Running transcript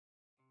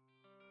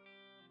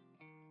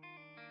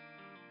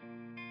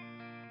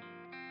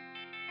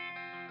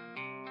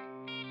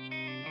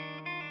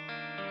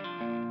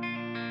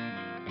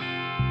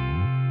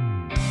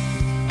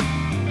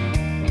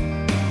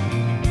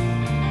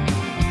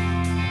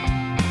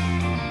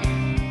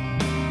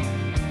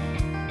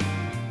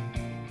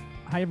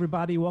Hi,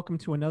 everybody. Welcome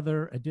to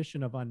another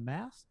edition of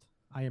Unmasked.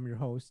 I am your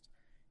host,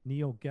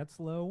 Neil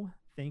Getzlow.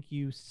 Thank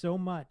you so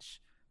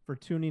much for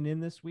tuning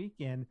in this week.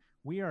 And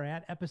we are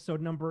at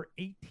episode number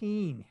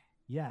 18.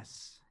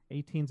 Yes,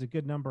 18 is a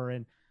good number.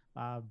 And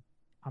uh,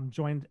 I'm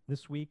joined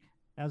this week,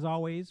 as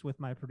always, with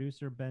my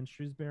producer, Ben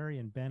Shrewsbury.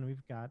 And Ben,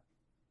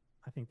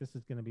 I think this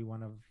is going to be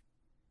one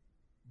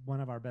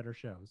of our better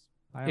shows.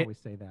 I It always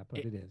say that, but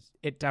it it is.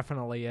 it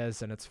definitely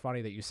is, and it's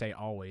funny that you say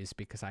always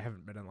because I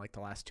haven't been in like the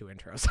last two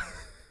intros.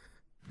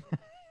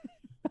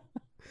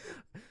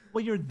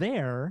 Well, you're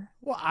there.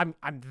 Well, I'm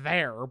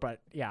there, but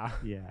yeah.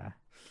 Yeah.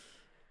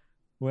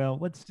 Well,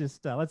 let's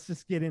just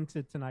get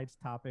into tonight's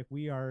topic.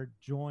 We are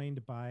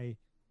joined by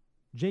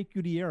Jake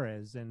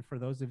Gutierrez, and for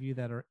those of you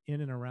that are in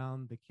and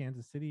around the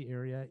Kansas City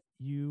area,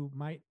 you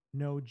might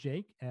know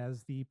Jake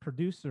as the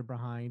producer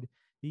behind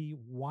the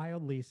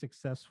wildly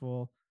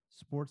successful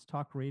sports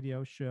talk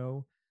radio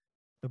show,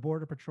 The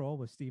Border Patrol,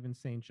 with Stephen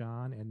St.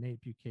 John and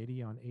Nate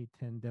Bucati on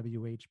 810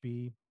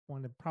 WHB.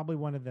 Probably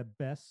one of the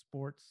best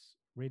sports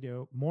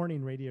radio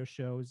morning radio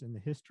shows in the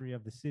history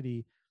of the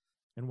city.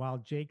 And while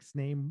Jake's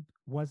name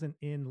wasn't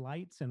in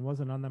lights and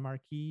wasn't on the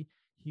marquee,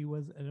 he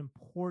was an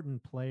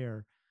important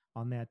player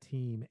on that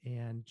team.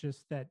 And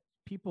just that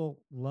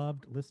people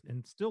loved listening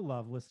and still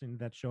love listening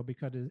to that show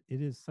because it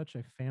is such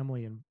a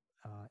family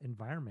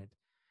environment.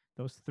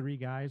 Those three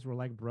guys were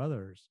like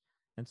brothers.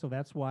 And so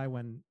that's why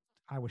when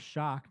I was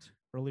shocked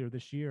earlier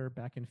this year,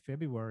 back in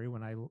February,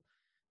 when I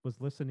was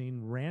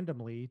listening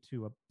randomly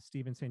to a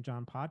Stephen St.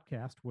 John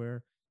podcast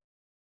where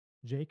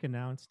Jake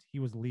announced he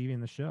was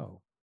leaving the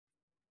show,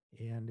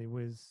 and it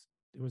was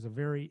a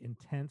very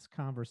intense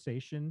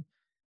conversation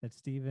that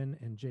Steven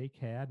and Jake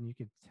had, and you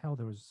could tell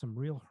there was some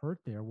real hurt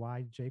there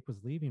why Jake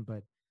was leaving.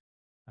 But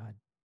uh,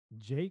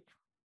 Jake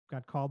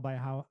got called by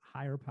a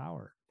higher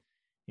power,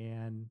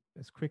 and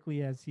as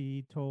quickly as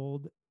he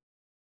told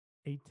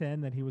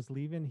 810 that he was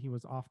leaving, he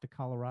was off to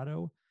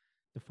Colorado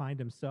to find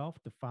himself,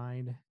 to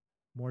find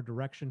more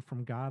direction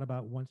from God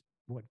about what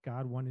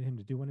God wanted him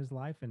to do in his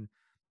life. And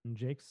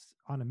Jake's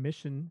on a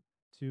mission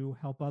to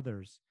help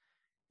others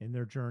in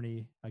their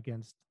journey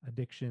against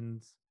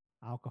addictions,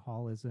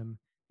 alcoholism,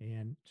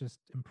 and just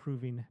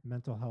improving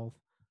mental health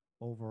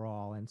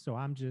overall. And so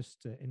I'm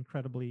just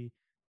incredibly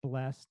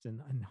blessed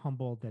and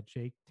humbled that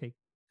Jake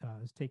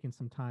has taken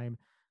some time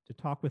to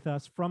talk with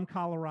us from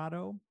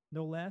Colorado,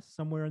 no less,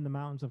 somewhere in the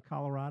mountains of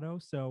Colorado.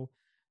 So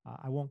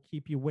I won't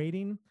keep you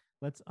waiting.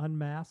 Let's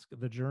unmask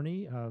the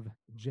journey of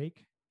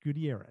Jake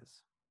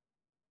Gutierrez.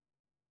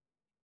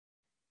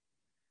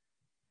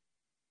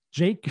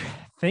 Jake,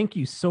 thank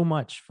you so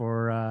much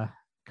for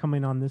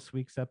coming on this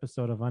week's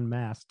episode of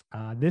Unmasked.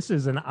 This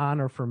is an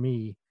honor for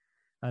me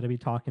to be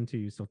talking to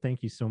you. So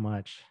thank you so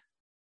much.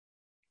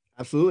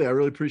 Absolutely. I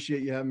really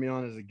appreciate you having me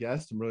on as a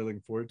guest. I'm really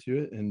looking forward to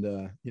it.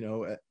 And,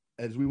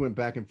 as we went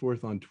back and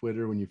forth on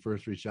Twitter, when you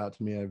first reached out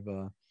to me,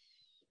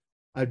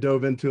 I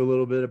dove into a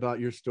little bit about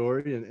your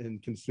story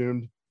and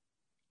consumed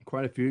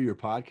quite a few of your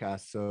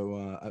podcasts.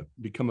 So I've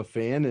become a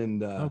fan,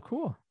 and Oh,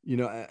 cool.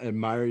 I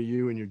admire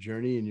you and your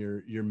journey, and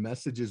your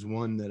message is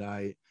one that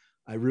I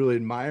really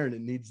admire, and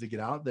it needs to get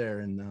out there.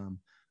 And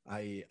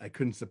I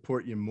couldn't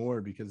support you more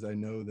because I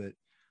know that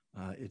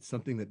it's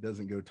something that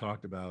doesn't go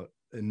talked about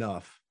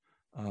enough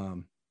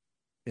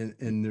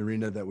in the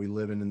arena that we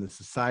live in the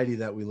society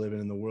that we live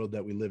in the world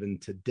that we live in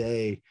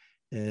today,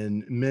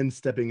 and men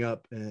stepping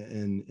up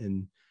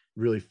and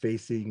really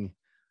facing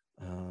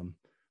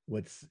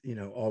what's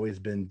always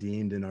been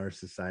deemed in our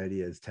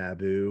society as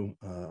taboo,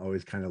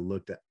 always kind of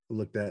looked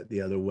at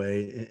the other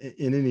way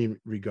in any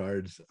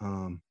regards,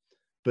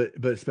 but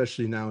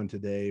especially now and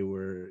today,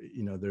 where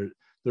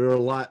there are a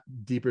lot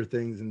deeper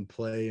things in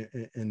play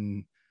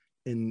in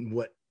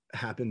what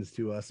happens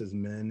to us as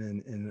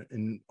men and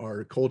in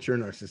our culture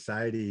and our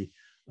society.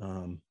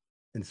 And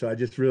so I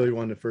just really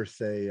wanted to first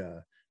say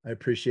I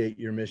appreciate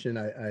your mission.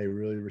 I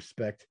really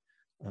respect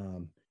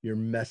your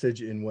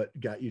message and what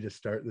got you to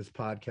start this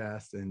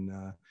podcast. And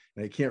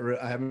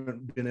I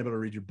haven't been able to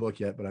read your book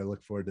yet, but I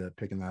look forward to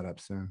picking that up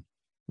soon.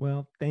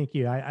 Well, thank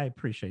you. I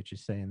appreciate you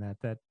saying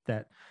that.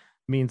 That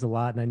means a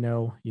lot. And I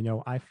know,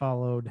 I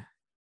followed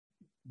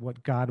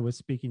what God was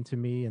speaking to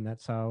me, and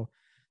that's how,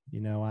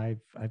 I've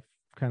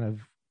kind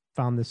of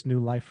found this new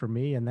life for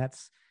me. And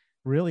that's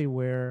really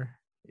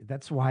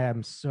that's why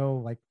I'm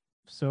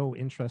so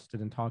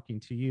interested in talking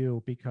to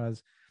you,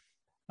 because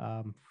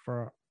for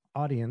our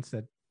audience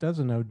that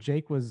doesn't know,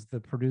 Jake was the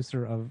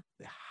producer of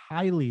a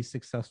highly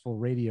successful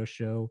radio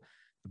show,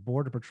 The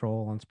Border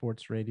Patrol, on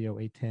Sports Radio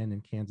 810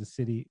 in Kansas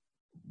City.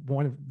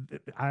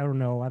 I don't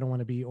know, I don't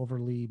want to be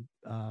overly,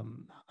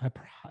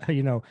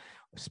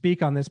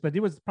 speak on this, but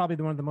it was probably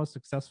one of the most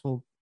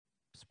successful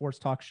sports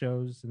talk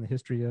shows in the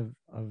history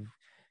of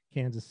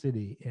Kansas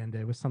City. And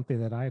it was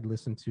something that I had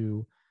listened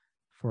to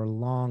for a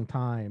long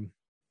time.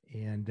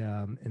 And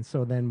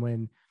so then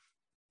when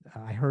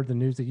I heard the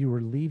news that you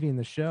were leaving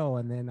the show,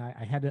 and then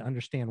I had to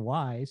understand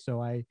why. So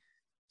I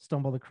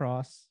stumbled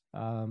across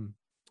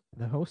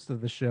the host of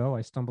the show.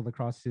 I stumbled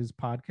across his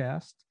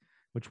podcast,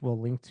 which we'll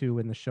link to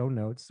in the show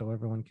notes so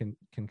everyone can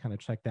kind of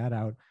check that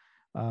out.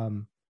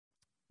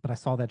 But I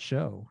saw that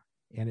show,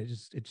 and it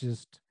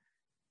just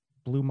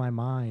blew my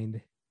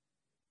mind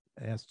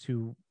as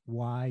to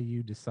why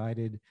you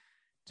decided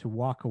to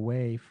walk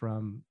away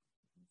from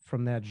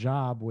that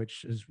job,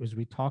 which is, as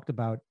we talked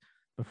about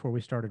before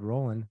we started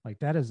rolling, like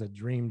that is a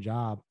dream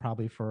job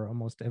probably for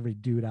almost every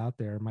dude out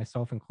there,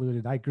 myself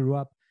included. I grew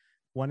up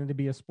wanting to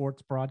be a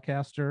sports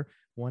broadcaster,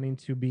 wanting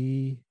to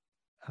be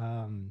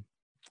want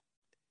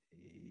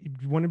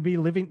to be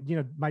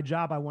living, my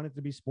job, I wanted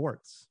to be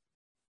sports.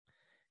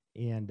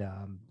 And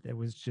it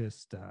was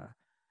just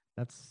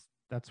that's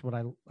what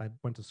I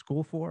went to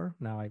school for.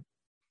 Now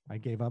I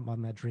gave up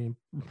on that dream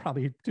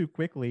probably too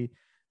quickly,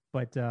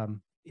 but so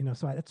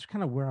that's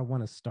kind of where I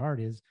want to start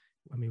is,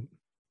 I mean,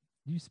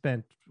 you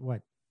spent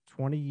what,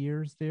 20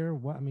 years there?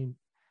 What, I mean,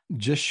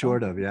 just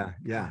short of, yeah.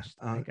 Gosh,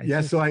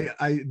 So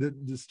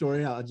the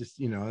story, I'll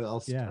just,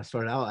 I'll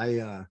start out.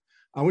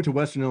 I went to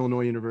Western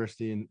Illinois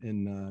University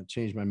and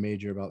changed my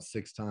major about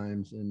 6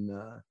 times. And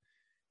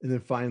then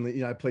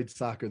finally, I played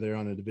soccer there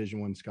on a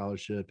Division I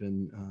scholarship.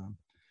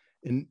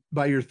 And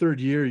by your 3rd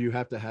year, you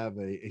have to have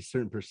a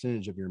certain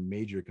percentage of your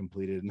major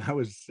completed. And I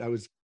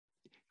was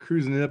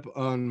cruising up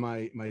on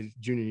my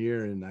junior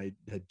year, and I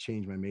had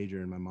changed my major,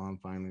 and my mom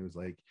finally was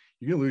like,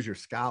 "You're gonna lose your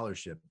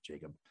scholarship,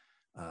 Jacob.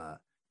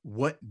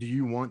 What do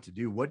you want to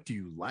do? What do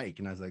you like?"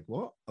 And I was like,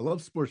 "Well, I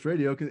love sports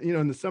radio, because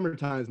in the summer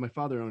times, my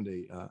father owned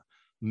a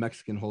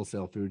Mexican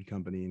wholesale food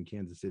company in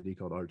Kansas City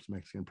called Arts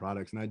Mexican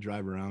Products, and I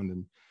drive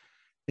around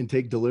and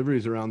take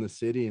deliveries around the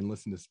city and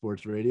listen to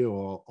sports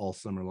radio all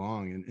summer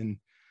long. And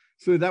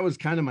so that was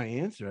kind of my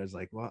answer. I was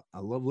like, well, I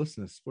love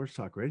listening to sports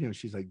talk radio. And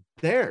she's like,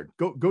 there,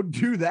 go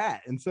do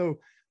that. And so,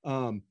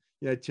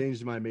 I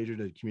changed my major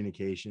to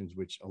communications,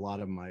 which a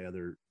lot of my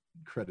other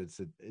credits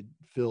it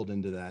filled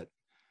into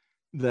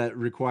that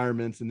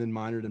requirements, and then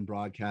minored in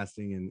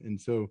broadcasting.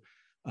 And so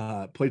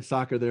played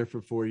soccer there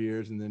for 4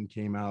 years, and then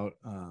came out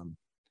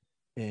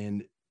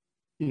and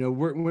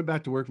went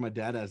back to work with my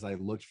dad as I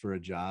looked for a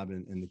job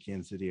in the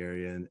Kansas City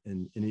area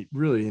and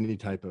really any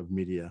type of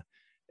media.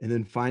 And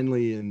then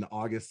finally in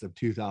August of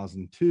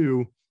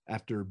 2002,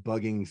 after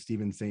bugging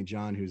Stephen St.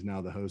 John, who's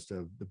now the host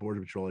of the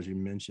Border Patrol, as you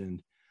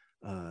mentioned,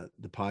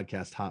 the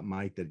podcast Hot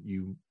Mic that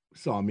you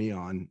saw me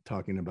on,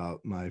 talking about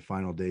my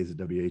final days at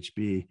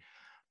WHB.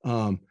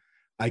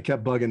 I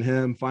kept bugging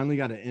him, finally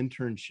got an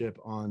internship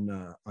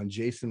on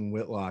Jason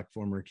Whitlock,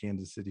 former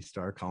Kansas City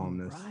Star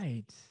columnist.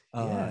 Right.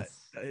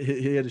 Yes.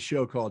 He had a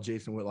show called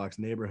Jason Whitlock's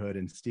Neighborhood,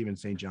 and Stephen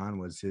St. John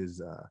was his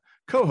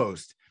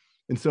co-host.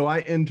 And so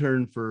I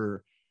interned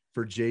for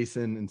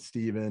Jason and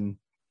Stephen.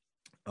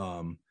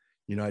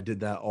 I did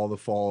that all the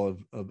fall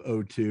of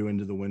 02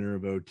 into the winter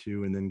of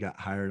 02, and then got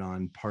hired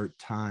on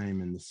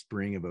part-time in the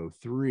spring of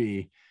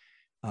 03.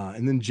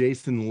 And then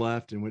Jason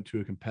left and went to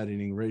a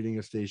competing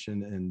radio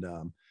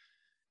station.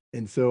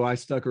 And so I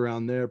stuck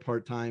around there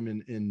part-time,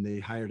 and they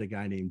hired a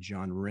guy named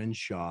John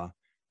Renshaw,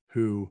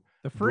 who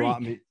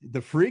brought me the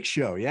Freak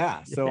Show.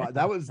 Yeah. So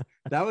that was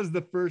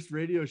the first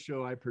radio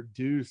show I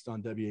produced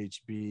on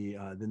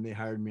WHB. Then they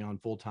hired me on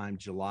full-time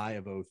July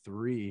of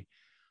 03.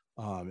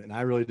 And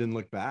I really didn't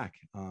look back.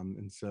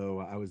 And so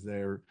I was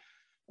there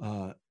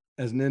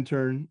as an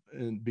intern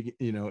and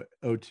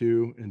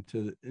 02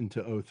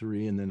 into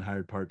 03, and then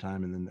hired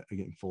part-time, and then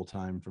again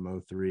full-time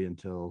from 03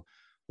 until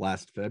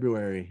last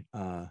February,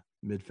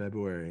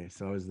 mid-February.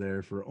 So I was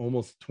there for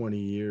almost 20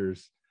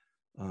 years,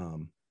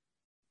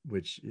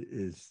 which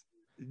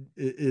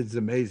is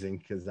amazing,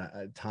 because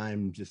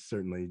time just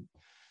certainly,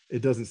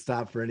 it doesn't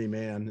stop for any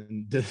man,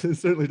 and it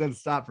certainly doesn't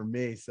stop for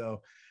me.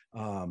 So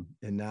and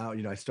now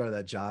I started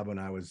that job when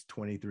I was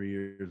 23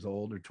 years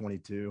old or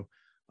 22,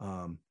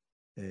 and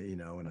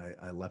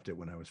I left it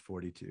when I was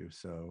 42.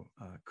 So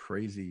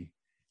crazy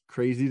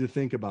to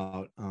think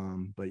about.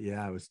 But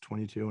yeah, I was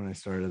 22 when I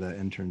started that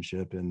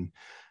internship, and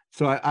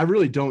so I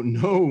really don't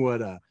know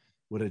what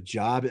a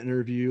job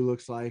interview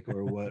looks like,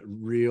 or what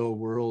real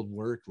world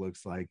work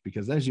looks like,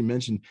 because as you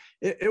mentioned,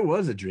 it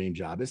was a dream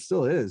job. It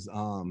still is.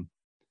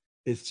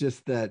 It's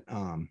just that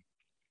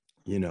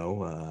we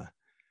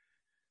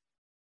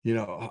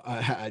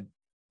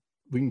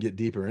can get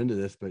deeper into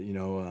this, but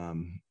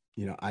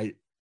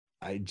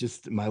I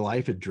just, my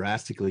life had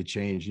drastically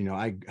changed.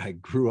 I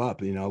grew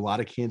up, a lot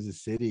of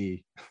Kansas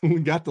City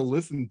got to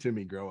listen to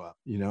me grow up,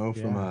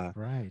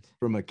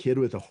 from a kid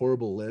with a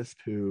horrible lisp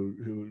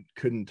who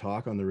couldn't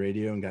talk on the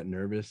radio and got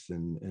nervous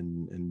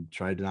and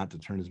tried not to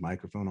turn his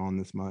microphone on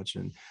this much.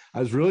 And I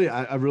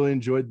really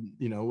enjoyed,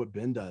 what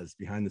Ben does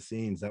behind the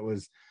scenes. That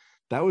was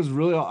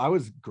really all I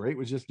was great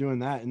with, just doing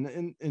that.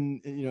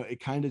 And it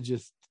kind of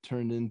just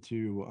turned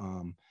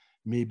into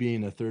me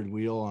being a third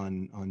wheel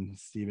on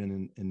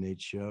Stephen and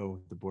Nate's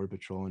show, the Border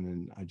Patrol.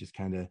 And I just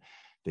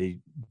they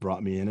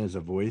brought me in as a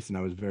voice, and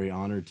I was very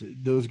honored to.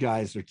 Those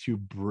guys are 2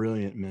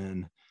 brilliant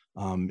men.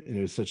 And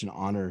it was such an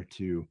honor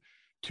to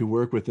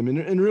work with them.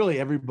 And really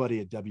everybody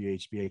at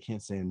WHB, I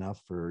can't say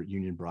enough for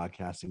Union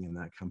Broadcasting and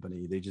that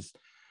company. They just,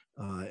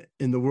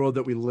 in the world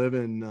that we live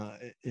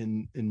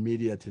in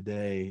media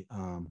today,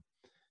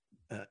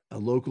 a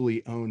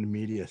locally owned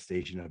media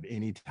station of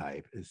any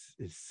type is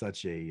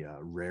such a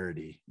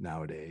rarity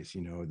nowadays.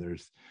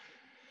 There's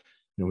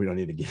we don't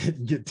need to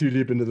get too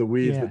deep into the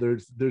weeds, Yeah.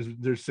 but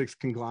there's 6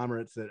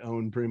 conglomerates that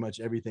own pretty much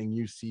everything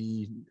you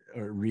see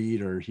or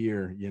read or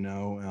hear.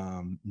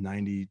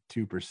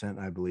 92%,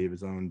 I believe,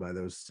 is owned by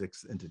those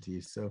 6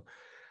 entities. So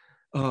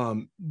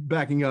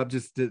backing up,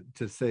 just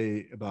to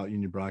say about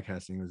Union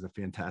Broadcasting, it was a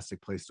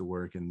fantastic place to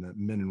work, and the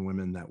men and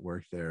women that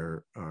work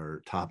there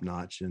are top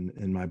notch.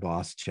 And my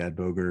boss, Chad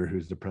Boger,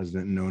 who's the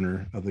president and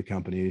owner of the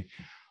company,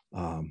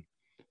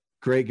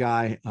 great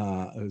guy.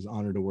 I was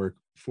honored to work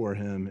for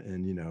him,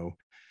 and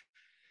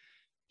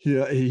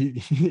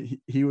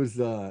he was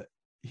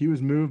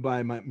moved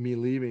by me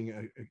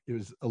leaving. It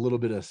was a little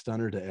bit of a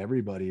stunner to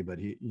everybody, but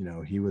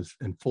he was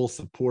in full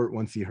support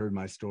once he heard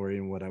my story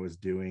and what I was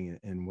doing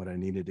and what I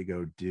needed to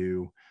go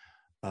do.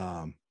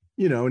 And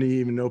he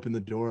even opened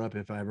the door up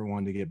if I ever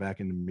wanted to get back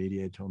into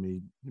media. He told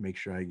me to make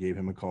sure I gave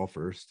him a call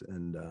first,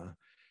 and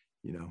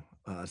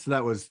so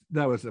that was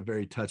a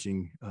very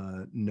touching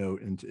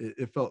note, and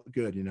it felt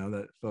good.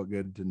 That felt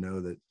good to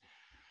know that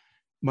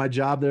my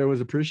job there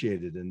was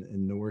appreciated,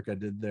 and the work I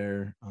did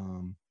there.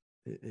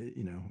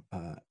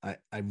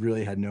 I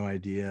really had no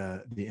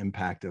idea the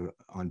impact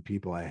on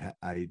people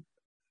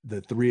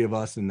the 3 of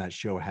us in that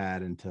show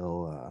had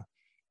until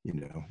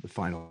the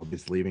final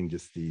just leaving.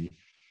 Just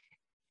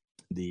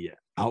the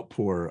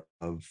outpour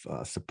of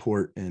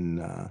support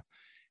and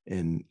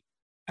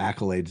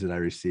accolades that I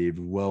received,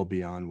 well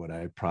beyond what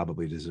I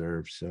probably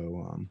deserved.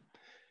 So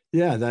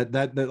yeah,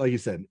 that like you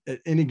said,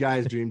 any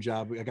guy's dream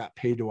job. I got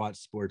paid to watch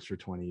sports for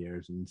 20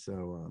 years, and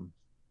so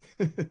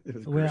it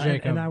was Well,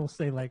 great. and I will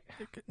say, like,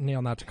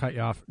 Neil, not to cut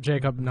you off,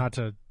 Jacob, not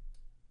to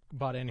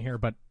butt in here,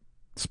 but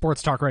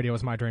sports talk radio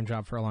was my dream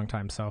job for a long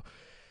time. So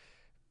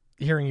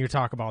hearing you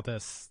talk about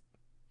this,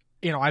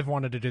 I've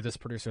wanted to do this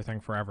producer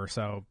thing forever.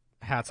 So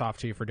hats off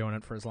to you for doing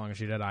it for as long as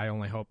you did. I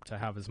only hope to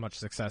have as much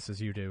success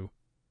as you do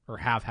or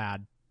have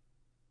had.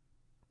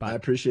 But I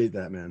appreciate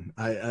that, man.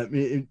 I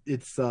mean,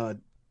 it's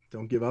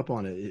don't give up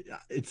on it.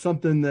 It's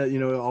something that,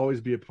 it'll always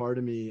be a part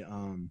of me.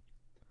 And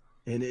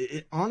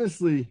it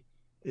honestly,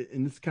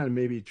 and this kind of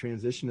maybe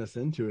transition us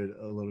into it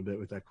a little bit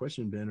with that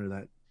question, Ben, or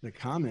that the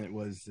comment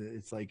was,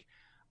 it's like,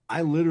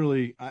 I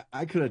literally,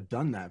 I could have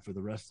done that for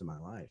the rest of my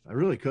life. I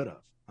really could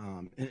have,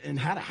 and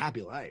had a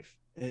happy life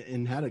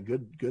and had a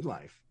good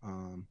life.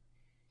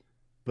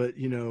 But,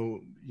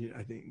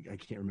 I think, I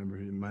can't remember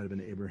who, it might've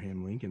been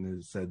Abraham Lincoln,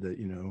 that said that,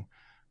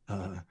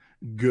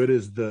 good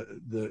is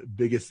the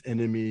biggest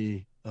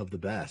enemy of the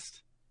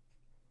best.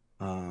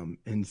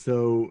 And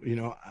so,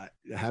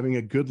 having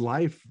a good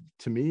life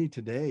to me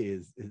today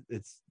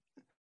it's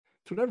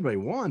what everybody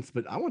wants,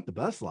 but I want the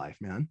best life,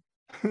 man.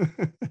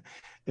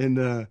 And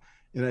I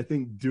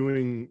think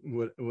doing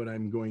what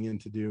I'm going in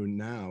to do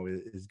now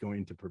is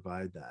going to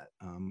provide that.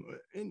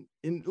 And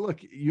look,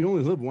 you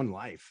only live one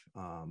life.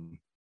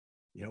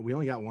 We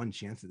only got one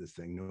chance at this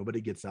thing.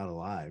 Nobody gets out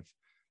alive.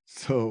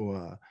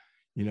 So,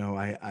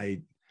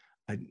 I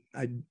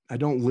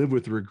don't live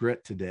with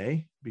regret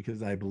today,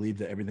 because I believe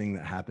that everything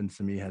that happens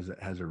to me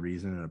has a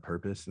reason and a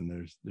purpose.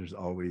 And there's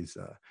always,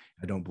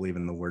 I don't believe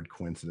in the word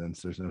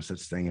coincidence. There's no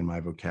such thing in my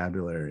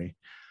vocabulary.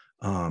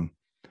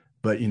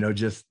 But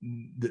just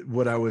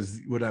what I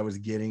was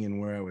getting and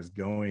where I was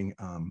going.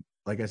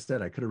 Like I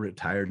said, I could have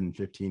retired in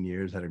 15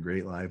 years, had a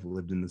great life,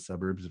 lived in the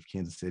suburbs of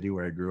Kansas City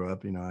where I grew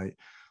up. I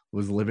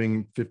was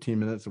living 15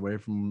 minutes away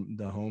from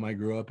the home I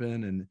grew up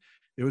in, and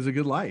it was a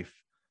good life.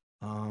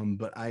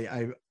 But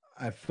I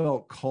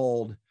felt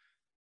called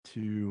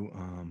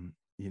to,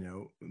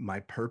 my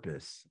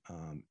purpose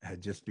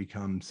had just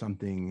become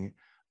something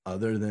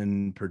other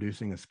than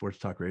producing a sports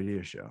talk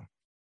radio show.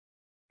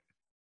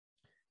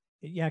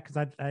 Yeah,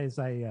 because as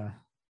I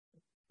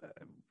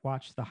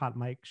watched the Hot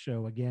Mic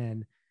show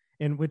again,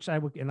 in which I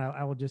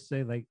will just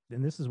say, like,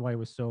 and this is why it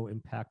was so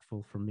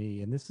impactful for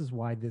me, and this is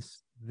why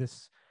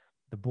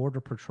the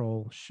Border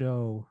Patrol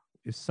show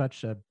is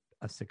such a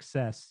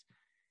success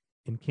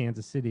in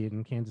Kansas City,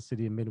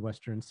 a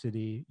Midwestern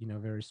city,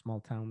 very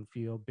small town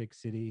feel, big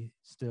city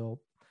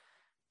still.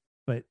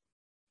 But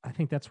I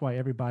think that's why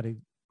everybody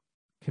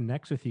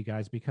connects with you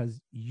guys, because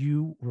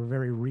you were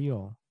very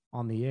real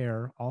on the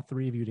air, all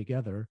 3 of you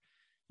together.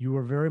 You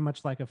were very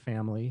much like a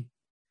family.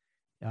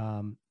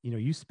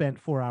 You spent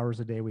 4 hours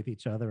a day with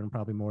each other, and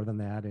probably more than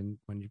that. And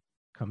when it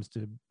comes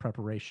to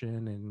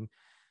preparation and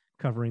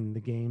covering the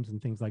games and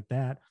things like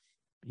that,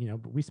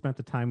 but we spent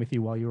the time with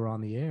you while you were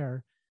on the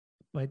air.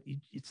 But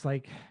it's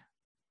like,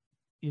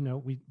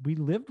 we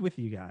lived with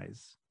you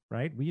guys,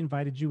 right? We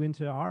invited you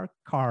into our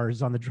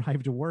cars on the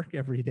drive to work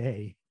every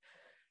day.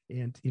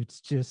 And it's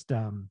just,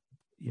 so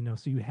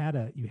you had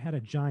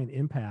a giant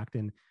impact,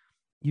 and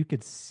you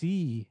could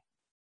see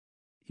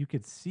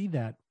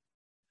that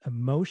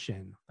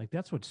emotion. Like,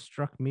 that's what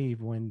struck me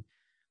when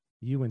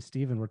you and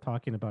Steven were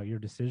talking about your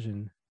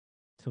decision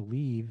to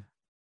leave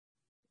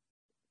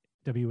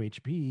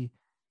WHB,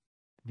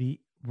 the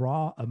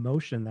raw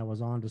emotion that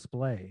was on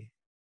display.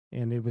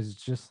 And it was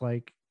just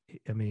like,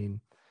 I mean,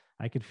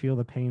 I could feel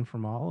the pain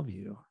from all of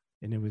you.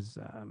 And it was,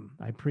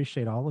 I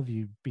appreciate all of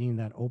you being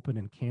that open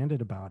and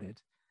candid about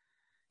it.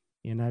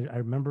 And I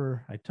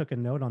remember I took a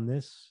note on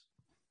this.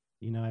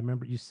 I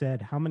remember you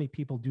said, how many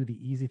people do the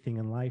easy thing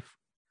in life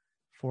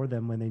for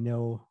them when they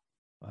know,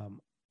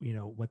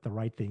 what the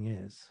right thing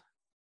is?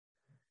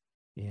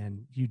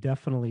 And you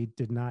definitely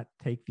did not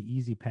take the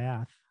easy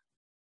path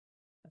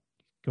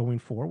going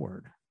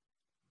forward.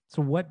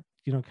 So what,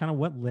 kind of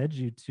what led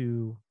you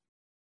to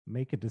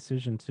make a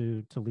decision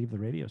to leave the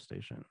radio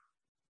station?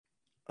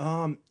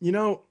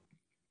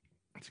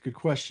 It's a good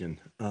question.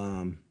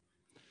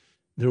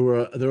 There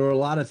were a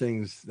lot of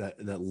things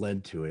that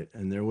led to it,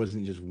 and there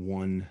wasn't just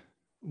one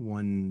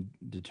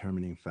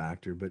determining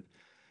factor. But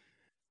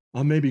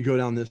I'll maybe go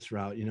down this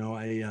route.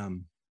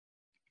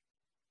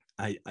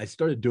 I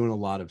started doing a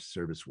lot of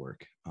service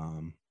work.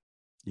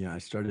 I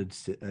started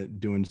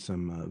doing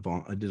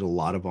I did a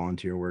lot of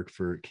volunteer work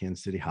for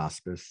Kansas City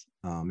Hospice,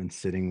 and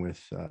sitting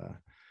with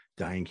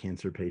dying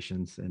cancer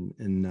patients.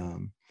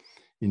 And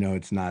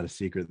it's not a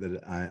secret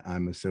that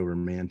I'm a sober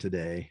man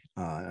today.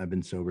 I've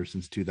been sober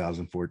since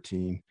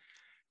 2014,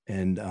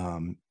 and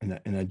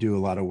I do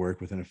a lot of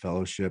work within a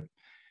fellowship,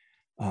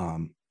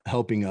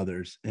 helping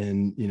others.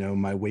 And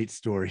my weight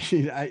story,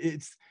 you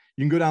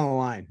can go down the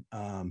line.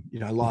 I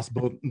lost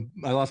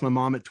my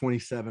mom at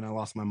 27. I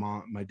lost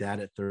my dad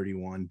at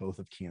 31, both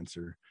of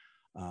cancer.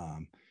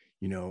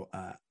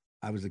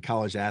 I was a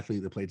college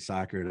athlete that played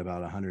soccer at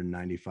about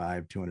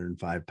 195,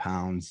 205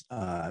 pounds.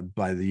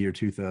 By the year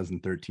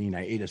 2013,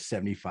 I ate a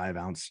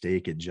 75-ounce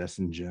steak at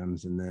Justin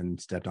Jim's and then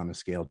stepped on a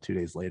scale 2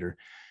 days later,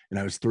 and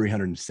I was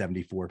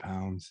 374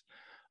 pounds.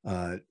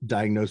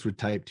 Diagnosed with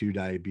type 2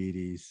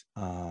 diabetes,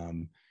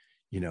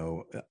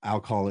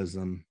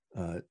 alcoholism,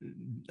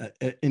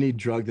 any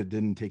drug that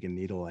didn't take a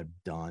needle, I've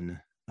done.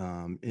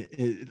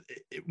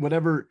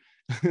 Whatever.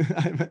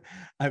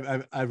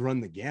 I've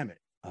run the gamut.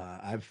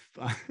 I've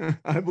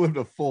lived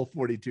a full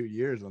 42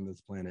 years on this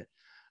planet,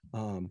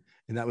 and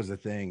that was the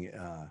thing.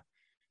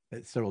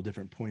 At several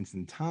different points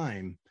in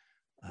time,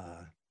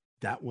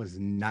 that was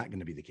not going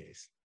to be the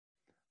case.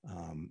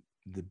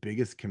 The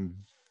biggest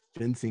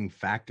convincing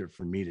factor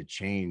for me to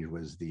change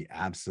was the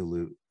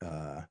absolute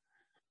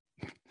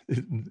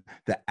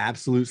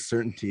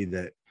certainty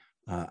that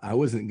I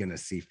wasn't going to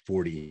see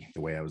 40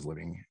 the way I was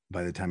living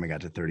by the time I got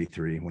to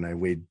 33, when I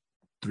weighed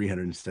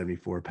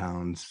 374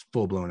 pounds,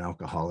 full-blown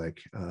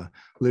alcoholic,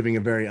 living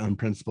a very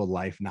unprincipled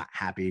life, not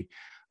happy.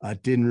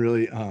 Didn't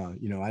really,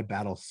 I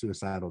battle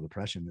suicidal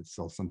depression. It's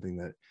still something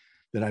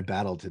that I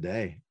battle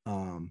today.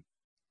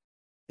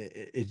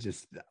 It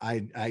just,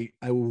 I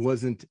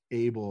wasn't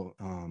able,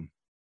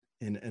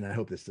 and I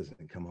hope this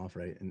doesn't come off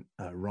right and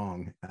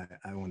wrong.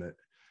 I want to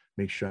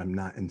make sure I'm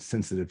not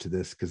insensitive to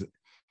this, because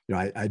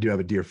I do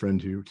have a dear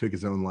friend who took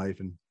his own life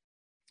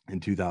in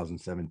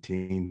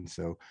 2017.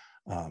 So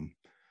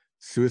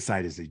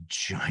suicide is a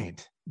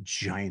giant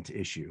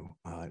issue.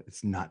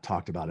 It's not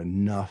talked about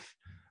enough.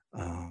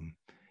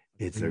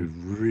 It's a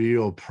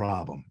real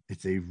problem.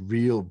 It's a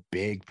real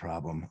big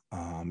problem.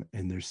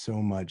 And there's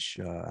so much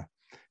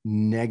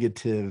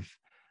negative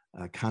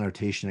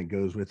connotation that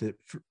goes with it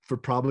for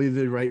probably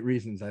the right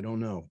reasons. I don't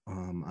know.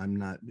 I'm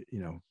not,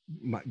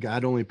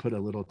 God only put a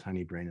little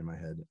tiny brain in my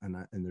head,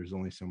 and there's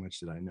only so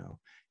much that I know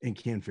and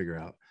can figure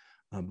out.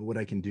 But what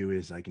I can do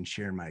is I can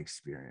share my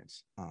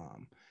experience.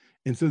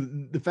 And so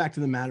the fact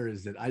of the matter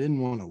is that I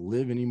didn't want to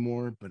live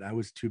anymore, but I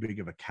was too big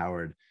of a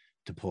coward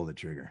to pull the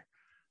trigger.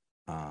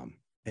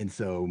 And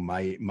so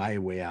my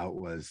way out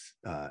was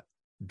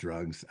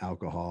drugs,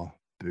 alcohol,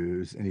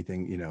 booze,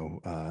 anything,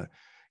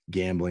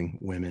 gambling,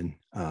 women,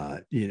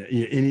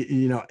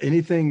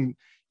 anything.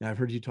 I've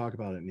heard you talk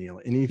about it,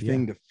 Neil.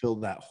 Anything to fill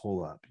that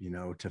hole up,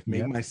 to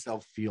make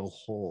myself feel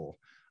whole.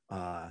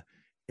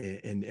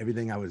 And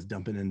everything I was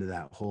dumping into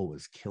that hole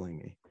was killing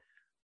me.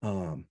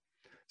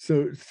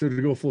 So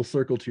to go full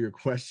circle to your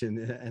question,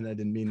 and I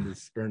didn't mean to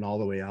spurn all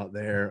the way out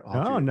there.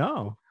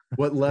 No.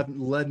 What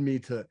led me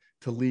to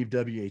leave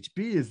WHB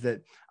is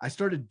that I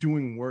started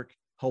doing work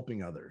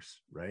helping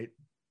others, right?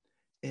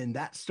 And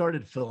that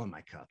started filling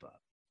my cup up.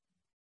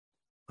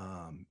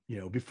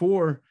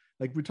 Before,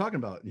 like we're talking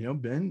about,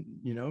 Ben,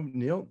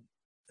 Neil,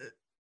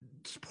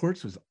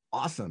 sports was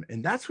awesome.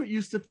 And that's what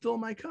used to fill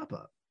my cup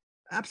up.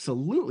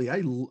 Absolutely.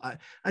 I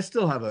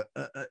still have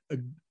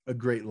a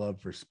great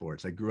love for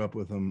sports. I grew up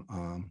with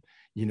them,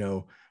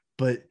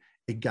 but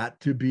it got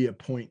to be a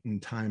point in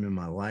time in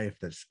my life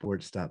that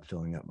sports stopped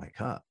filling up my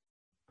cup,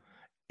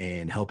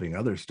 and helping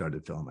others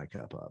started filling my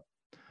cup up.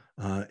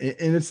 And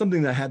it's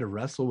something that I had to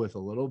wrestle with a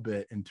little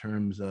bit in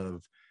terms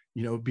of,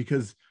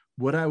 because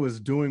what I was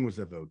doing was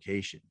a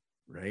vocation,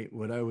 right?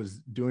 What I was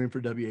doing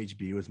for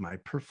WHB was my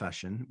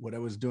profession. What I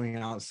was doing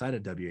outside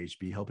of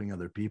WHB, helping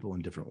other people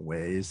in different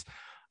ways.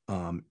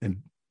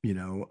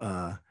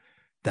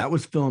 That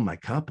was filling my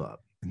cup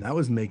up, and that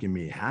was making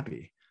me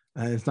happy.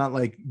 It's not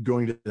like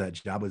going to that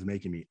job was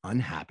making me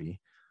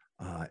unhappy.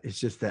 It's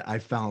just that I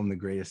found the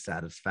greatest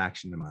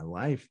satisfaction in my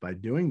life by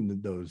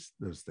doing those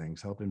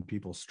things, helping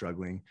people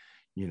struggling,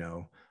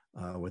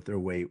 with their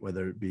weight,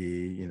 whether it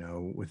be,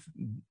 with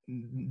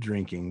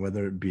drinking,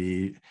 whether it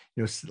be,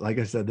 like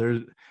I said,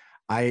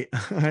 I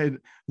I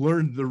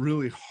learned the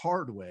really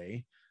hard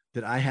way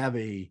that I have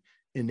a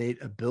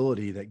innate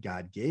ability that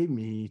God gave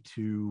me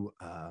to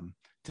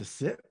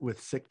sit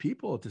with sick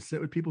people, to sit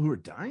with people who are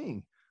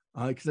dying,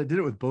 because I did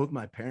it with both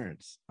my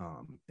parents,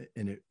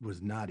 and it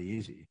was not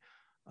easy,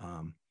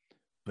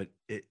 but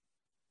it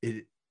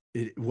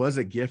it was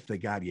a gift that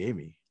God gave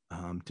me,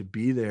 to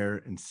be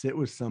there and sit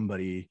with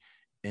somebody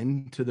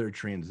into their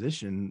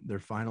transition, their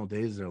final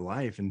days of their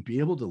life, and be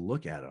able to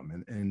look at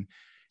them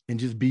and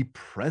just be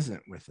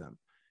present with them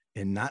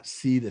and not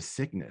see the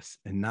sickness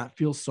and not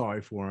feel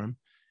sorry for them,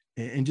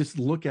 and just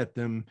look at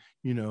them.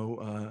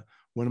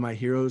 One of my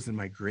heroes and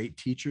my great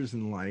teachers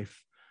in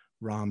life,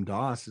 Ram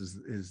Dass,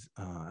 is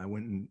I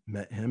went and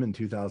met him in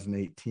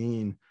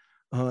 2018.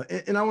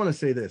 And I want to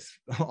say this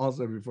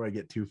also before I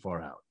get too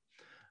far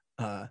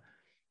out.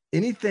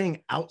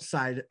 Anything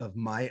outside of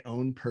my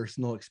own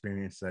personal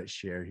experience that I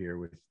share here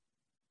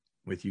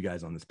with you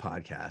guys on this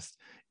podcast,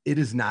 it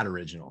is not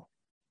original.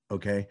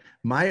 Okay.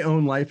 My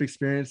own life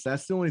experience,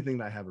 that's the only thing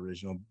that I have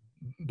original,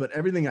 but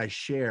everything I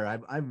share,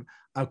 I've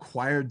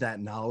acquired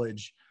that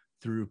knowledge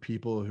through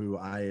people who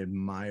I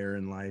admire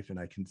in life. And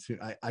I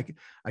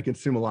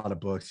consume a lot of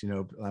books.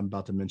 I'm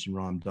about to mention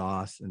Ram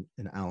Dass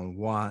and Alan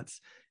Watts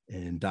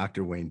and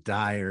Dr. Wayne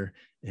Dyer,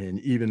 and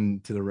even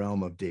to the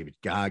realm of David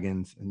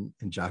Goggins and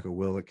Jocko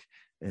Willink.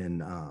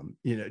 And,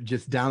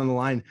 just down the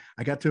line,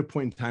 I got to a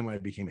point in time where I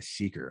became a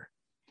seeker.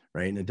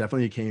 Right. And it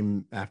definitely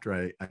came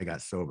after I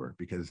got sober,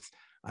 because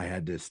I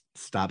had to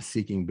stop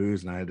seeking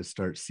booze and I had to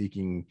start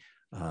seeking,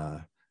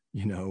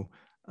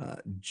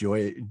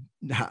 joy.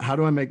 How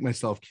do I make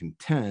myself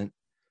content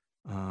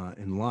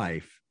in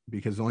life?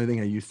 Because the only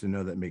thing I used to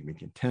know that made me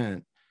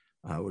content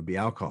would be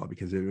alcohol,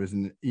 because it was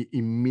an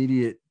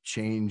immediate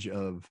change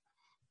of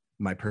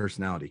my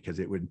personality.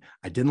 Because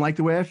I didn't like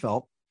the way I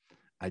felt.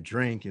 I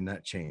drank and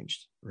that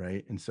changed.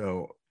 Right. And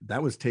so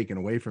that was taken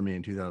away from me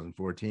in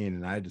 2014,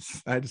 and I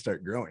had to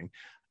start growing.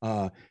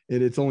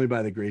 It's only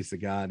by the grace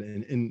of God.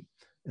 And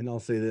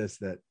I'll say this,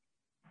 that,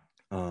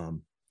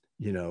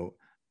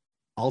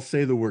 I'll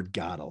say the word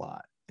God a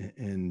lot.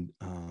 And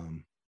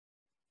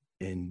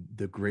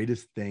the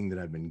greatest thing that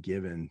I've been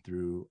given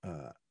through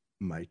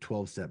my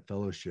 12-step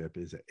fellowship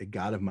is a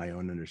God of my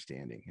own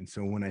understanding. And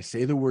so when I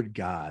say the word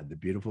God, the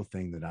beautiful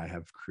thing that I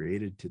have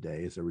created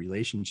today is a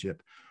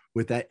relationship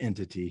with that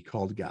entity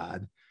called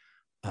God.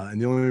 And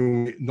the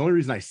only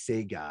reason I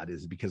say God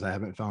is because I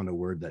haven't found a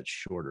word that's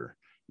shorter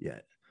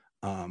yet.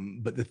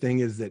 But the thing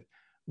is that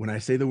when I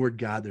say the word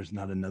God, there's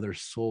not another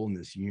soul in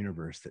this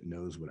universe that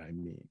knows what I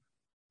mean.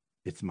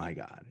 It's my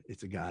God.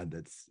 It's a God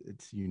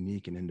it's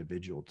unique and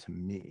individual to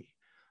me.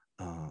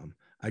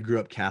 I grew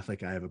up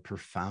Catholic. I have a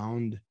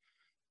profound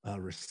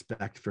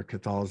respect for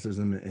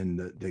Catholicism and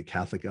the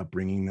Catholic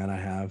upbringing that I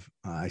have.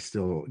 I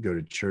still go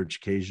to church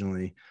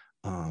occasionally.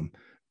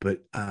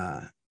 But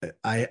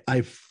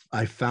I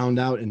found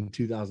out in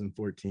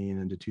 2014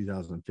 into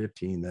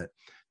 2015 that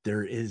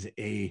there is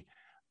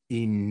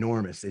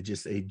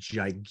just a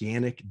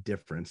gigantic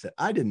difference that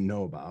I didn't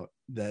know about,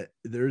 that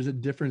there's a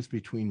difference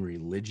between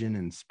religion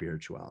and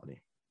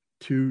spirituality.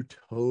 Two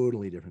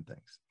totally different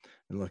things.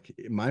 And look,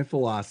 my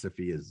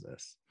philosophy is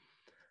this.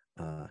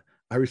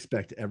 I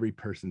respect every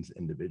person's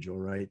individual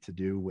right to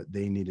do what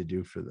they need to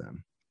do for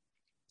them.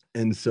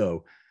 And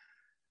so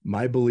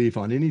my belief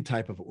on any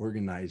type of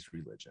organized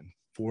religion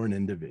for an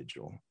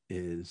individual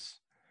is,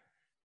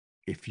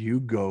 if you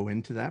go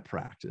into that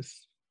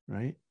practice,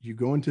 right? You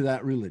go into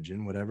that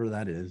religion, whatever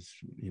that is,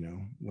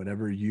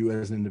 whatever you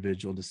as an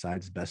individual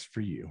decides best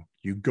for you,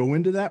 you go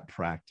into that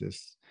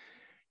practice,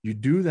 you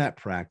do that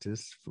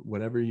practice,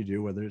 whatever you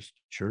do, whether it's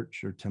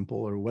church or temple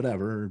or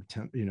whatever,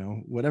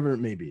 whatever it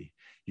may be,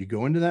 you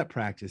go into that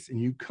practice and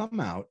you come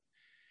out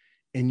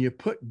and you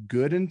put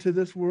good into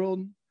this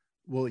world.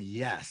 Well,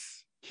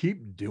 yes,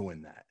 keep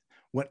doing that.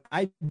 What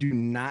I do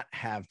not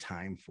have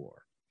time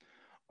for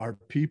are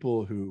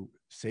people who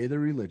say they're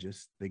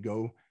religious, they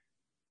go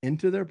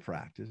into their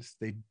practice,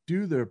 they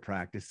do their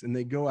practice, and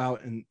they go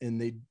out and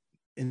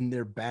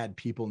they're bad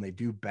people, and they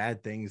do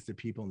bad things to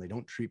people, and they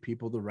don't treat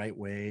people the right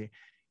way.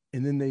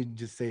 And then they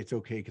just say it's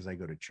okay because I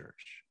go to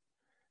church.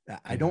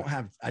 I don't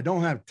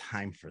have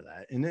time for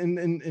that.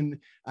 And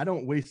I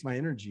don't waste my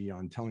energy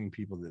on telling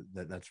people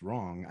that that's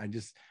wrong. I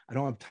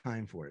don't have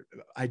time for it.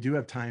 I do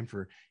have time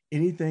for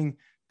anything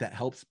that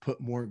helps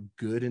put more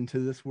good into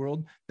this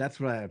world.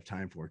 That's what I have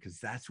time for, because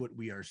that's what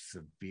we are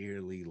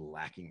severely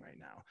lacking right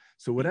now.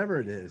 So whatever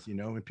it is,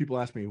 when people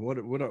ask me, what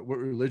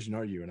religion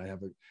are you? And I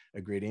have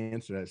a great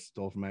answer that I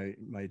stole from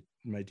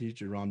my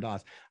teacher, Ram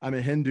Dass. I'm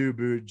a Hindu,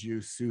 Buddha,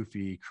 Jew,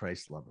 Sufi,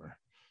 Christ lover,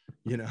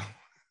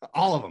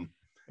 all of them,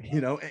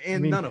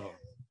 and none of them.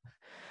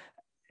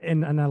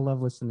 And I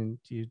love listening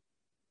to you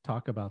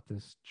talk about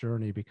this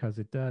journey, because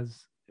it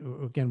does,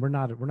 again, we're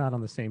not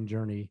on the same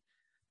journey,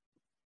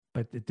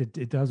 but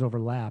it does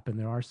overlap, and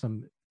there are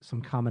some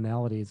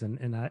commonalities, and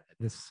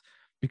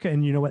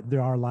you know what,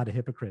 there are a lot of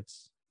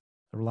hypocrites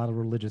There are a lot of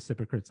religious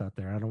hypocrites out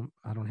there.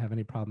 I don't have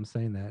any problem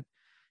saying that.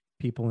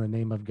 People in the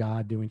name of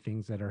God doing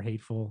things that are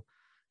hateful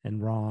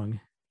and wrong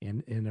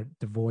and are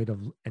devoid of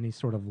any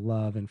sort of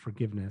love and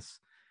forgiveness.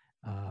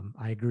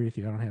 I agree with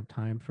you. I don't have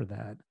time for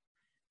that.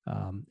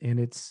 And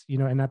it's, you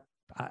know, and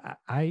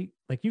I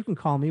like, you can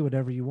call me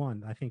whatever you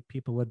want. I think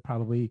people would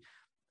probably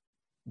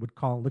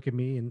look at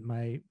me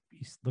and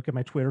look at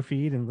my Twitter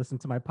feed and listen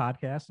to my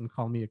podcast and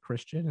call me a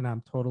Christian. And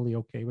I'm totally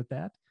okay with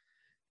that.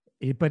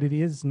 But it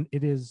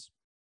is,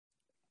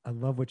 I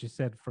love what you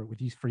said for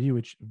you,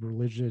 it's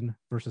religion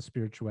versus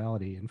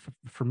spirituality. And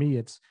for me,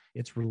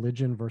 it's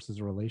religion versus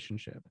a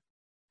relationship.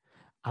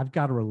 I've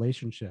got a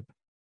relationship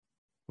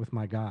with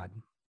my God,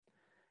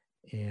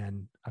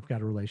 and I've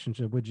got a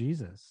relationship with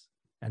Jesus.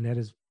 And that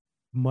is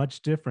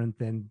much different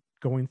than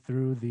going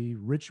through the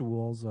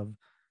rituals of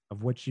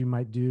what you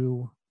might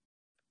do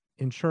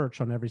in church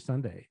on every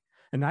Sunday.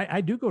 And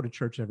I do go to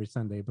church every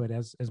Sunday, but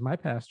as my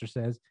pastor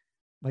says,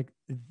 like,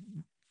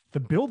 the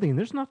building,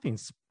 there's nothing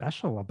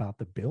special about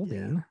the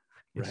building.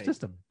 Yeah, it's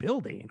just a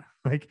building.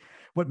 Like,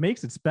 what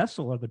makes it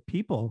special are the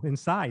people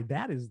inside.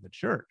 That is the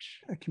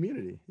church. A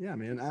community. Yeah,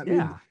 man. I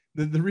mean,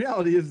 the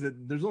reality is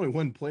that there's only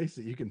one place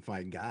that you can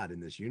find God in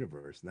this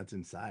universe, and that's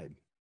inside.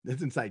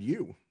 That's inside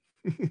you.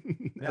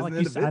 As an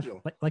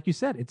individual. Like you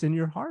said, it's in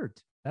your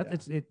heart.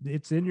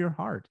 It's in your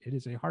heart. It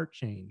is a heart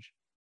change.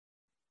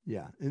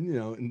 Yeah. And, you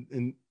know,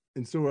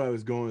 and so where I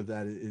was going with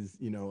that is,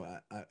 you know,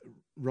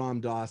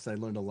 Ram Dass, I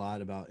learned a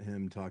lot about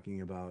him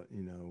talking about,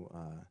 you know,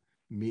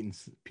 meeting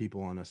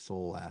people on a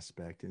soul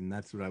aspect. And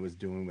that's what I was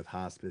doing with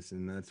hospice.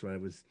 And that's what I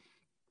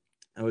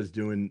was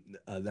doing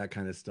that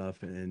kind of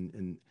stuff.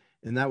 And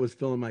that was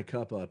filling my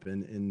cup up.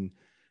 And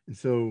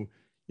so,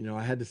 you know,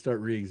 I had to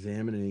start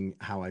re-examining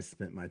how I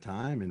spent my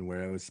time and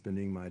where I was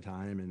spending my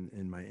time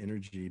and my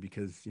energy,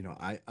 because, you know,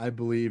 I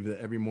believe that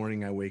every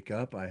morning I wake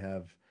up, I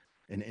have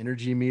an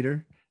energy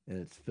meter, and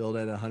it's filled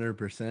at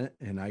 100%,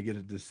 and I get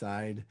to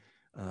decide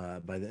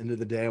by the end of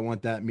the day, I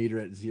want that meter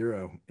at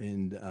 0.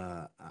 And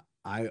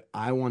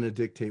I want to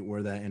dictate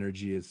where that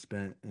energy is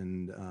spent.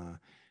 And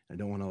I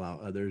don't want to allow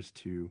others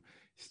to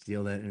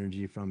steal that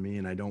energy from me.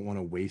 And I don't want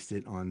to waste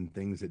it on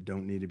things that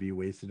don't need to be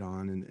wasted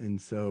on. And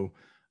so,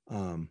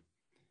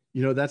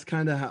 you know, that's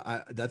kind of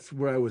how that's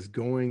where I was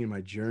going in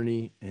my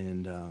journey.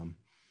 And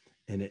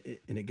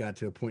it got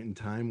to a point in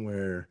time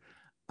where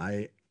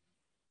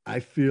I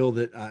feel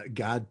that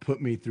God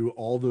put me through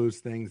all those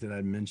things that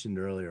I mentioned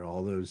earlier,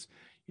 all those,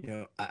 you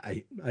know,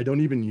 I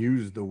don't even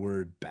use the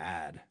word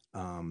bad,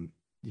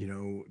 you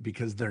know,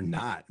 because they're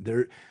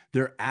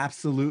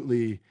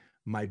absolutely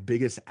my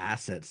biggest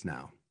assets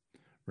now.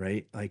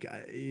 Right. Like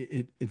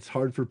it's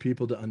hard for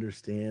people to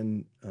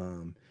understand,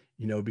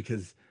 you know,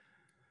 because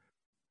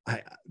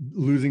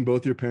losing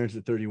both your parents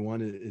at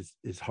 31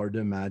 is hard to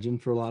imagine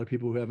for a lot of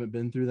people who haven't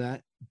been through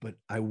that. But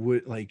I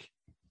would like,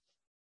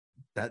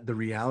 that the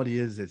reality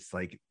is, it's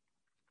like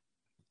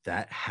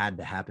that had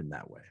to happen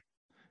that way.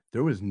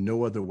 There was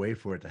no other way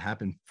for it to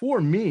happen for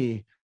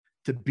me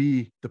to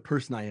be the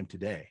person I am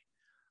today.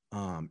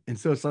 And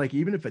so it's like,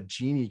 even if a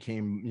genie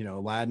came, you know,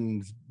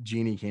 Aladdin's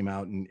genie came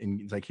out and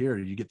it's like, here,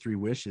 you get 3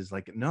 wishes.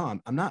 Like, no,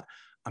 I'm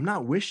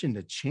not wishing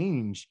to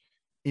change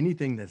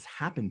anything that's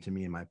happened to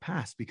me in my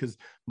past, because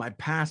my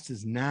past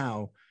has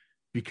now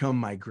become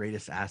my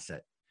greatest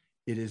asset.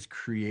 It has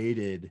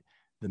created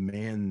the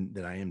man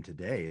that I am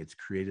today. It's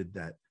created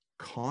that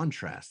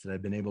contrast that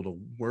I've been able to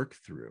work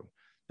through,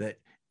 that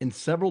in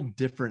several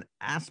different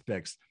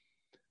aspects,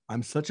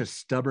 I'm such a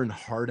stubborn,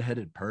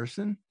 hard-headed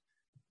person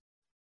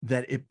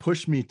that it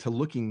pushed me to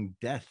looking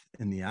death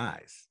in the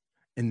eyes.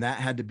 And that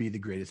had to be the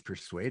greatest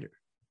persuader.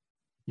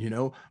 You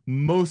know,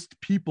 most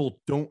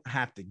people don't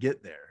have to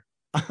get there.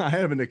 I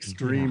have an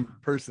extreme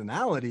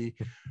personality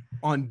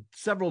on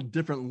several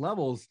different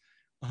levels.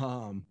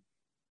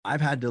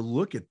 I've had to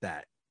look at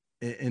that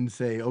and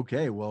say,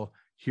 okay, well,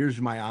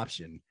 here's my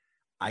option.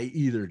 I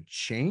either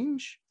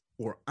change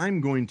or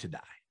I'm going to die.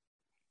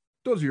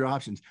 Those are your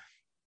options.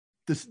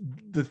 By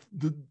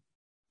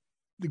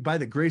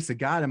the grace of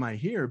God am I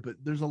here, but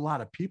there's a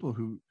lot of people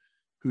who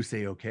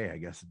say, okay, I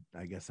guess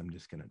I'm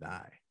just going to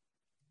die.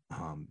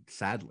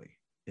 Sadly,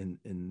 in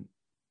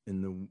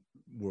the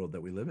world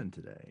that we live in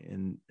today.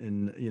 And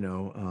you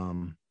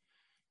know,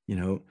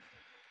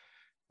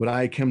 what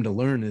I come to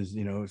learn is,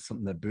 you know,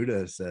 something that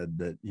Buddha said,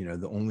 that, you know,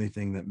 the only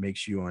thing that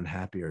makes you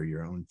unhappy are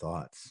your own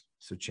thoughts.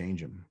 So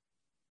change them.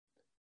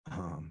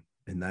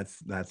 And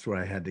that's what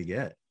I had to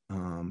get,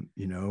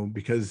 you know,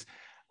 because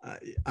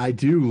I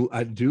do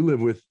live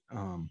with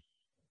an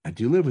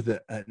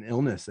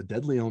illness, a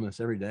deadly illness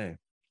every day.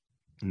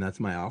 And that's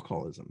my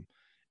alcoholism.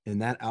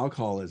 And that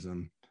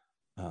alcoholism,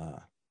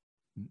 I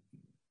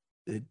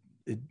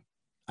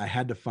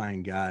had to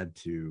find God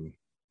to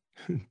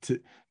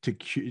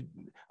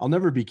I'll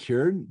never be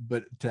cured,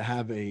 but to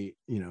have a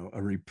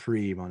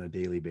reprieve on a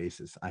daily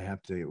basis. I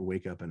have to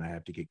wake up and I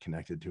have to get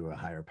connected to a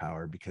higher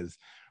power, because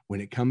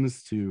when it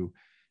comes to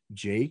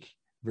Jake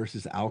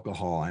versus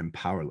alcohol, I'm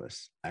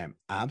powerless. I am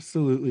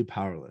absolutely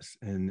powerless.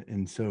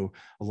 And so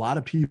a lot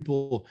of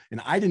people, and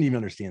I didn't even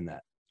understand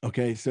that.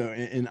 Okay, so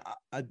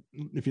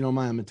if you don't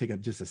mind, I'm going to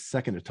take just a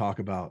second to talk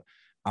about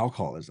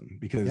alcoholism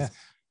because Yes,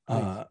 please.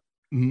 uh,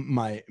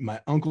 my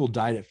uncle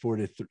died at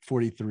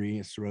 43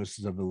 of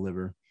cirrhosis of the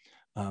liver.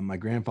 My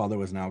grandfather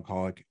was an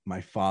alcoholic.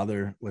 My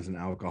father was an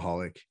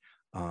alcoholic,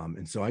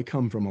 and so I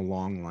come from a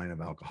long line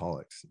of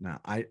alcoholics. Now,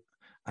 I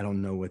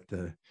don't know what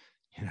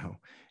you know,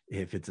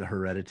 if it's a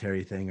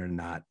hereditary thing or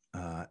not.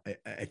 I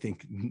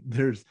think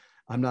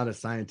I'm not a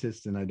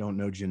scientist and I don't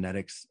know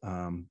genetics,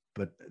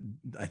 but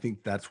I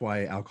think that's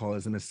why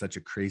alcoholism is such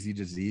a crazy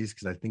disease,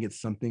 because I think it's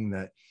something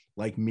that,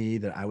 like me,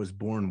 that I was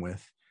born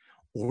with,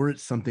 or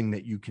it's something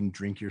that you can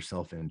drink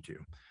yourself into.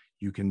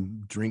 You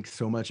can drink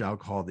so much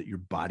alcohol that your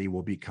body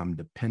will become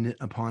dependent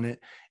upon it,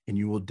 and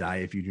you will die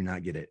if you do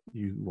not get it.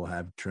 You will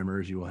have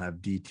tremors, you will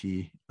have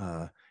DTs,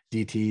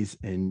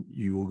 and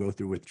you will go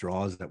through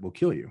withdrawals that will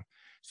kill you.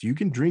 So you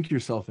can drink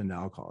yourself into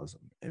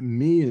alcoholism. And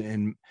me,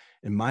 and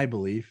in my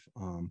belief,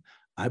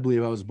 I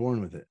believe I was born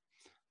with it.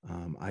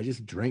 I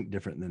just drank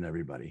different than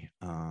everybody.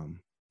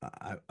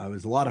 I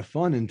was a lot of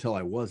fun until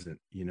I wasn't,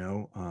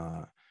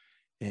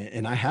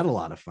 and I had a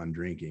lot of fun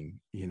drinking,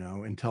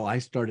 until I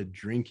started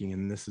drinking.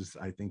 And this is,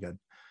 I think,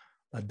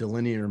 a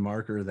delineator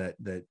marker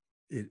that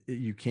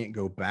you can't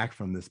go back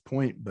from this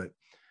point. But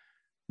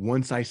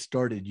once I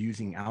started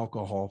using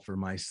alcohol for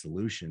my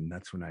solution,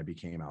 that's when I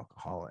became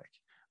alcoholic.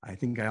 I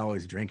think I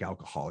always drank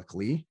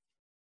alcoholically,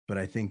 but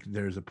I think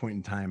there's a point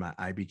in time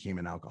I became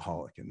an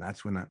alcoholic. And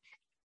that's when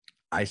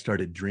I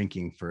started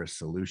drinking for a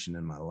solution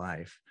in my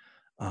life,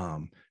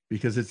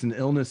 because it's an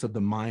illness of the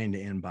mind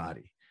and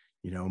body.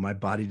 My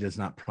body does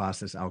not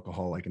process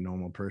alcohol like a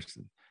normal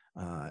person.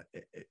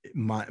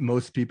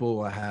 Most people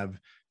will have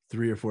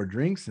 3 or 4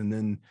 drinks and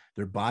then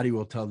their body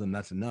will tell them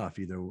that's enough.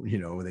 Either,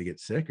 they get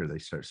sick or they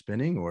start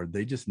spinning, or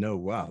they just know,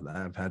 wow,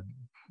 I've had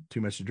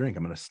too much to drink,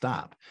 I'm going to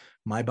stop.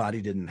 My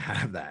body didn't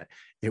have that.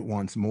 It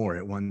wants more.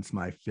 It wants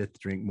my 5th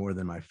drink more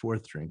than my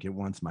 4th drink. It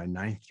wants my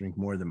 9th drink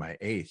more than my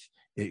 8th.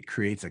 It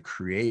creates a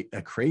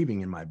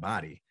craving in my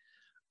body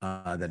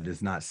that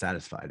is not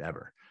satisfied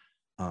ever.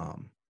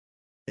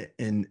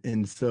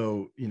 And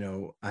so,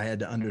 I had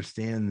to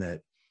understand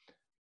that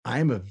I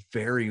am a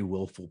very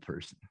willful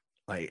person,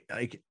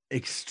 like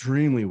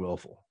extremely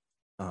willful.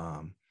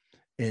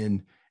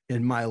 And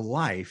in my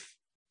life,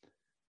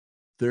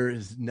 there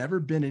has never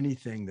been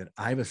anything that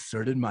I've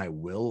asserted my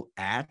will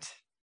at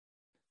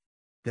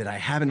that I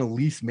haven't at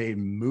least made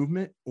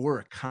movement or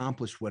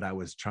accomplished what I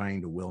was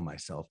trying to will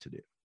myself to do.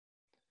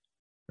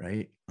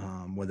 Right.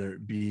 Whether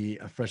it be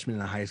a freshman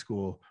in a high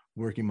school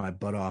working my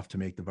butt off to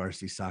make the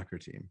varsity soccer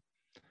team,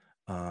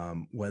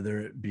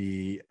 whether it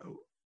be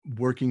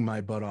working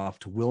my butt off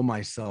to will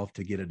myself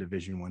to get a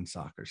Division I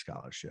soccer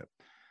scholarship.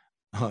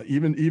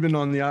 Even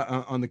on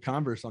the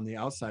converse, on the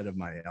outside of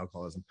my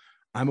alcoholism,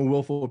 I'm a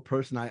willful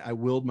person. I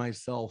willed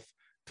myself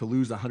to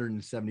lose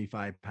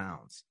 175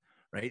 pounds,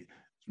 right?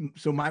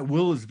 So my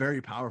will is very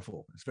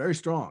powerful. It's very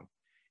strong.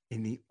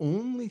 And the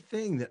only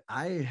thing that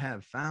I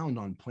have found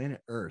on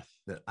planet Earth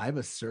that I've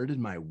asserted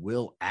my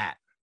will at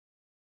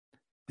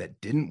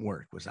that didn't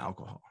work was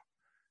alcohol.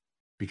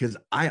 Because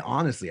I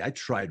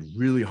tried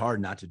really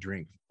hard not to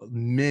drink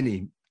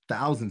many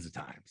thousands of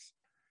times.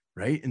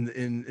 Right.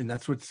 And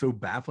that's what's so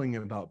baffling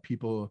about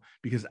people,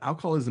 because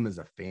alcoholism is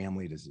a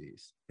family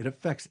disease. It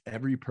affects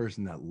every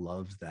person that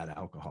loves that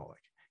alcoholic.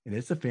 And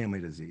it's a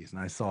family disease.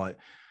 And I saw it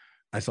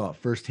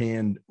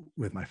firsthand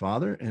with my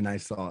father, and I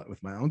saw it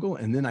with my uncle.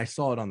 And then I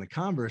saw it on the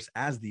converse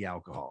as the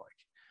alcoholic.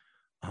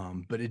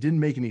 But it didn't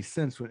make any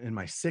sense in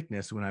my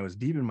sickness, when I was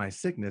deep in my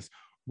sickness,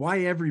 why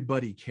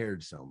everybody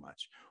cared so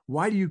much.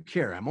 Why do you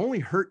care? I'm only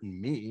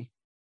hurting me.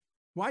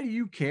 Why do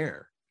you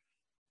care?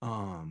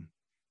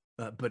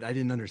 But I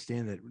didn't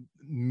understand that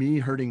me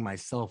hurting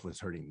myself was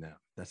hurting them.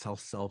 That's how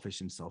selfish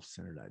and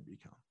self-centered I'd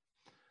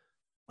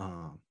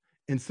become.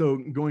 And so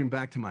going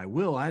back to my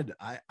will, I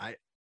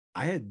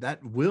had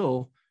that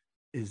will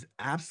is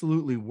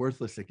absolutely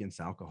worthless against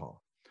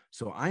alcohol.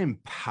 So I am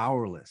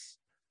powerless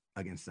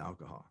against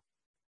alcohol.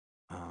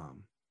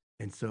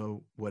 And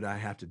so what I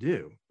have to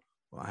do,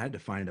 well, I had to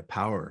find a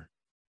power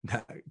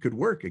that could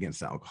work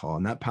against alcohol.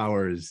 And that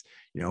power is,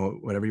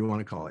 whatever you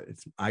want to call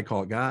it. I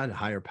call it God,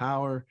 higher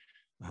power,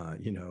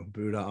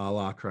 Buddha,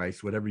 Allah,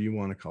 Christ, whatever you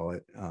want to call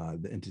it.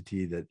 The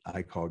entity that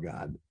I call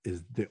God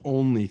is the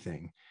only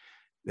thing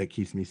that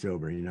keeps me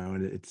sober,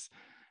 and it's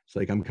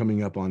like I'm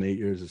coming up on 8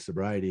 years of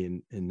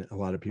sobriety, and a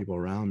lot of people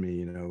around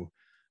me,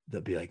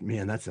 they'll be like,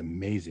 man, that's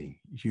amazing.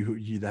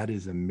 That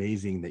is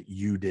amazing that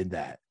you did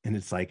that. And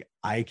it's like,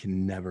 I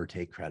can never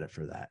take credit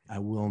for that. I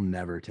will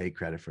never take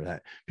credit for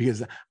that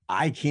because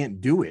I can't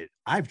do it.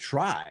 I've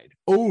tried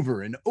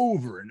over and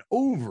over and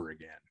over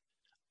again.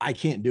 I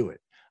can't do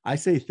it. I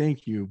say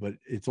thank you, but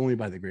it's only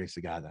by the grace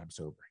of God that I'm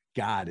sober.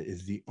 God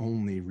is the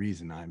only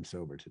reason I'm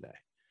sober today.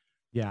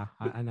 Yeah.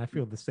 And I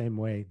feel the same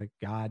way, that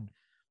God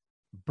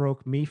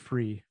broke me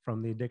free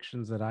from the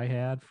addictions that I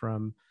had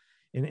from,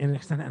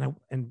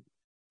 and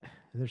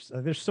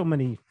there's so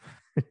many,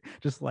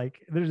 there's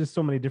just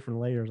so many different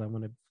layers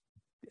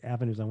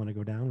avenues I want to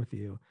go down with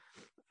you.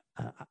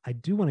 I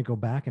do want to go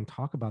back and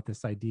talk about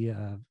this idea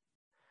of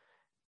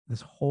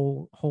this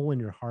hole in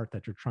your heart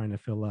that you're trying to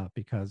fill up,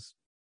 because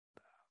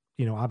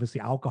obviously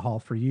alcohol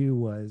for you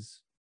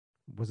was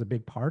a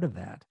big part of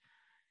that.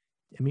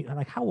 I mean,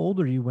 like, how old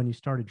are you when you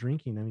started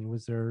drinking? I mean,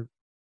 was there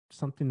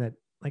something that,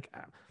 like,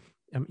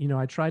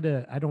 I try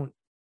to, I don't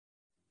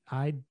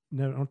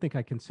think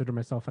I consider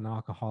myself an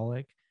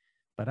alcoholic,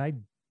 but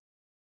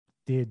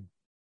did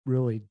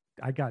really,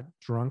 I got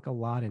drunk a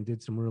lot and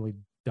did some really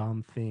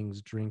dumb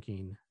things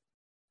drinking.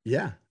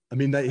 Yeah. I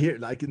mean, that here,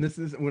 like, and this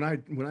is when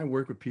I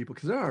work with people,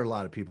 because there are a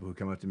lot of people who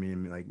come up to me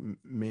and be like,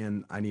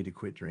 man, I need to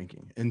quit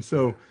drinking. And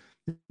so,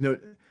 know,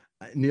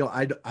 Neil,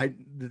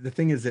 the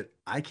thing is that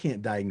I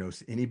can't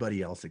diagnose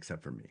anybody else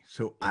except for me.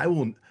 So I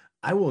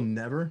will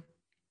never,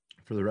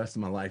 for the rest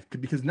of my life,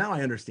 because now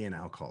I understand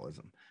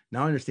alcoholism.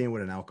 Now I understand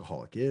what an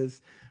alcoholic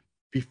is.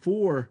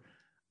 Before,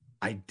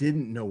 I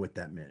didn't know what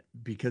that meant,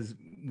 because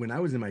when I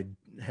was in my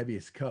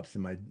heaviest cups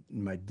and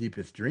my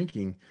deepest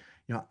drinking,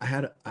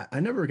 I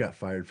never got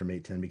fired from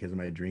 810 because of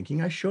my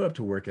drinking. I showed up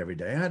to work every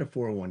day. I had a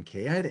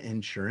 401k, I had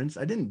insurance.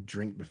 I didn't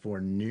drink before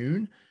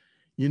noon.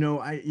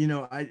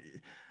 I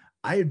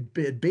had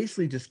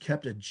basically just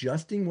kept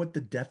adjusting what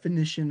the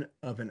definition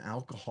of an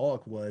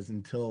alcoholic was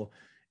until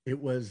it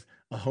was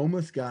a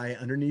homeless guy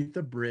underneath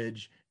the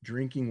bridge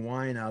drinking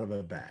wine out of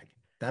a bag.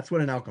 That's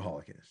what an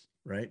alcoholic is,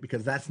 right?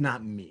 Because that's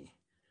not me,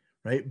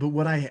 right? But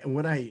what I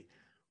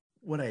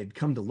had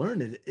come to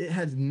learn is it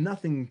has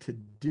nothing to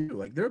do.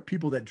 Like, there are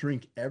people that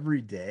drink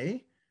every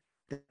day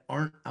that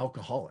aren't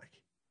alcoholic.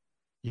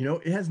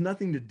 It has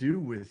nothing to do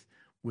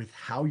with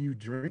how you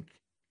drink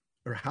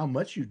or how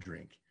much you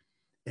drink.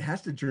 It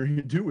has to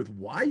do with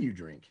why you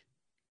drink,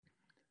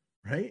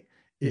 right?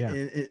 Yeah.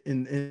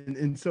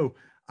 And so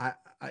I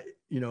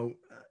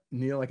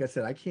Neil, like I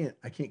said, I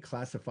can't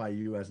classify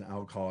you as an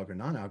alcoholic or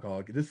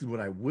non-alcoholic. This is what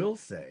I will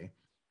say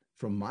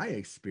from my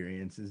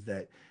experience is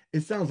that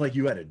it sounds like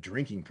you had a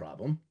drinking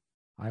problem,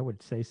 I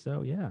would say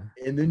so. Yeah.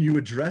 and then you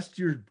addressed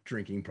your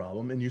drinking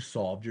problem and you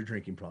solved your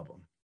drinking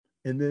problem.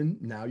 And then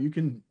now you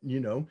can, you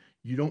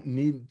don't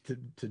need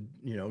to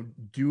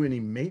do any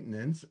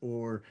maintenance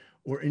or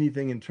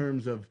anything in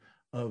terms of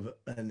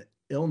an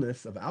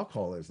illness of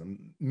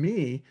alcoholism.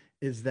 Me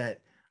is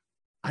that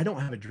I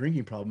don't have a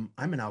drinking problem.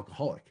 I'm an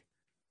alcoholic.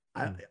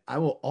 I Mm. I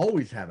will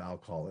always have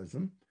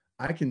alcoholism.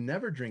 I can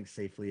never drink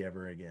safely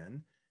ever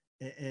again.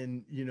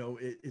 And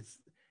it's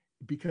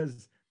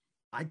because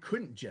I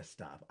couldn't just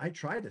stop. I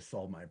tried to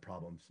solve my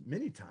problems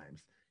many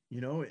times,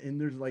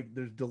 and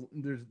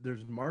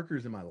there's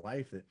markers in my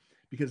life that,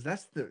 because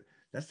that's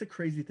the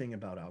crazy thing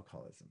about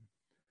alcoholism.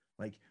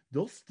 Like,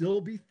 there'll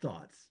still be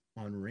thoughts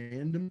on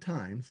random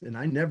times, and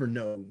I never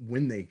know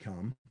when they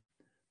come,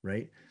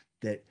 right?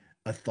 That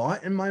a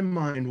thought in my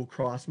mind will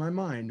cross my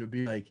mind would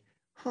be like,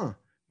 huh,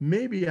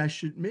 maybe I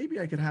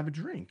could have a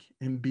drink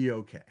and be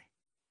okay.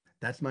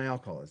 That's my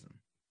alcoholism,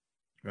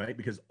 right?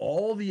 Because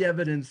all the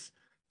evidence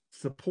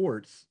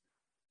supports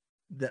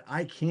that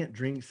I can't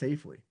drink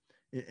safely.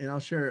 And I'll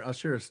share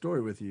a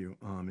story with you.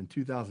 In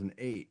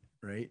 2008,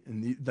 right?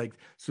 And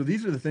so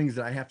these are the things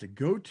that I have to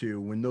go to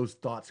when those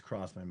thoughts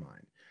cross my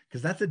mind,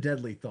 because that's a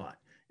deadly thought,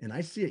 and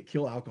I see it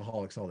kill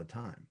alcoholics all the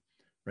time,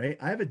 right?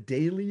 I have a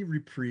daily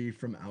reprieve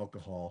from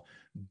alcohol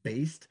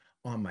based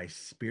on my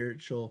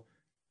spiritual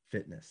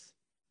fitness.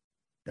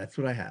 That's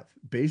what I have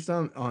based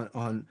on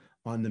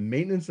the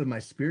maintenance of my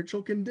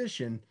spiritual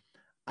condition.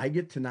 I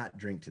get to not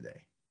drink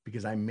today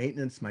because I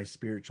maintenance my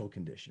spiritual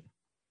condition,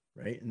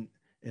 right?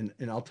 And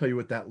I'll tell you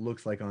what that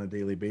looks like on a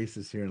daily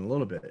basis here in a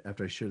little bit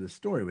after I share this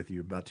story with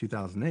you about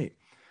 2008.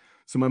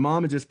 So my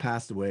mom had just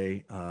passed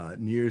away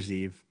New Year's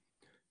Eve,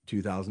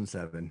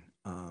 2007,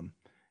 and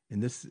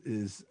this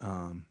is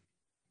I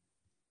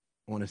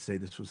want to say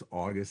this was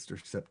August or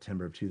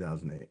September of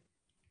 2008.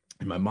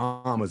 And my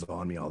mom was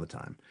on me all the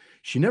time.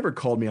 She never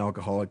called me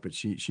alcoholic, but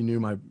she knew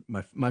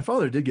my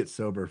father did get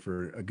sober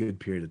for a good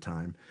period of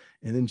time,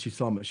 and then she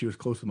was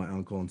close with my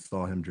uncle and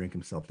saw him drink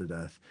himself to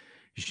death.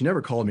 She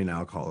never called me an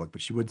alcoholic,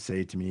 but she would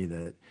say to me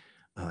that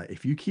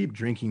if you keep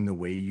drinking the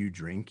way you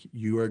drink,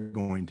 you are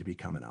going to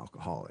become an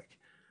alcoholic.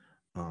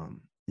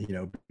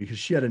 Because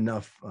she had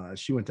enough.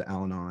 She went to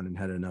Al-Anon and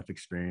had enough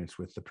experience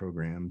with the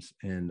programs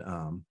and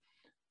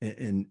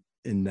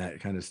in that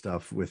kind of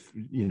stuff with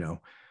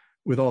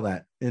all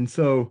that. And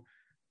so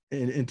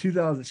in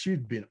 2000,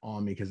 she'd been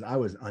on me because I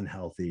was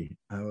unhealthy.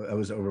 I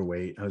was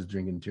overweight. I was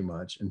drinking too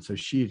much. And so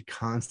she'd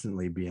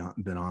constantly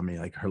been on me,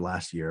 like her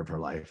last year of her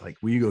life. Like,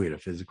 will you go get a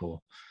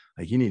physical?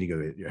 Like, you need to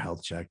go get your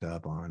health checked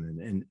up on.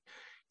 And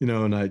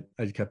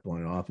I kept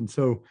blowing it off. And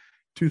so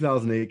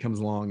 2008 comes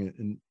along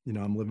and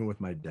I'm living with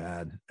my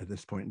dad at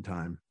this point in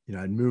time.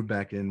 I'd moved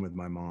back in with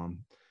my mom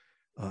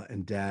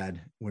and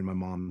dad when my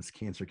mom's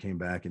cancer came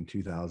back in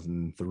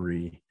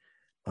 2003,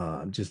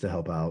 just to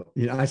help out.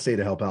 I say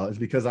to help out is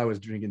because I was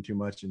drinking too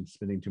much and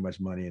spending too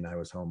much money, and I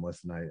was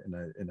homeless,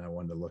 and I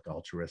wanted to look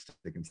altruistic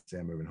and say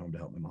I'm moving home to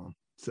help my mom.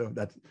 So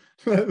that's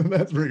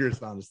that's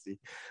rigorous honesty.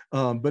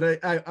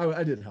 But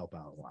I did help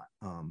out a lot.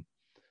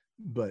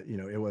 But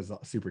it was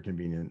super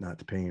convenient not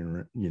to pay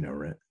rent,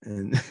 rent,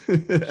 and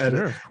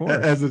Sure, of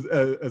course. as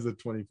a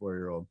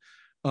 24-year-old.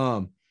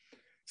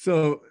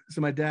 So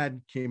my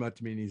dad came up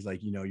to me and he's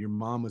like, your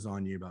mom was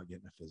on you about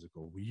getting a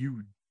physical. Will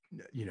you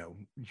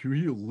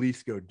at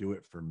least go do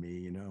it for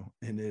me,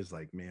 And it was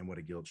like, man, what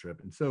a guilt trip.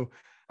 And so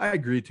I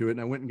agreed to it,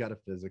 and I went and got a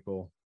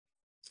physical.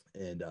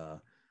 And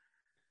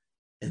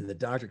the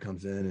doctor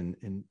comes in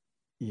and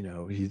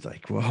he's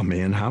like, well,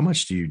 man, how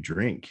much do you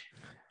drink?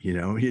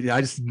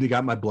 I just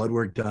got my blood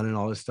work done and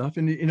all this stuff.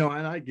 And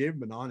I gave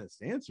him an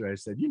honest answer. I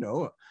said,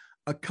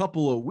 a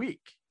couple a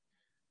week,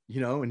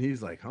 and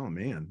he's like, oh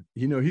man,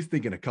 he's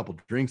thinking a couple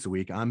drinks a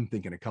week. I'm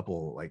thinking a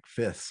couple like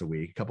fifths a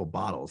week, a couple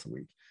bottles a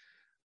week.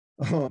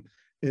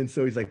 And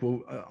so he's like,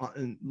 well,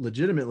 and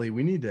legitimately,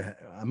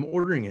 I'm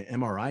ordering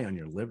an MRI on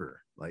your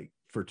liver, like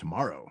for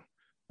tomorrow.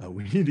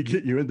 We need to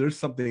get you in. There's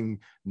something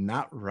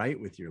not right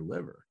with your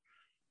liver.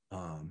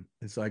 And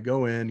so I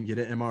go in, get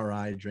an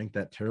MRI, drink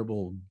that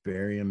terrible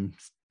barium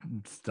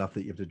stuff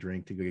that you have to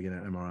drink to go get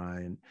an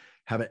MRI, and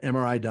have an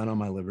MRI done on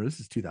my liver.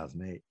 This is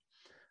 2008.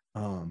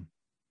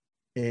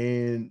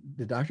 And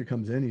the doctor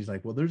comes in, he's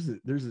like, well, there's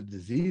a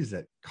disease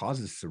that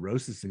causes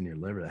cirrhosis in your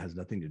liver that has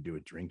nothing to do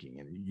with drinking.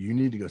 And you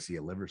need to go see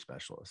a liver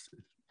specialist if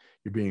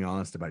you're being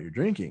honest about your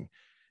drinking,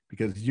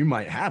 because you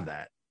might have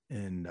that.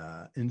 And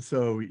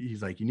so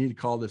he's like, you need to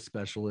call this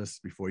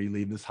specialist before you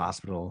leave this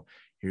hospital.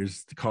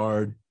 Here's the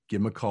card,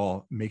 give him a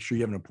call, make sure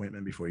you have an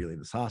appointment before you leave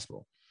this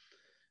hospital.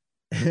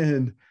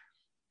 And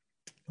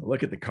I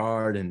look at the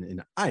card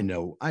and I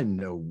know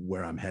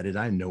where I'm headed.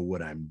 I know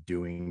what I'm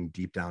doing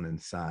deep down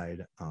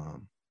inside.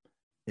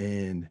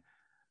 And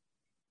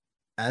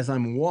as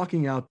I'm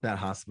walking out that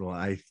hospital,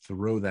 I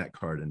throw that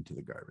card into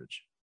the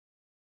garbage,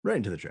 right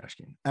into the trash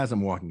can as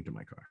I'm walking to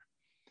my car.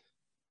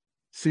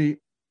 See,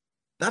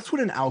 that's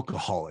what an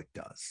alcoholic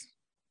does,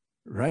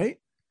 right?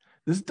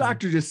 This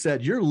doctor just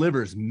said, your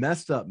liver's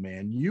messed up,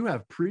 man. You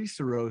have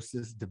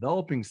pre-cirrhosis,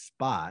 developing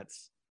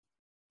spots.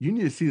 You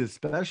need to see the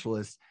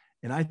specialist.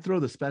 And I throw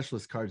the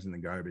specialist cards in the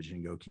garbage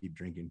and go keep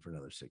drinking for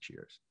another 6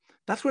 years.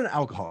 That's what an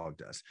alcoholic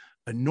does.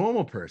 A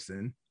normal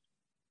person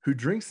who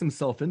drinks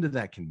himself into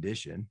that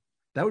condition,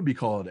 that would be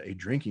called a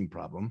drinking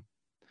problem.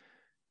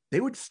 They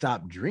would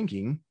stop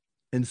drinking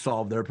and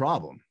solve their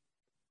problem.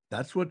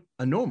 That's what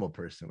a normal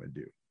person would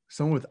do.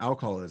 Someone with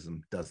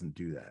alcoholism doesn't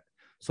do that.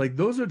 So like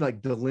those are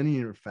like the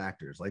linear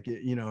factors. Like,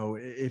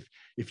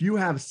 if you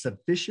have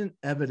sufficient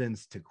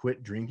evidence to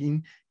quit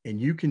drinking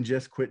and you can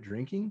just quit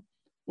drinking,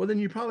 well, then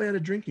you probably had a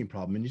drinking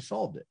problem and you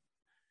solved it.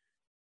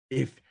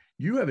 If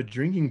you have a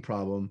drinking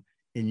problem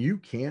and you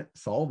can't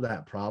solve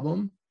that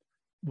problem,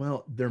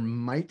 well, there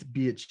might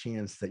be a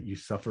chance that you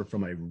suffer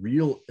from a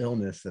real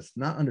illness that's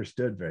not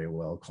understood very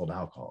well called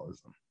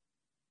alcoholism.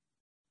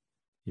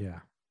 Yeah,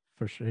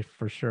 for sure.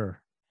 For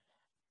sure.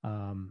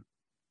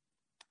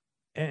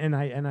 And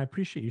I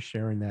appreciate you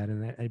sharing that.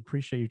 And I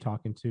appreciate you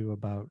talking too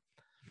about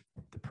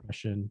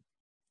depression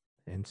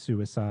and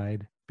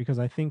suicide, because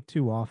I think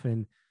too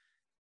often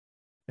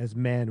as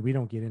men, we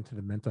don't get into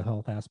the mental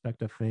health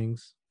aspect of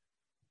things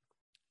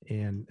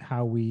and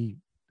how we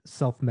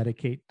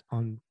self-medicate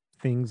on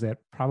things that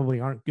probably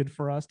aren't good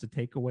for us to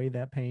take away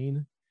that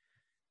pain,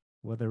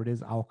 whether it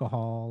is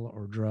alcohol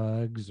or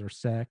drugs or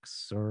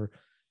sex,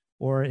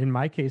 or in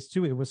my case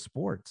too, it was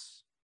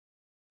sports,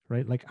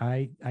 right? Like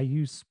I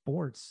use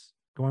sports,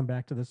 going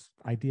back to this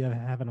idea of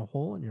having a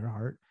hole in your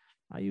heart.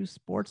 I use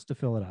sports to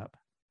fill it up.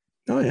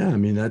 Oh yeah. I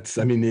mean,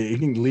 it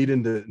can lead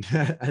into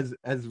as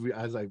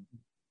I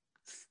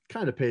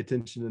kind of pay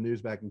attention to the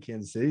news back in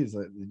Kansas City, is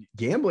like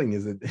gambling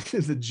is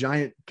a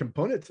giant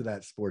component to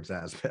that sports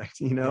aspect.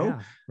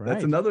 Yeah, right.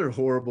 That's another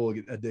horrible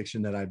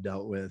addiction that I've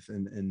dealt with,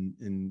 and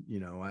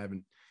I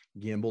haven't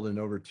gambled in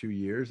over 2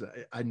 years.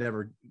 I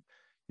never,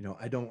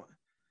 I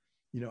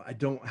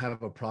don't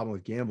have a problem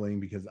with gambling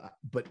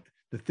but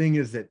the thing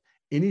is that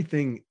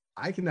anything,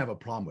 I can have a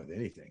problem with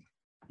anything,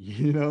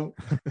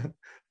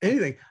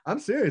 anything. I'm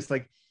serious.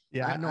 Like,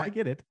 yeah, I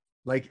get it.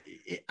 Like,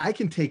 I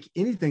can take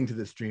anything to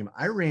the stream.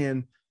 I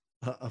ran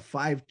a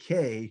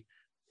 5K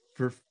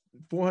for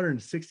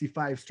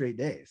 465 straight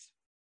days.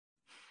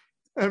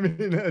 I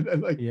mean,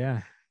 like,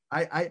 yeah,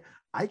 I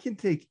can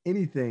take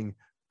anything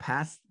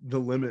past the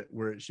limit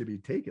where it should be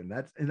taken.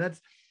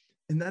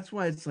 That's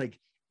why it's like,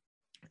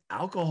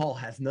 alcohol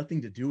has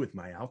nothing to do with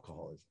my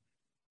alcoholism,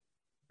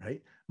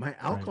 right? My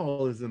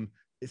alcoholism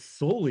is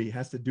solely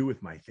has to do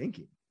with my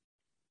thinking.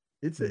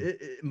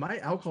 My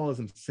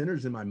alcoholism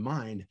centers in my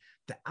mind.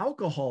 The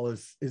alcohol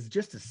is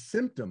just a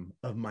symptom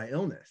of my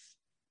illness.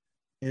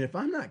 And if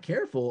I'm not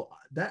careful,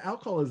 that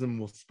alcoholism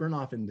will spurn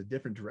off into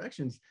different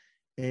directions.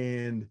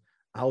 And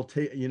I'll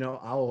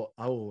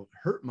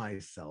hurt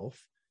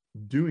myself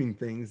doing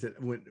things that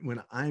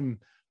when I'm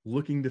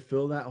looking to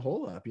fill that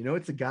hole up,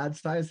 it's a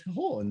God-sized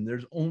hole and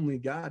there's only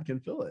God can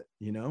fill it,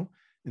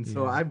 And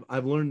so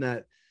I've learned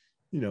that,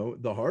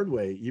 the hard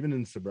way, even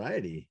in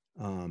sobriety,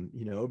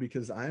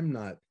 because I'm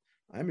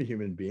a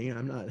human being.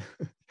 I'm not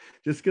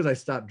just because I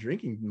stopped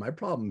drinking, my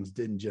problems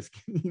didn't just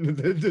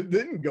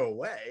didn't go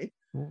away.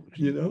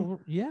 Well,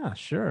 yeah,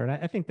 sure. And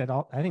I think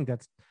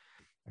that's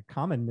a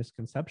common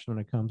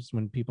misconception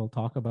when people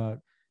talk about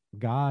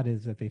God,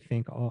 is that they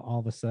think all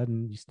of a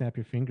sudden you snap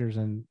your fingers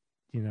and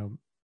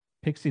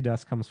pixie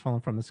dust comes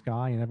falling from the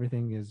sky and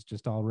everything is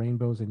just all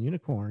rainbows and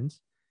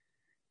unicorns.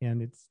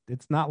 And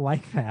it's not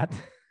like that.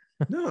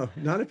 No,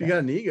 not if you got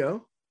an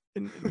ego.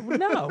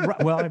 No,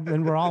 well,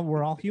 and we're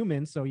all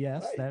human, so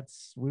yes, Right.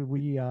 that's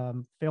we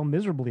fail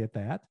miserably at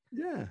that.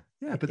 Yeah,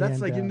 but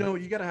that's And like,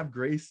 you got to have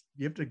grace.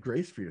 You have to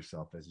grace for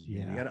yourself as a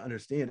human. You got to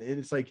understand, and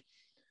it's like,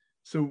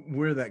 so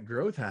where that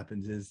growth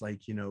happens is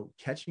like,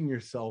 catching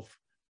yourself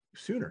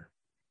sooner,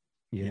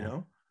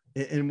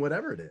 and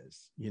whatever it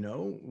is,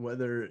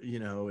 whether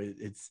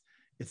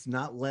it's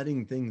not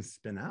letting things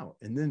spin out.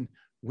 And then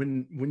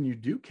when you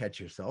do catch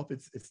yourself,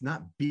 it's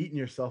not beating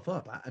yourself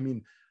up. I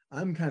mean,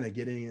 I'm kind of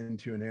getting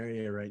into an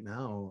area right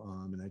now,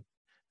 and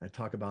I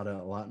talk about it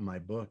a lot in my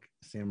book,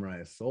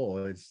 Samurai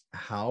Soul. It's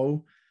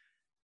how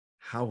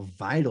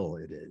vital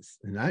it is,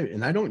 and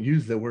I don't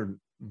use the word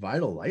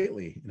vital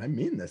lightly, and I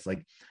mean this,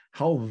 like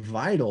how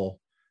vital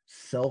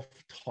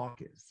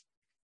self-talk is.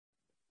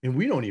 And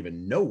we don't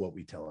even know what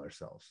we tell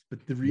ourselves.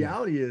 But the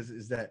reality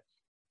is that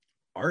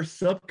our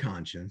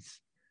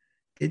subconscious,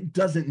 it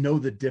doesn't know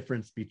the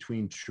difference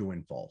between true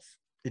and false.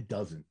 It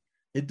doesn't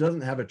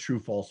have a true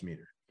false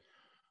meter.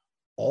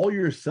 All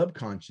your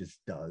subconscious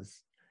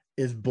does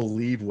is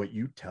believe what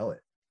you tell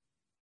it,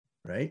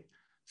 right?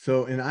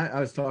 So, and I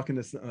was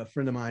talking to a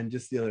friend of mine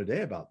just the other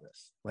day about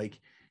this, like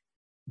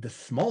the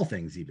small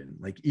things,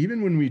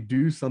 even when we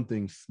do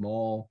something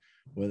small,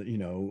 whether,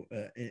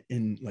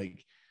 in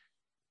like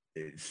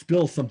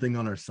spill something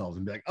on ourselves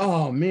and be like,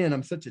 oh man,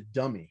 I'm such a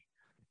dummy.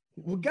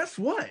 Well, guess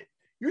what?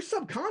 Your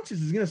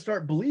subconscious is going to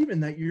start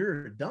believing that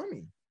you're a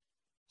dummy.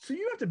 So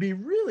you have to be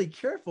really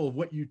careful of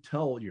what you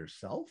tell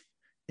yourself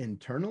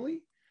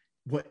internally.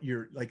 What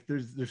you're like,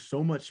 there's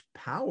so much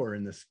power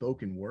in the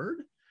spoken word,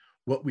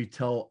 what we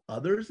tell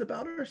others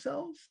about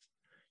ourselves,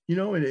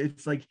 and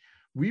it's like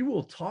we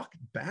will talk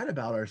bad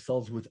about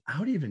ourselves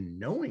without even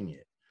knowing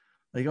it.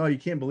 Like, oh, you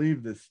can't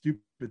believe the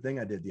stupid thing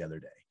I did the other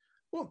day.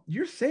 Well,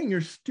 you're saying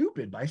you're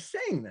stupid by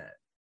saying that.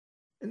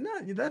 And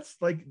that's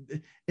like,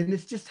 and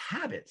it's just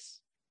habits.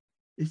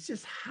 It's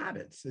just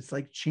habits. It's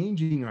like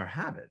changing our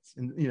habits.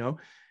 And,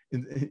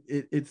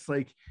 it's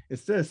like,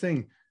 instead of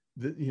saying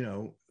that,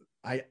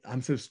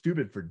 I'm so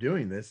stupid for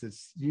doing this,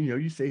 it's,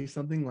 you say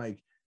something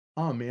like,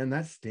 oh man,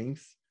 that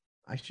stinks.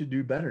 I should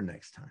do better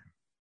next time.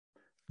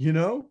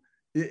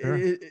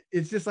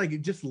 It's just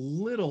like, just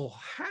little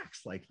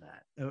hacks like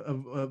that.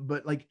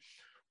 But like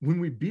when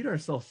we beat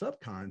ourselves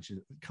up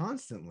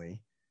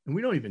constantly and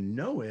we don't even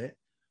know it,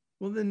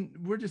 well, then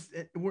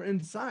we're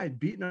inside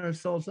beating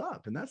ourselves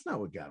up. And that's not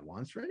what God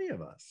wants for any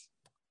of us.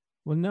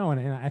 Well, no.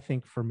 And I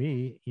think for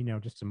me,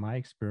 just in my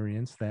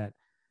experience that,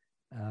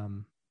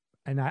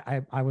 and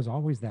I was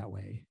always that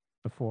way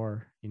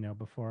before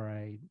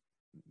I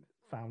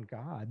found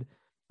God.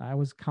 I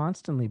was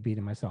constantly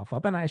beating myself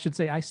up. And I should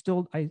say, I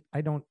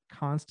don't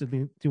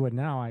constantly do it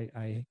now.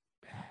 I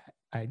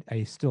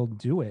still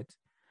do it,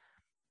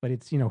 but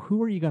it's,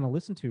 who are you going to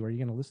listen to? Are you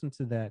going to listen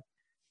to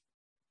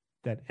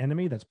that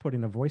enemy that's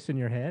putting a voice in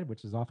your head,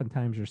 which is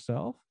oftentimes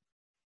yourself?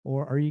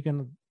 Or are you going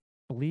to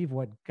believe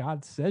what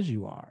God says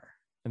you are?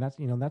 And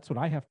that's what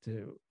I have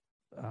to,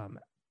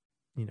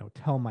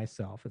 tell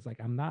myself. It's like,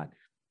 I'm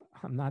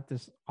not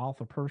this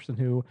alpha person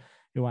who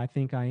I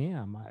think I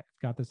am. I've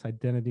got this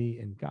identity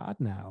in God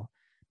now.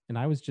 And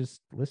I was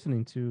just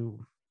listening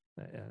to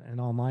an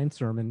online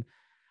sermon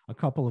a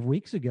couple of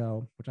weeks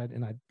ago, which I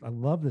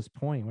love this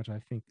point, which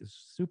I think is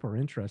super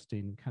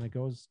interesting, kind of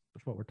goes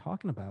with what we're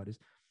talking about. Is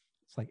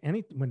it's like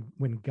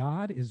when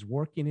God is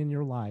working in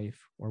your life,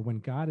 or when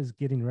God is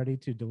getting ready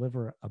to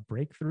deliver a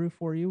breakthrough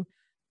for you,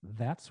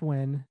 that's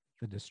when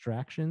the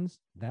distractions,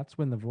 that's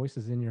when the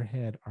voices in your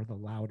head are the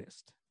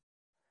loudest,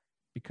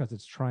 because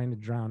it's trying to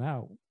drown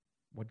out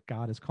what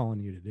God is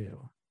calling you to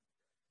do.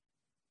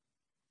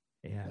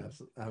 And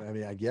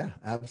yeah,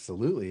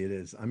 absolutely it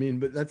is. I mean,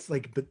 but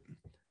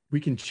we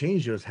can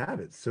change those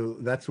habits. So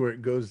that's where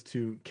it goes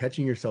to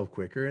catching yourself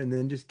quicker, and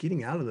then just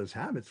getting out of those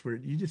habits where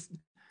you just,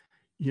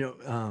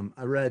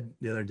 I read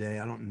the other day,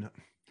 I don't know,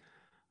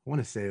 I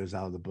want to say it was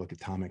out of the book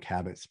Atomic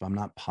Habits, but I'm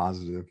not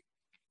positive.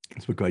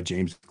 It's a book by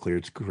James Clear.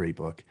 It's a great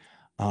book.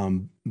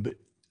 But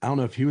I don't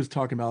know if he was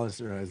talking about this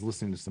or I was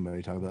listening to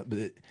somebody talk about it,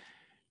 but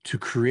to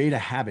create a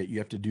habit, you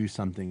have to do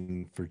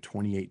something for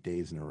 28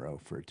 days in a row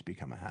for it to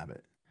become a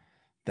habit.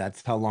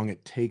 That's how long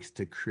it takes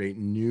to create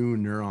new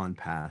neuron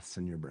paths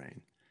in your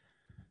brain.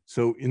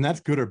 So, and that's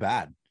good or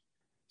bad.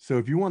 So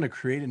if you want to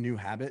create a new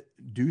habit,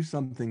 do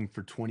something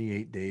for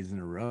 28 days in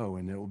a row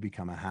and it will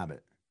become a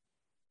habit.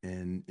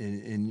 And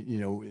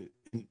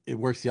it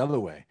works the other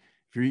way.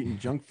 If you're eating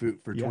junk food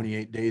for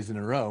 28 days in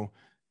a row,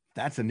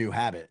 that's a new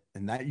habit.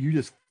 And that you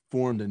just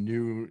formed a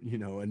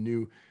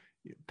new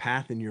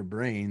path in your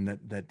brain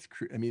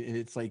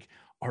it's like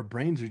our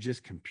brains are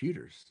just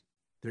computers.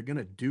 They're going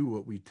to do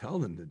what we tell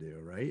them to do,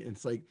 right?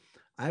 It's like,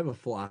 I have a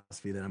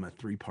philosophy that I'm a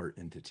 3-part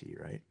entity,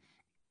 right?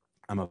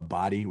 I'm a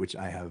body, which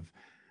I have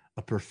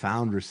a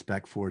profound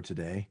respect for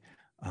today,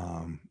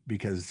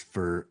 because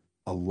for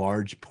a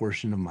large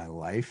portion of my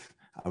life,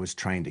 I was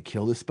trying to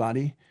kill this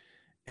body.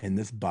 And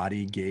this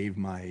body gave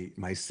my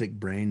sick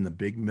brain the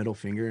big middle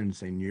finger and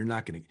saying, you're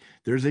not going to,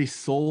 there's a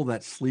soul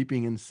that's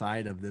sleeping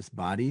inside of this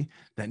body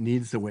that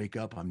needs to wake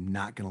up. I'm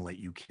not going to let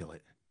you kill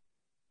it.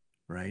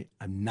 Right?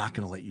 I'm not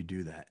going to let you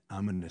do that.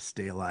 I'm going to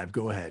stay alive.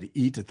 Go ahead,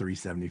 eat to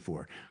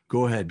 374.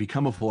 Go ahead,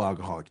 become a full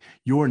alcoholic.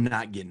 You're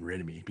not getting rid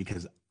of me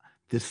because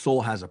this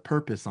soul has a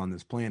purpose on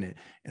this planet,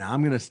 and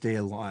I'm going to stay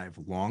alive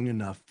long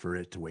enough for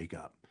it to wake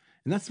up.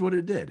 And that's what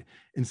it did.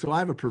 And so I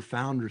have a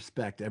profound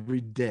respect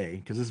every day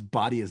because this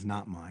body is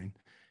not mine.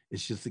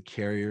 It's just a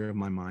carrier of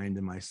my mind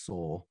and my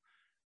soul,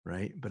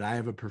 right? But I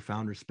have a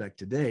profound respect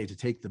today to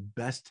take the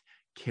best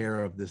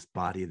care of this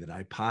body that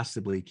I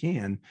possibly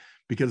can,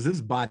 because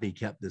this body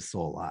kept this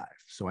soul alive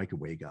so I could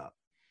wake up,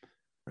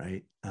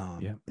 right?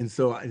 And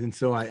so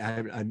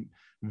I'm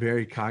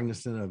very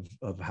cognizant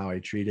of how I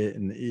treat it,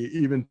 and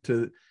even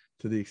to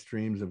the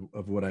extremes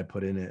of what I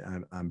put in it.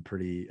 I'm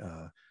pretty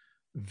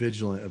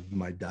vigilant of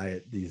my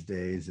diet these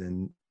days,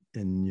 and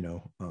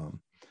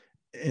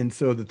and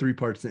so the three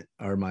parts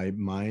are my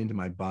mind,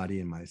 my body,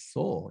 and my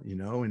soul,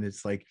 and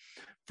it's like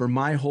for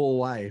my whole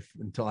life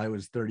until I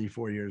was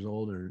 34 years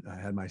old, or I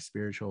had my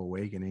spiritual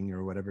awakening,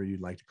 or whatever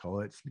you'd like to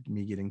call it, it's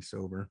me getting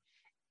sober.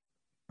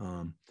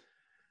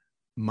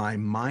 My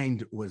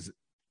mind was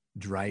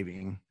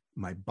driving,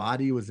 my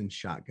body was in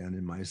shotgun,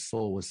 and my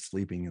soul was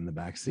sleeping in the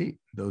back seat,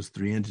 those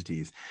three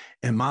entities.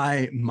 And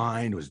my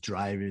mind was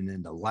driving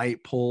into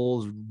light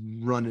poles,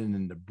 running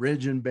into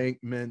bridge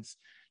embankments,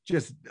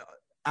 just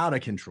out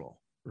of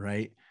control,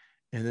 right?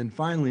 And then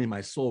finally my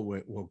soul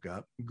woke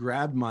up,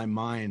 grabbed my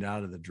mind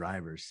out of the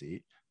driver's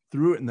seat,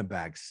 threw it in the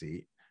back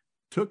seat,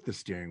 took the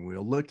steering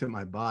wheel, looked at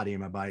my body,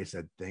 and my body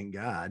said, thank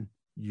God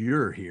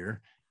you're here,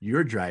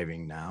 you're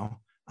driving now,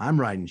 I'm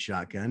riding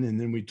shotgun. And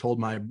then we told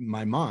my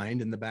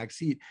mind in the back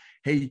seat,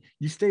 hey,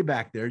 you stay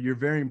back there. You're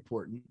very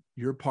important.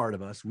 You're part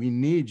of us. We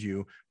need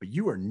you, but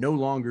you are no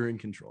longer in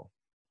control.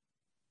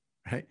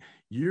 Right?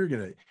 You're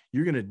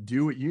gonna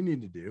do what you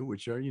need to do,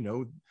 which are,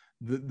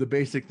 the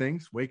basic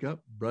things: wake up,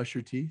 brush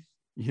your teeth,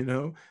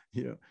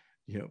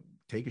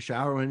 take a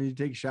shower when I need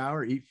to take a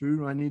shower, eat food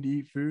when I need to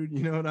eat food,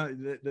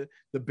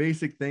 the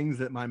basic things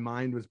that my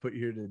mind was put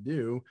here to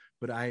do.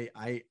 But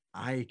I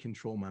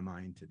control my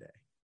mind today.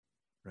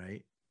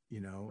 Right.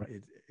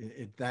 Right.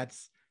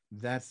 That's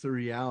the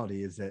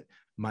reality, is that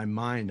my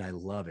mind, I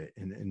love it.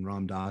 And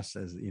Ram Dass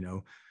says,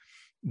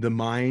 the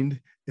mind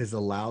is a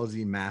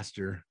lousy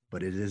master,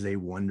 but it is a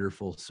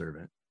wonderful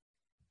servant.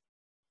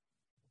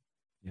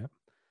 Yep.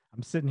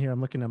 I'm sitting here,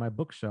 I'm looking at my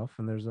bookshelf,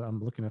 and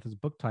I'm looking at this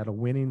book title,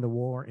 Winning the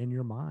War in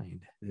Your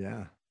Mind.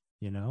 Yeah.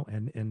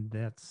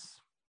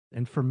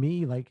 And for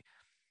me, like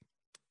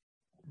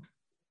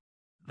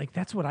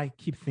that's what I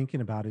keep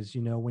thinking about is,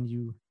 when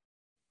you,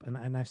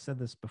 and I've said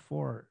this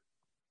before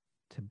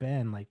to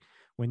Ben, like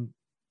when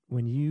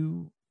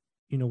you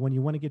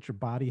want to get your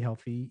body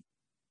healthy,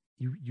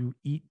 you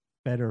eat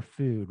better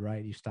food,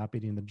 right? You stop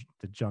eating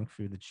the junk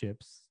food, the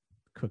chips,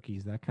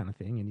 cookies, that kind of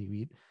thing, and you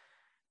eat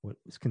what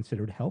is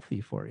considered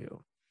healthy for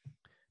you.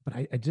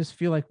 But I just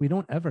feel like we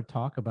don't ever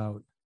talk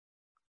about,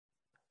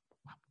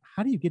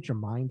 how do you get your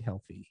mind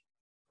healthy?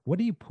 What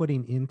are you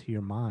putting into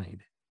your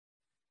mind?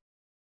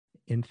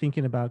 And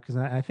thinking about, because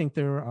I think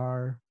there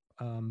are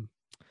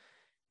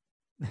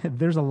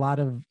there's a lot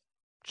of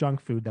junk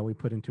food that we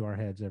put into our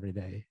heads every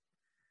day,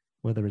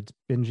 whether it's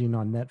binging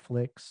on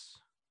Netflix,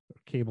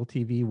 cable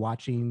TV,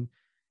 watching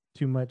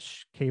too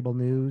much cable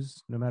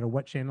news, no matter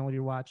what channel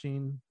you're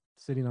watching,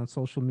 sitting on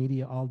social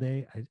media all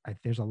day.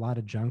 There's a lot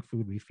of junk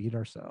food we feed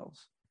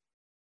ourselves.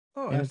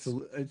 Oh,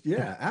 absolutely.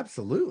 Yeah,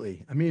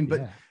 absolutely. I mean,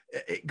 but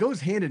it goes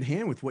hand in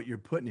hand with what you're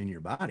putting in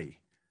your body.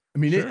 I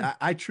mean, sure.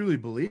 I truly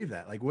believe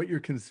that, like what you're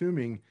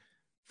consuming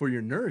for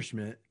your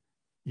nourishment,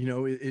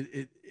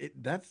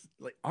 that's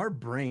like, our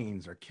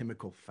brains are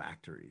chemical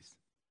factories.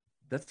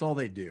 That's all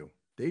they do.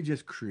 They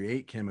just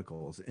create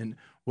chemicals, and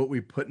what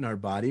we put in our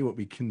body, what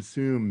we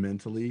consume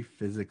mentally,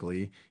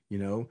 physically,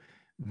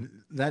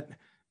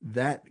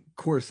 that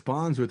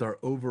corresponds with our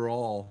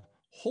overall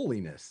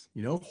holiness,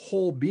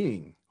 whole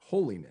being,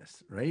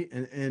 holiness, right?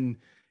 And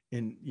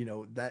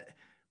that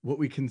what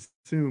we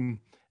consume,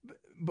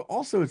 but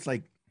also it's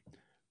like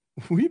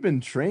we've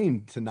been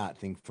trained to not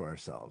think for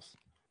ourselves.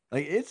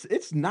 Like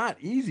it's not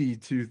easy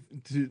to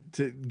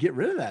get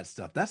rid of that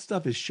stuff. That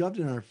stuff is shoved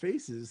in our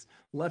faces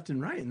left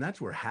and right, and that's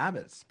where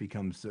habits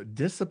become so,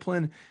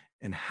 discipline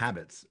and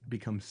habits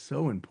become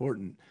so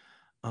important.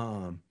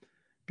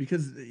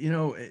 Because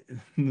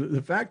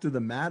the fact of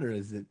the matter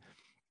is that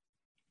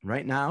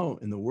right now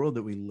in the world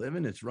that we live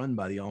in, it's run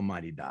by the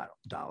almighty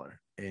dollar,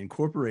 and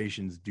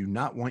corporations do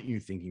not want you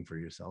thinking for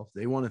yourself.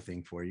 They want to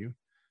think for you.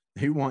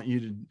 They want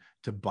you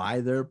to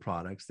buy their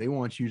products. They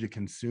want you to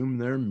consume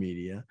their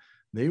media.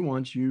 They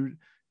want you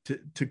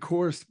to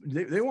course.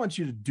 They want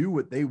you to do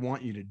what they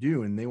want you to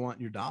do, and they want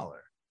your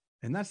dollar.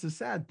 And that's the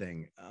sad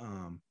thing.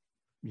 And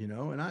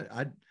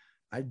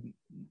I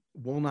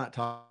will not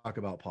talk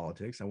about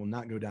politics. I will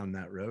not go down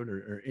that road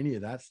or any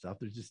of that stuff.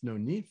 There's just no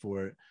need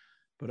for it.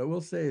 But I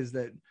will say is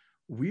that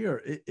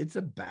it's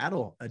a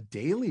battle, a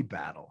daily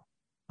battle,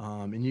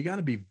 And you got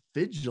to be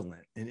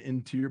vigilant.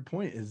 And to your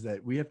point is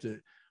that we have to,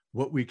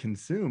 what we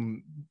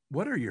consume,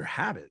 what are your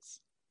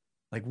habits?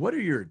 Like, what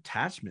are your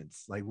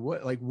attachments?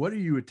 What are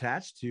you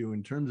attached to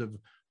in terms of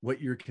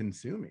what you're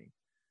consuming?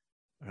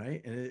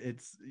 Right. And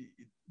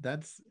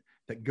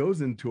that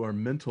goes into our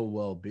mental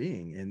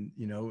well-being. And,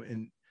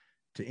 and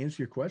to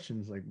answer your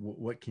questions, like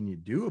what can you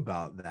do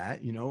about that?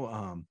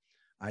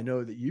 I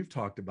know that you've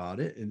talked about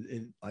it,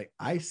 and like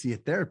I see a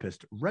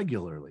therapist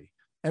regularly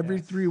every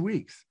Yes. 3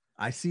 weeks.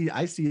 I see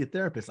a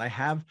therapist. I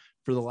have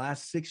for the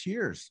last 6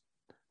 years.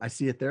 I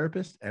see a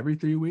therapist every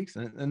 3 weeks,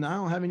 and I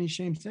don't have any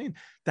shame saying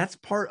that's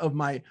part of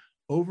my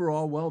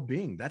overall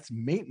well-being. That's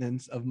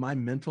maintenance of my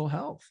mental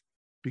health,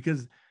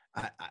 because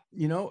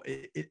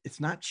it's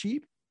not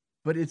cheap,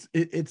 but it's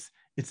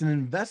an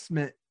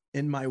investment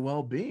in my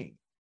well-being.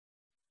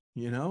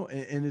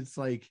 And it's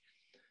like,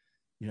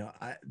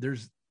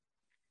 there's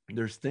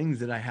things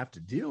that I have to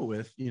deal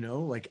with,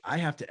 like I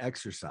have to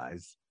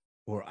exercise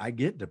or I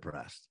get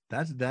depressed.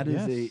 That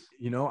is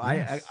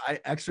Yes. I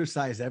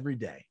exercise every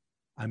day.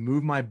 I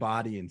move my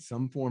body in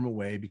some form of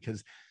way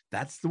because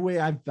that's the way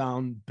I've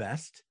found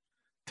best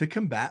to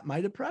combat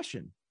my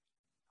depression.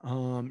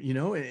 And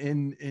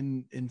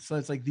so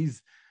it's like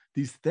these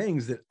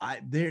things that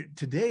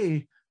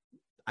today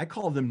I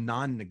call them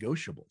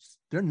non-negotiables.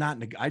 They're not,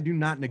 I do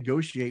not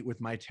negotiate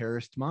with my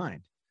terrorist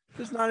mind.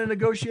 There's not a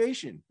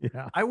negotiation.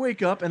 Yeah. I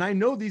wake up and I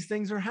know these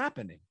things are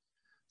happening.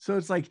 So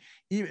it's like,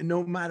 even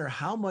no matter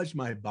how much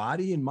my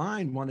body and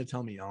mind want to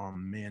tell me, oh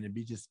man, it'd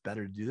be just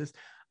better to do this.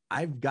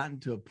 I've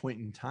gotten to a point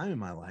in time in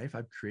my life.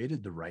 I've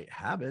created the right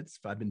habits.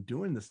 I've been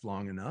doing this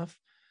long enough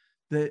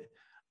that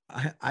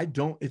I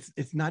don't,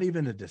 it's not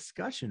even a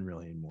discussion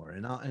really anymore.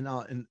 And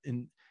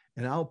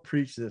I'll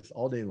preach this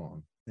all day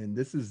long. And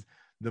this is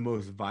the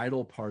most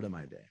vital part of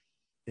my day.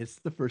 It's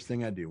the first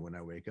thing I do when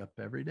I wake up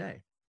every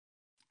day.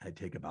 I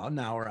take about an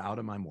hour out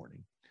of my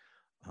morning.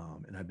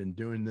 And I've been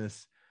doing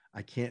this.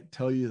 I can't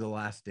tell you the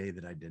last day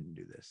that I didn't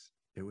do this.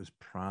 It was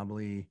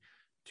probably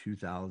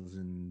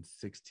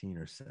 2016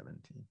 or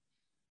 17.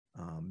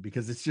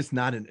 Because it's just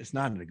not it's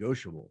not a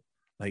negotiable.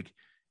 Like,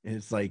 and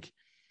it's like,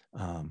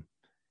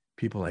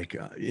 people like,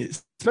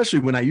 especially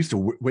when I used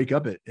to wake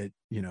up at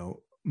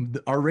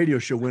our radio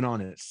show went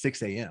on at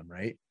 6 a.m.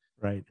 Right.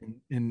 Right.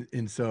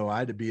 And so I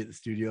had to be at the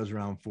studios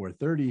around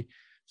 4:30.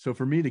 So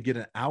for me to get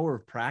an hour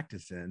of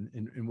practice in,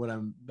 and what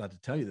I'm about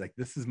to tell you, like,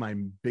 this is my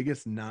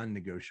biggest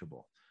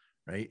non-negotiable,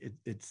 right?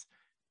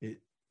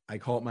 I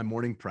call it my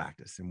morning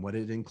practice. And what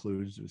it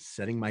includes is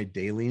setting my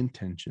daily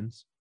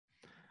intentions.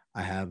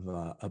 I have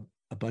a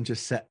bunch of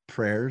set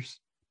prayers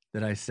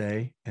that I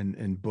say,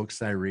 and books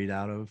that I read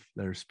out of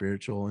that are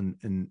spiritual and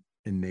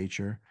in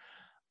nature.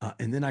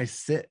 And then I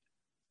sit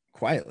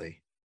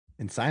quietly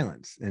in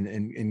silence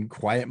and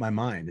quiet my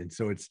mind. And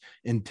so it's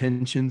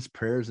intentions,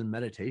 prayers, and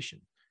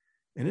meditation.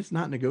 And it's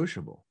not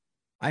negotiable.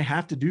 I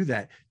have to do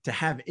that to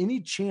have any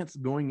chance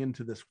going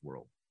into this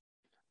world.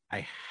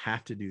 I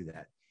have to do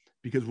that,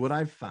 because what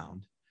I've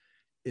found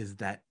is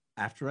that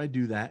after I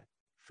do that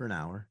for an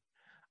hour,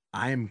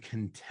 I am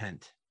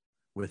content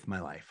with my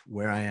life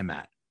where I am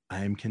at.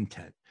 I am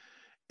content.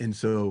 And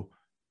so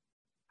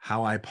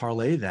how I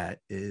parlay that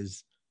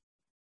is,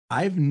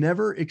 I've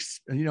never,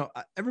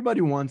 everybody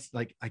wants,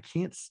 like, I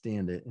can't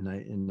stand it. And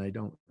I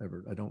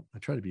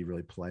try to be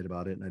really polite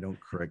about it. And I don't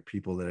correct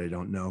people that I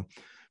don't know,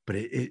 but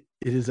it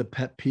is a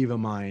pet peeve of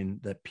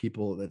mine that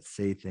people that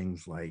say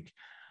things like,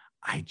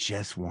 I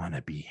just want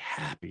to be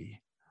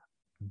happy.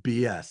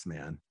 BS,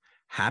 man.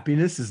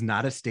 Happiness is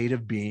not a state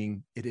of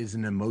being. It is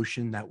an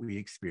emotion that we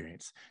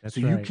experience. That's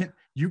so right.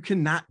 you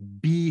cannot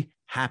be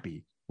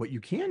happy. What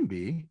you can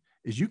be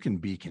is you can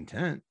be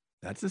content.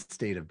 That's a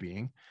state of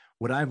being.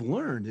 What I've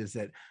learned is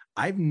that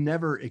I've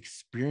never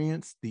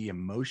experienced the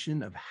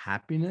emotion of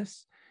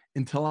happiness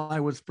until I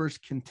was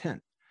first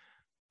content.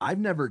 I've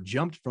never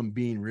jumped from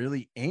being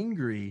really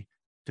angry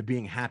to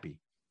being happy.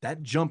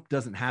 That jump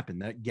doesn't happen.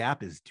 That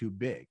gap is too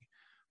big.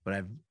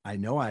 But I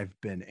know I've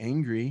been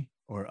angry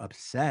or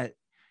upset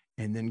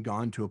and then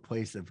gone to a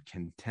place of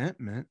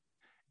contentment.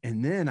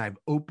 And then I've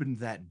opened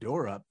that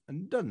door up,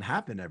 and it doesn't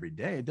happen every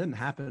day. It doesn't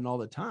happen all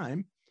the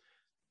time,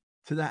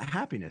 to that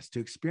happiness, to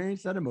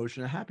experience that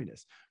emotion of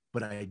happiness.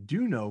 But I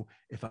do know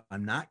if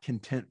I'm not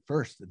content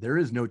first, there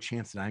is no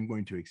chance that I'm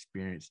going to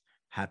experience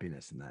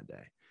happiness in that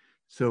day.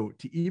 So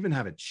to even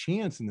have a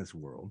chance in this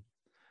world,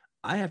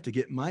 I have to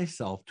get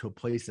myself to a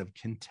place of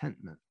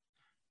contentment,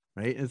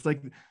 right? It's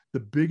like the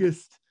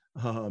biggest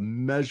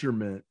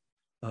measurement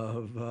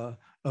of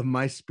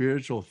my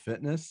spiritual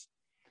fitness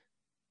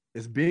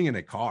is being in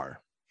a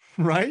car,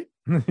 right?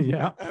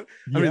 Yeah. I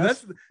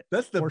Yes, mean,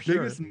 that's the for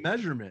biggest sure.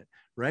 measurement,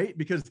 right?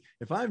 Because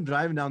if I'm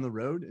driving down the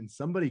road and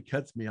somebody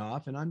cuts me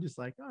off and I'm just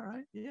like, all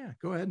right, yeah,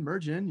 go ahead,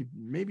 merge in.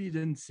 Maybe you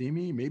didn't see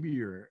me. Maybe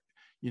you're,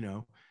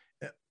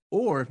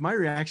 or if my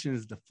reaction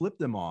is to flip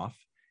them off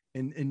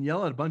and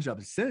yell at a bunch of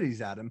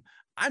obscenities at them,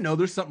 I know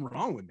there's something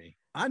wrong with me.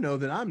 I know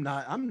that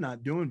I'm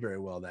not doing very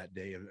well that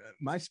day.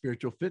 My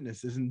spiritual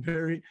fitness isn't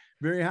very,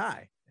 very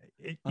high.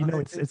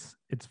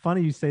 It's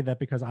funny you say that,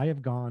 because I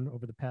have gone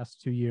over the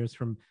past 2 years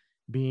from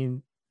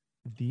being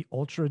the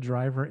ultra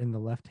driver in the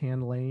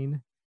left-hand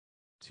lane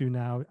to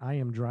now I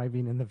am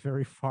driving in the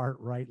very far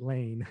right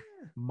lane,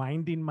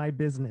 minding my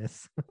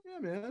business. Yeah,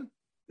 man.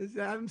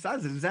 I'm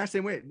the exact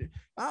same way.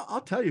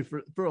 I'll tell you,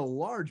 for a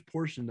large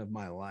portion of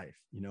my life,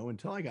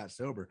 until I got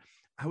sober,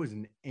 I was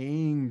an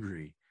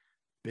angry,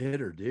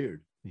 bitter dude.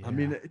 Yeah. I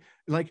mean,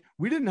 like,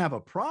 we didn't have a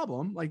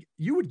problem. Like,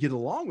 you would get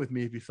along with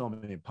me if you saw me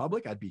in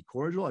public. I'd be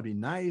cordial. I'd be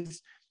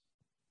nice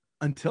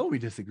until we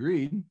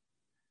disagreed.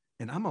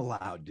 And I'm a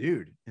loud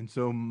dude. And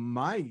so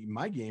my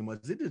game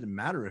was, it didn't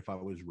matter if I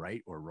was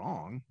right or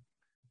wrong,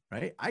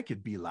 right? I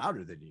could be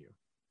louder than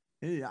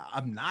you,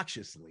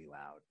 obnoxiously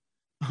loud.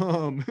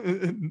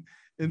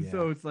 And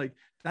so it's like,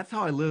 that's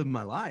how I lived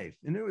my life.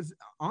 And it was,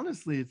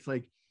 honestly, it's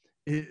like,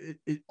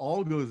 it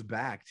all goes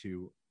back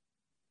to,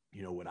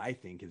 what I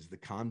think is the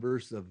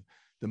converse of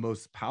the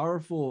most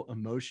powerful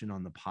emotion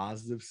on the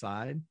positive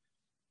side,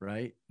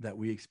 right, that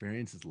we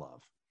experience is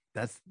love.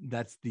 That's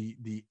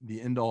the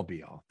end all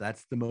be all.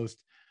 That's the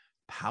most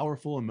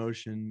powerful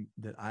emotion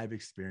that I've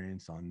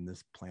experienced on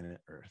this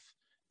planet Earth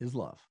is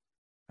love,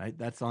 right?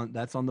 That's on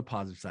the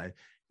positive side.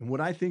 And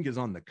what I think is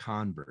on the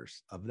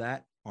converse of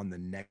that, on the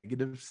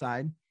negative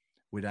side,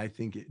 what I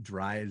think it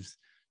drives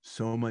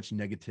so much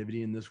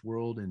negativity in this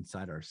world,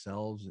 inside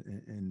ourselves,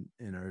 and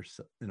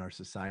in our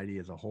society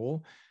as a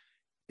whole,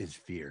 is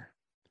fear.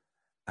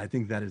 I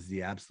think that is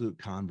the absolute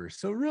converse.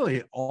 So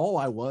really, all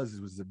I was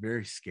a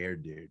very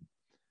scared dude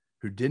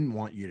who didn't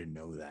want you to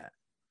know that.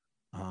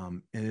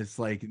 And it's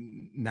like,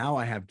 now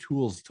I have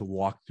tools to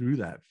walk through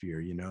that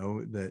fear,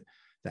 the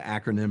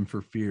acronym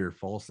for fear: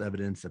 false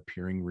evidence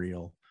appearing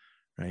real,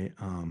 right?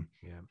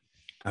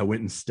 I went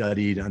and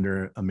studied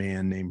under a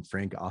man named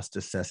Frank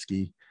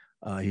Ostaseski.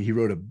 He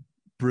wrote a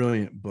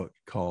brilliant book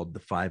called The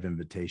 5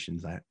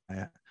 Invitations. I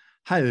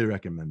highly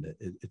recommend it.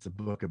 It's a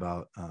book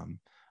about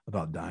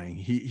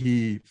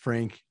dying.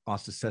 Frank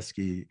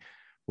Ostaseski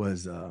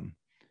was,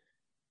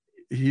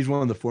 he's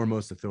one of the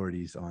foremost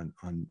authorities on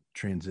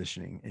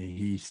transitioning. And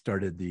he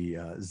started the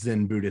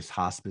Zen Buddhist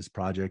Hospice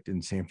Project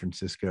in San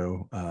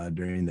Francisco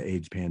during the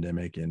AIDS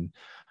pandemic. And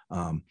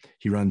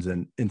he runs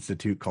an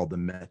institute called the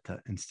Metta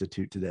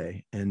Institute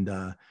today. And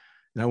I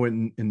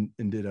went and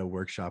did a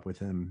workshop with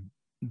him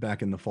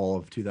back in the fall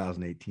of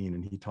 2018.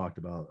 And he talked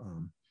about,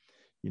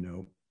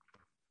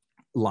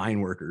 line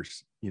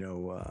workers,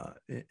 I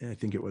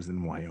think it was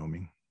in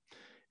Wyoming.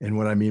 And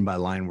what I mean by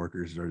line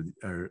workers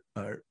are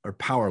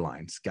power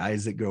lines,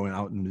 guys that go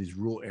out in these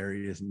rural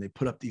areas and they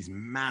put up these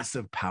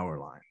massive power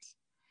lines.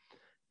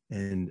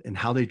 And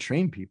how they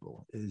train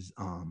people is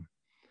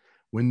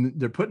when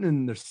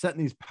they're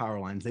setting these power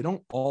lines, they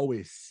don't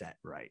always set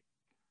right.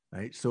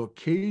 So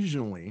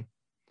occasionally,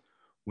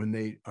 when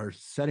they are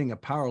setting a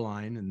power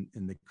line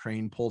and the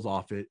crane pulls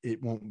off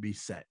it won't be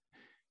set.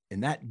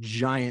 And that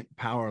giant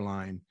power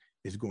line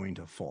is going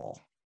to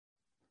fall.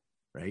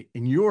 Right.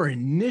 And your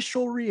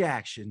initial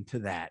reaction to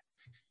that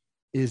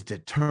is to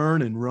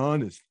turn and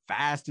run as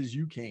fast as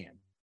you can.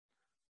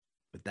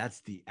 But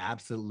that's the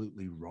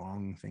absolutely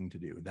wrong thing to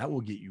do. That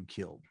will get you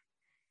killed.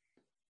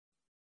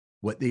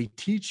 What they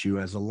teach you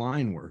as a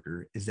line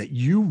worker is that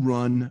you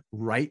run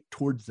right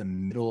towards the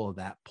middle of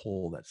that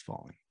pole that's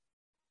falling.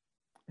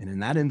 And in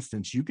that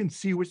instance, you can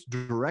see which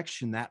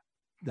direction that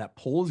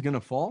pole is going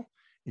to fall,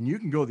 and you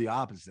can go the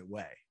opposite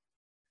way.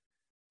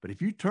 But if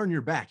you turn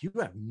your back, you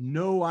have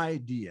no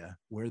idea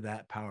where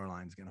that power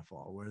line is going to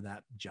fall, where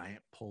that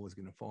giant pole is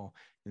going to fall.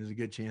 And there's a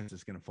good chance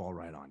it's going to fall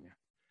right on you.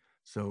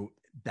 So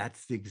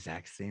that's the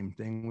exact same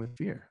thing with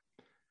fear.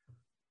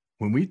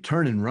 When we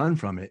turn and run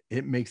from it,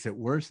 it makes it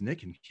worse and it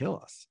can kill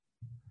us.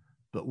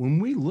 But when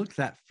we look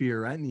that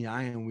fear right in the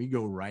eye and we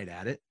go right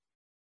at it,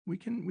 we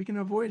can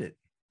avoid it.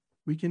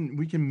 We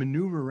can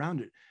maneuver around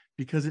it,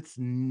 because it's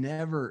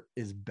never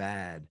as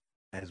bad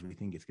as we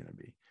think it's going to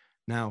be.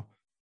 Now,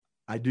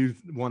 I do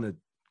want to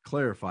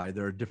clarify,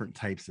 there are different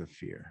types of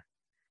fear,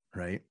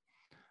 right?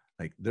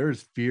 Like,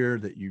 there's fear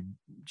that you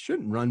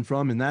shouldn't run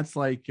from, and that's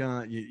like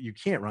you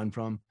can't run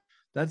from.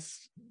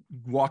 That's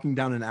walking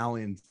down an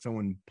alley and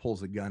someone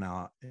pulls a gun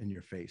out in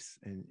your face,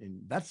 and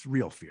that's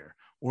real fear.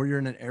 Or you're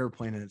in an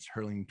airplane and it's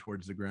hurling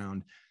towards the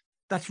ground.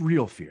 That's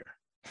real fear.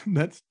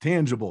 That's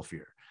tangible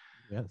fear.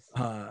 Yes.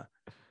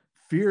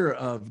 Fear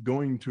of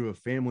going to a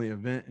family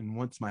event and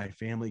what's my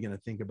family going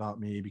to think about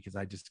me because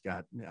I just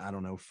got, I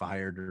don't know,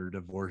 fired or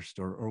divorced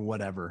or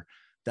whatever.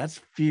 That's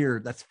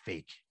fear. That's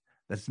fake.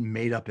 That's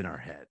made up in our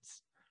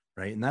heads,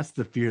 right? And that's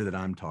the fear that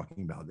I'm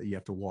talking about, that you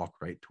have to walk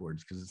right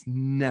towards, because it's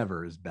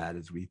never as bad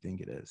as we think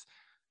it is.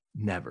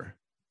 Never.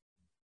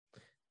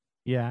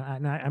 Yeah,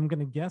 and I'm going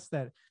to guess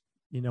that,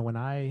 when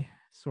I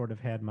sort of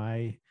had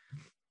my,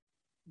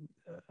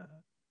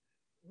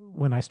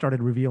 when I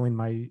started revealing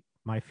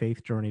my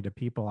faith journey to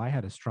people, I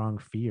had a strong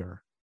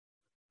fear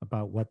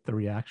about what the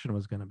reaction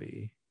was going to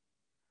be.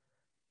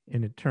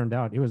 And it turned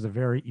out it was a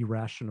very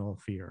irrational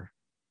fear.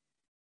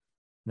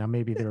 Now,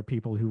 maybe there are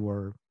people who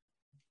were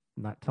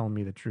not telling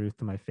me the truth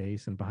to my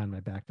face and behind my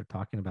back, they're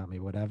talking about me,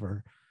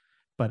 whatever.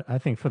 But I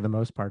think for the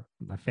most part,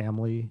 my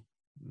family,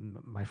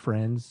 my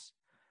friends,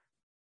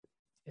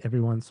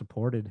 everyone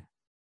supported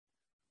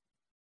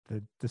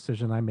the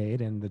decision I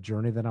made and the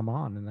journey that I'm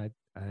on. And I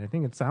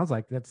think it sounds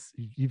like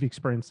you've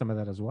experienced some of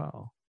that as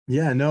well.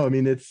 Yeah, no, I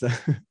mean, it's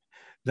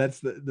that's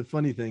the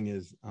funny thing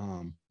is,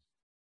 I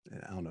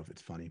don't know if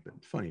it's funny, but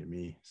it's funny to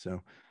me.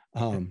 So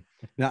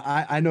now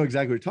I know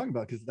exactly what you're talking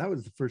about, because that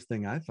was the first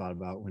thing I thought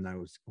about when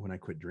I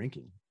quit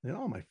drinking. And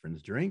all my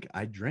friends drink.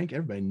 I drank.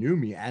 Everybody knew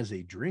me as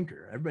a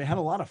drinker. Everybody had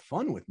a lot of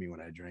fun with me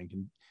when I drank,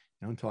 and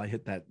until I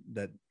hit that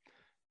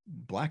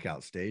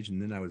blackout stage,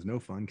 and then I was no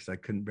fun because I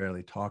couldn't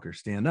barely talk or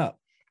stand up.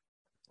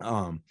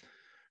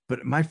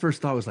 But my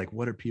first thought was like,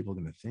 what are people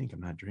going to think?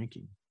 I'm not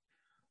drinking.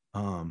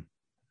 And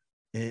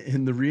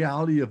the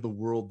reality of the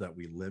world that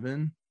we live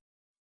in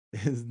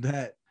is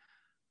that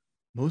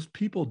most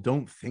people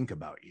don't think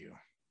about you.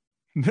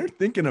 They're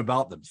thinking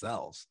about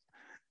themselves.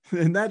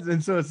 And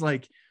so it's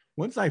like,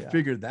 once I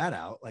figured that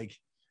out, like,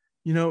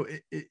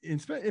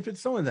 if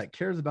it's someone that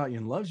cares about you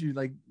and loves you,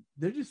 like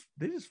they just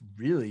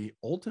really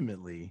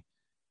ultimately,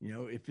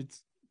 if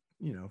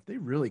they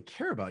really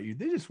care about you,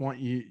 they just want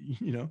you,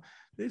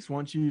 they just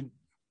want you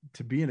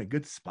to be in a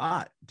good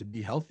spot, to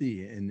be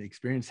healthy and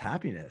experience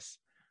happiness.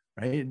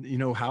 Right.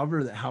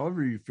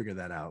 However you figure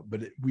that out,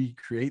 but we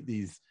create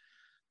these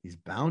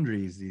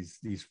boundaries,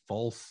 these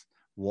false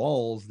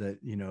walls that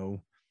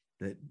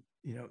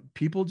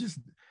people just,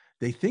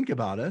 they think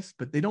about us,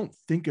 but they don't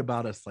think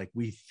about us like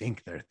we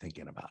think they're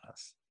thinking about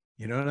us.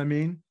 You know what I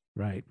mean?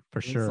 Right. For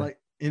And sure. it's like,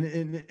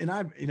 and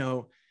I've,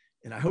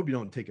 and I hope you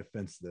don't take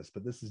offense to this,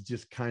 but this is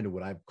just kind of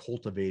what I've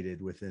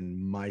cultivated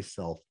within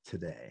myself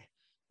today.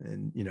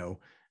 And,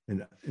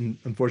 and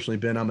unfortunately,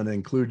 Ben, I'm going to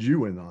include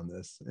you in on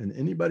this, and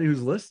anybody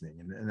who's listening.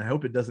 And I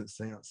hope it doesn't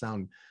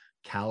sound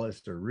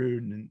calloused or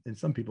rude. And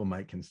some people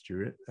might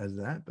construe it as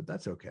that, but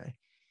that's okay.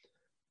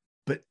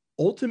 But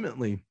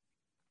ultimately,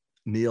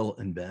 Neil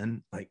and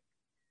Ben, like,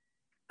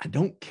 I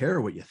don't care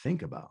what you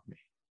think about me.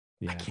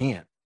 Yeah.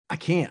 I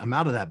can't. I'm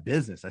out of that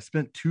business. I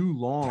spent too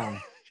long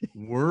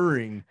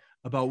worrying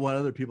about what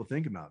other people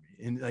think about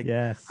me. And like,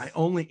 yes. I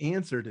only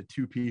answer to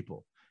two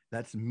people.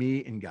 That's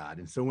me and God.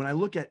 And so when I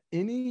look at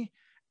any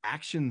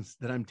actions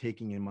that I'm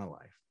taking in my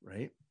life,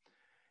 right?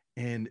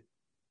 And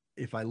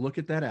if I look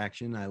at that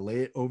action, I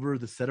lay it over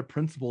the set of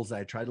principles that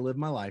I try to live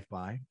my life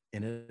by,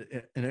 and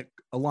it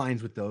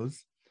aligns with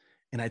those.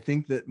 And I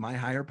think that my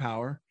higher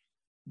power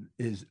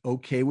is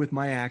okay with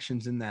my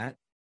actions in that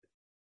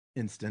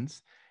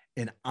instance,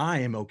 and I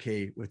am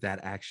okay with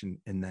that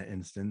action in that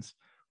instance.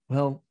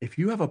 Well, if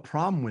you have a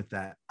problem with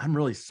that, I'm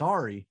really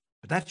sorry,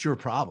 but that's your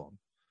problem,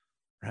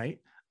 right?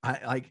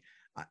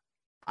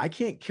 I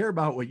can't care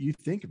about what you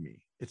think of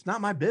me. It's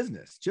not my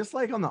business. Just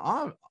like on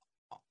the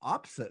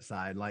opposite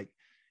side, like,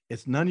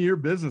 it's none of your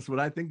business what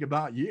I think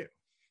about you.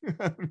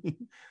 I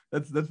mean,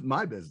 that's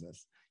my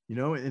business,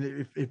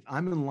 and if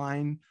I'm in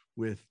line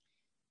with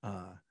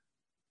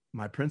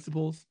my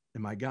principles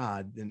and my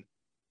God, then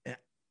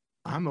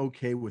I'm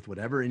okay with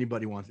whatever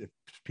anybody wants. If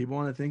people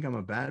want to think I'm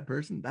a bad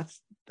person,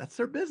 that's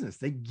their business.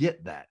 They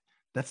get that.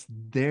 That's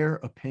their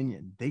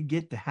opinion. They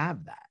get to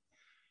have that.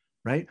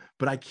 Right.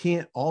 But I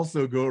can't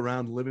also go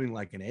around living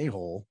like an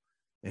a-hole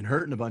and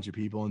hurting a bunch of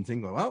people and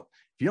think, well,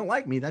 if you don't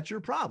like me, that's your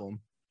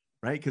problem.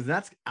 Right. Because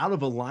that's out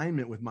of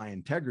alignment with my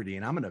integrity.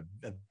 And I'm going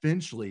to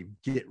eventually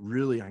get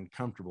really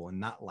uncomfortable and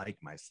not like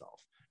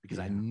myself, because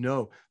I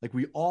know, like,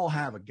 we all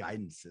have a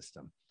guidance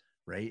system.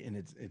 Right. And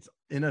it's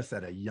in us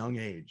at a young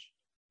age.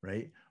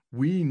 Right.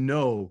 We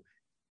know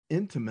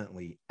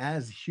intimately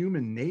as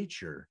human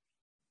nature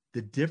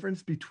the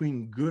difference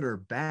between good or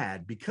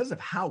bad because of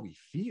how we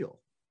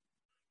feel.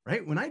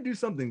 Right. When I do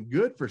something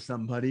good for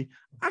somebody,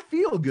 I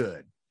feel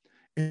good.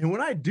 And when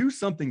I do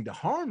something to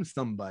harm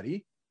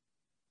somebody,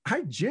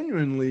 I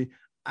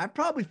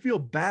probably feel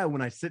bad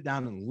when I sit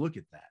down and look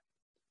at that.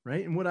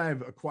 Right. And what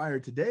I've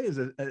acquired today is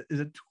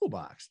a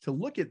toolbox to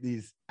look at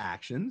these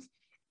actions.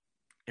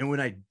 And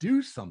when I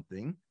do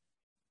something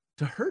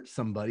to hurt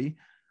somebody,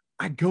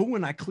 I go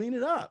and I clean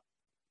it up.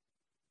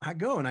 I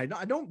go and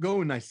I don't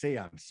go and I say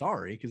I'm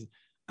sorry, because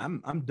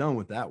I'm done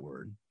with that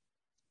word.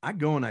 I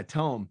go and I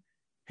tell them,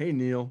 hey,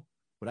 Neil,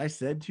 what I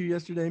said to you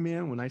yesterday,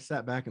 man, when I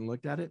sat back and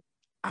looked at it,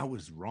 I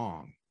was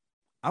wrong.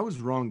 I was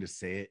wrong to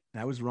say it.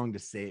 And I was wrong to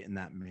say it in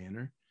that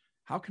manner.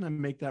 How can I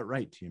make that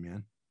right to you,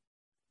 man?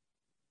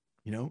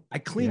 I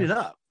clean it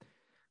up.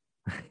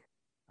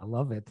 I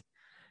love it.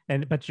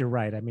 But you're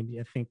right. I mean,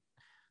 I think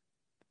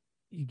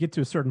you get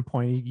to a certain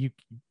point, you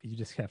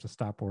just have to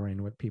stop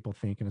worrying what people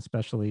think. And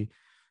especially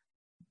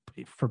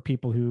for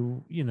people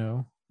who,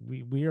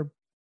 we are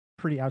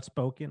pretty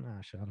outspoken.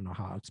 Gosh, I don't know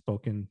how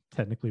outspoken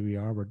technically we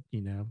are.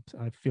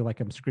 I feel like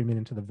I'm screaming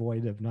into the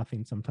void of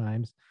nothing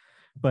sometimes,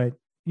 but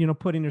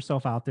putting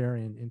yourself out there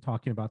and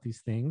talking about these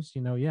things,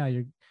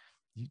 it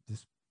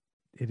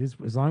is,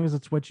 as long as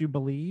it's what you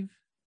believe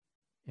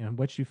and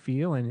what you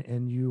feel,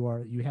 and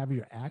you have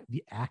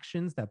the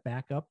actions that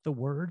back up the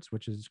words,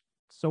 which is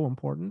so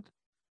important,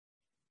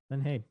 then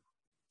hey,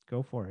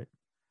 go for it.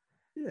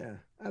 Yeah,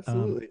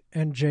 absolutely.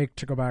 And Jake,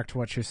 to go back to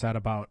what you said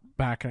about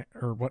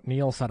or what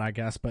Neil said, I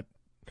guess, but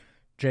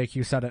Jake,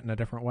 you said it in a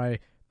different way,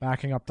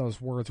 backing up those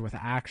words with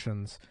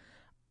actions.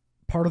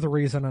 part of the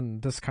reason,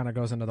 and this kind of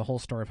goes into the whole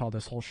story of how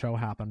this whole show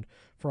happened.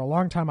 For a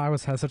long time, I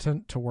was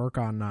hesitant to work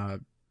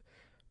on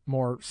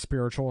more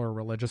spiritual or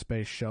religious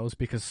based shows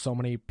because so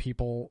many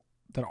people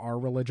that are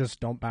religious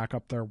don't back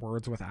up their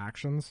words with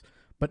actions.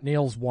 But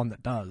Neil's one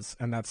that does,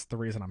 and that's the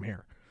reason I'm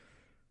here.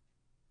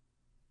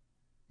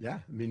 Yeah,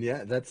 I mean,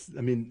 yeah,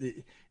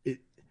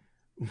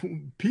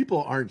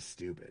 people aren't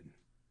stupid.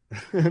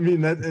 I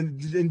mean that,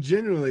 and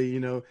generally,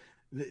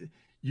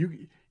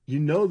 you you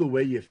know the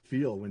way you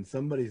feel when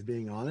somebody's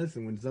being honest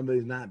and when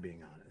somebody's not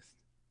being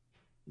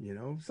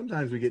honest.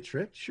 Sometimes we get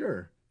tricked,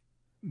 sure,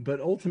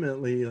 but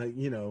ultimately, like,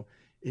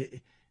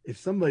 if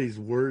somebody's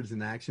words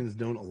and actions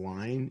don't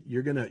align,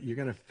 you're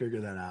gonna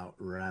figure that out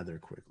rather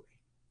quickly.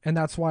 And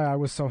that's why I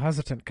was so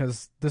hesitant,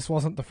 because this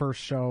wasn't the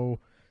first show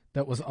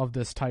that was of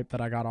this type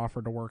that I got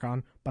offered to work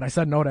on. But I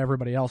said no to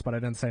everybody else, but I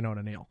didn't say no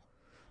to Neil.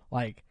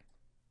 Like,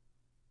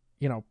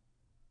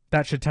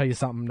 that should tell you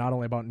something, not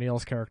only about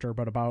Neil's character,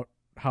 but about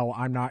how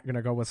I'm not going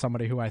to go with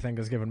somebody who I think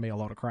is giving me a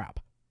load of crap.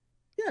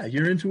 Yeah,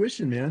 your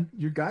intuition, man,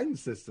 your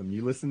guidance system.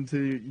 You listen to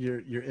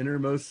your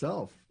innermost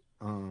self.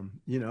 And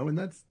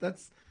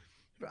that's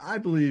I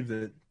believe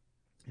that,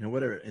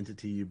 whatever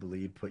entity you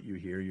believe put you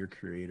here, your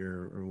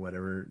creator or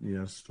whatever,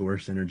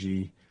 source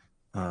energy.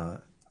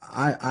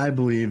 I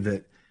believe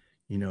that,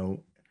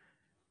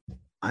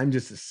 I'm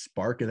just a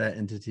spark of that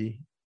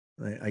entity.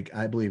 Like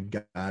I believe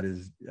God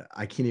is,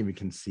 I can't even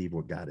conceive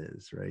what God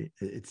is, right?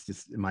 It's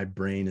just, my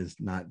brain is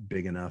not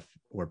big enough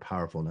or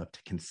powerful enough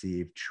to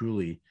conceive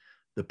truly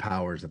the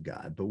powers of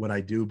God. But what I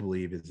do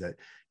believe is that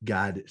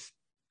God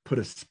put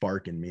a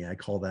spark in me. I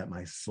call that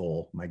my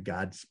soul, my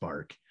God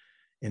spark.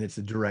 And it's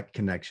a direct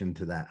connection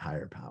to that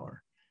higher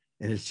power.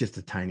 And it's just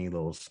a tiny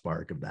little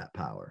spark of that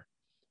power,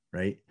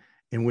 right?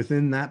 And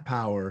within that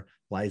power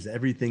lies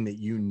everything that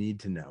you need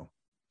to know.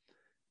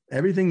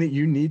 Everything that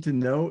you need to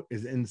know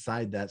is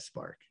inside that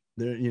spark.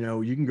 There,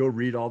 you can go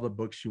read all the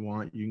books you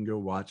want. You can go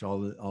watch all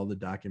the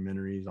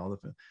documentaries,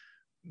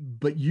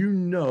 but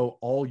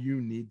all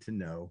you need to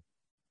know,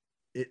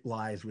 it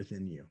lies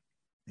within you.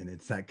 And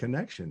it's that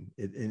connection.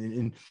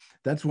 And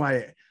that's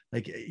why,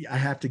 like, I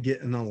have to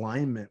get in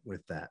alignment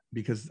with that,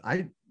 because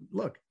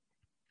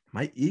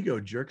my ego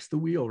jerks the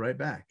wheel right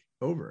back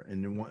over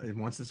and it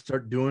wants to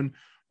start doing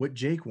what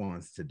Jake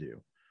wants to do,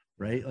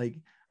 right? Like,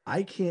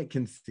 I can't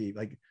conceive,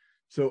 like,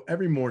 so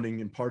every morning,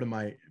 in part of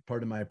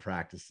my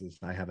practices,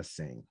 I have a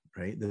saying,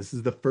 right? This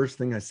is the first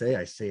thing I say.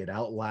 I say it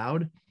out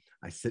loud.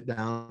 I sit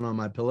down on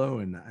my pillow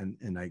and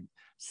I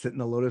sit in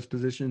the lotus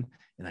position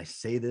and I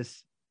say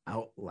this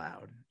out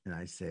loud. And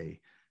I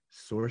say,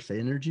 source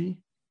energy,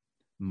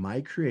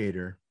 my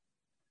creator,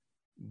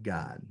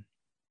 God,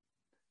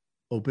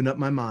 open up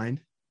my mind,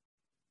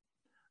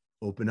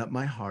 open up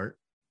my heart,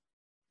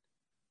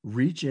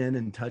 reach in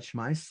and touch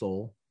my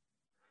soul,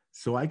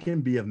 so I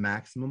can be of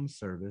maximum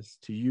service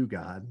to you,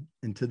 God,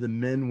 and to the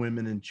men,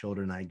 women, and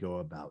children I go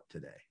about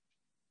today.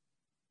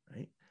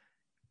 Right?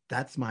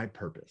 That's my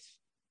purpose.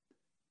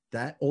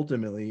 That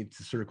ultimately,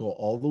 to circle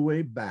all the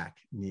way back,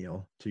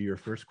 Neil, to your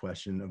first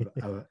question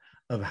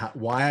of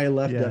why I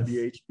left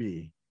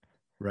WHB,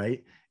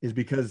 right, is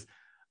because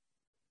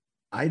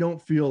I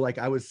don't feel like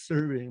I was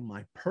serving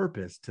my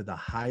purpose to the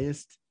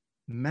highest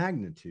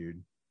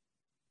magnitude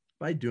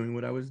by doing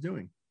what I was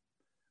doing.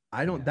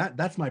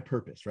 That's my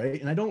purpose,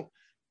 right? And I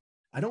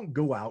don't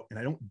go out and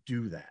I don't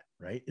do that,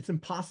 right? It's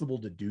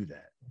impossible to do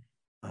that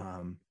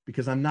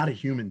because I'm not a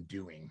human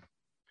doing,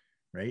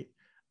 right?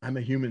 I'm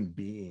a human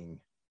being.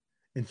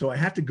 And so I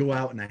have to go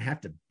out and I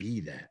have to be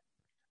that.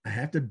 I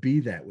have to be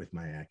that with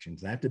my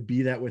actions. I have to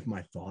be that with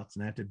my thoughts,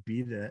 and I have to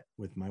be that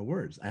with my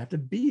words. I have to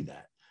be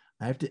that.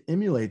 I have to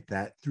emulate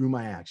that through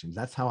my actions.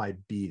 That's how I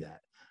be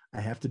that.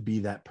 I have to be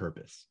that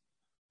purpose.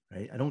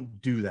 Right? I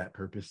don't do that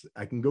purpose.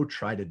 I can go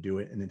try to do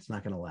it and it's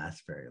not going to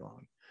last very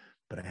long,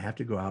 but I have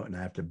to go out and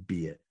I have to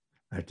be it.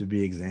 I have to be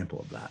an example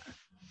of that.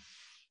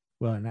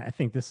 Well, and I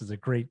think this is a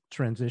great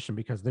transition,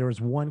 because there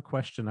was one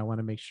question I want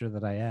to make sure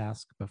that I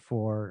ask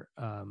before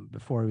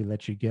we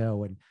let you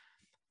go. And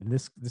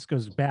this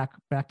goes back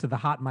to the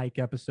hot mic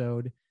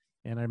episode.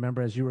 And I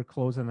remember as you were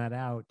closing that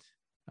out,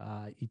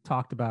 you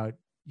talked about,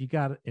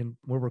 and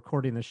we're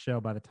recording this show,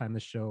 by the time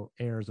this show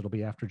airs, it'll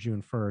be after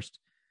June 1st.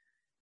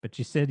 But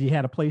you said you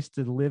had a place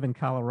to live in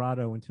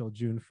Colorado until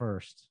June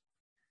 1st.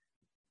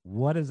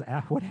 What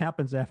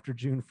happens after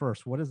June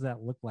 1st? What does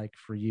that look like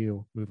for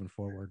you moving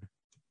forward?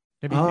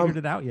 Have you figured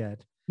it out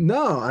yet?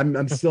 No,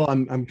 I'm still,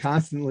 I'm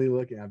constantly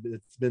looking.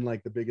 It's been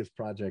like the biggest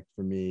project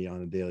for me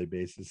on a daily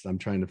basis. I'm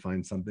trying to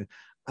find something.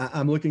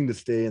 I'm looking to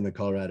stay in the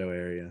Colorado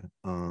area.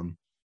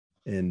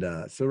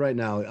 So right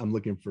now I'm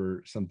looking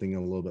for something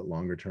a little bit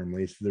longer term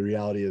lease. The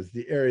reality is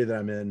the area that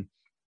I'm in,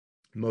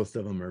 most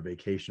of them are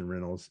vacation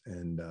rentals,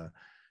 and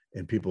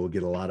people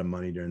get a lot of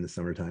money during the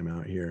summertime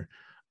out here.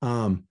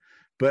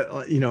 But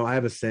I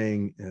have a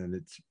saying,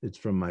 and it's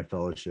from my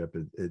fellowship.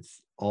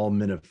 It's all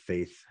men of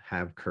faith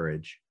have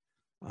courage.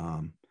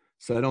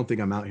 So I don't think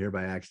I'm out here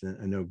by accident.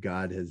 I know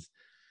God has,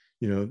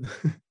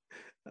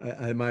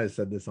 I might have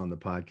said this on the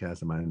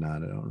podcast. I might have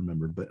not. I don't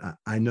remember, but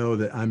I know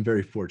that I'm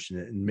very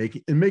fortunate in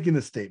making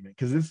this statement,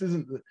 because this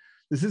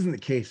isn't the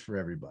case for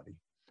everybody,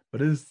 but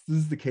this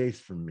is the case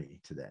for me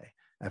today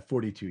at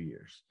 42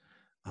 years.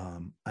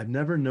 I've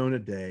never known a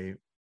day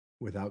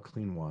without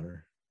clean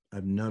water.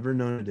 I've never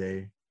known a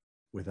day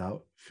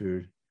without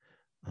food.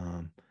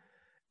 Um,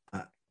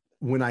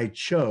 when I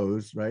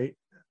chose, right,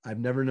 I've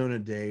never known a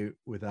day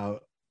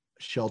without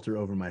shelter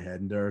over my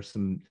head. And there are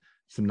some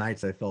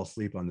nights I fell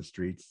asleep on the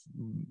streets.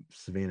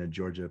 Savannah,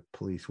 Georgia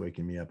police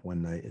waking me up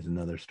one night is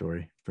another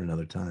story for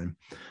another time.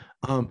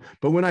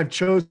 But when I've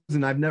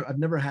chosen, I've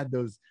never had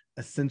those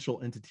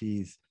essential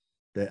entities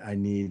that I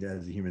need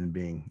as a human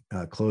being: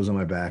 clothes on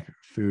my back,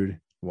 food,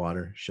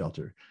 water,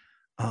 shelter.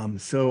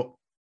 So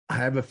I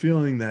have a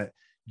feeling that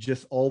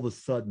just all of a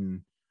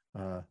sudden,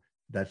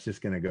 that's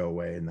just going to go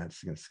away, and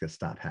that's going to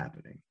stop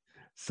happening.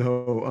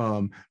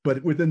 So,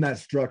 but within that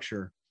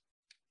structure,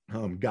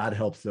 God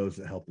helps those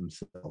that help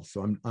themselves.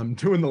 So I'm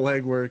doing the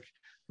legwork,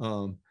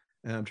 and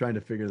I'm trying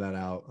to figure that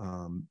out.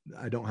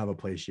 I don't have a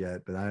place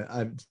yet, but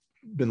I've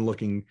been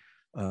looking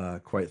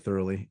quite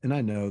thoroughly, and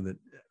I know that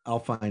I'll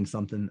find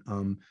something.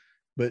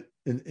 But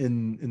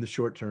in the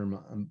short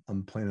term,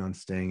 I'm planning on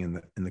staying in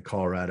the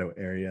Colorado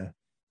area.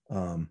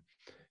 The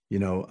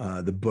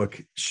book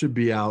should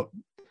be out.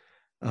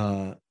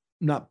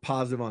 Not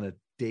positive on a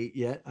date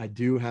yet. I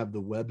do have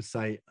the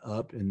website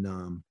up, and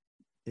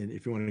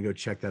if you want to go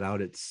check that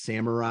out, it's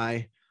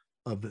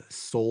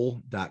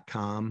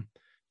samuraiofsoul.com.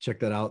 Check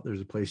that out. There's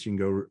a place you can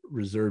go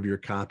reserve your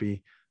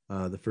copy.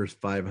 The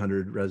first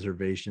 500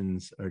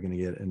 reservations are going to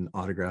get an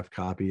autographed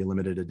copy, a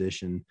limited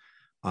edition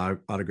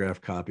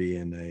autographed copy,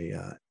 and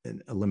a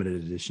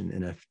limited edition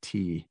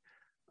NFT.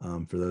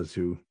 For those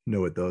who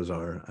know what those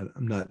are,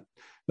 I'm not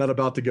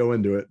about to go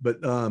into it, but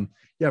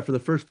yeah, for the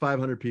first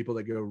 500 people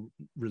that go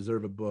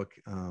reserve a book,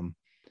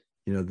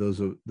 those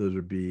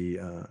would be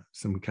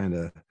some kind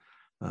of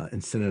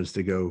incentives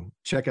to go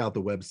check out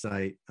the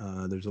website.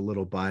 There's a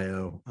little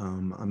bio.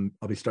 I'll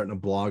be starting a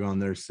blog on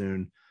there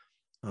soon.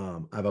 I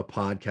have a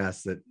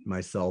podcast that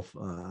myself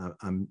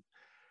I'm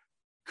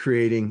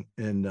creating,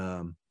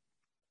 and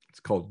it's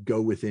called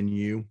Go Within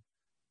You.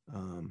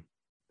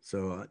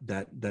 So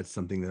that's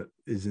something that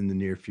is in the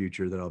near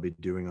future that I'll be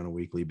doing on a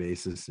weekly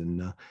basis.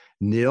 And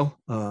Neil,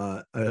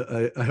 I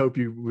hope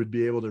you would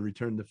be able to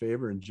return the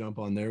favor and jump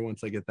on there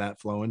once I get that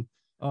flowing.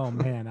 Oh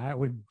man, I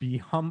would be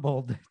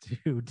humbled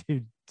to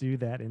do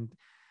that and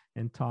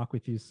talk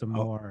with you some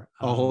more.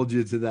 I'll hold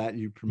you to that.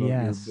 You promote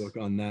yes. your book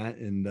on that,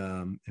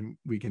 and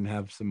we can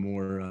have some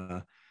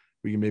more.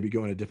 We can maybe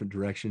go in a different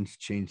direction,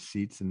 change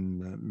seats,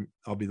 and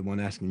I'll be the one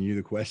asking you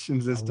the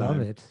questions this time. I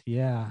love it.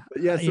 Yeah.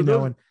 But yeah.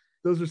 So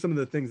those are some of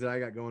the things that I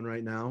got going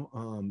right now.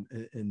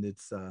 And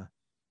it's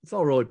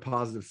all really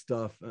positive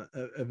stuff.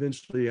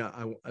 Eventually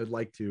I'd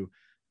like to,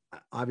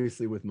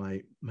 obviously with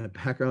my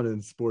background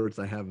in sports,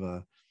 I have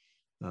a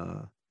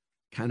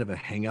kind of a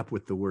hang up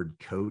with the word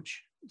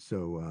coach.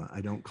 So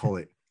I don't call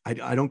it,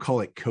 I don't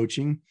call it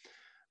coaching.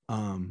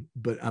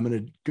 But I'm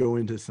going to go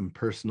into some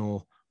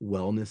personal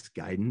wellness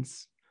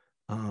guidance.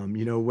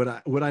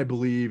 What I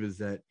believe is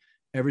that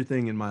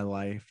everything in my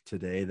life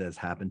today that has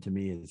happened to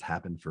me has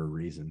happened for a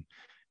reason.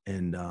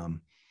 And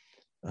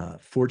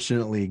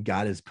fortunately,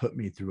 God has put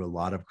me through a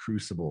lot of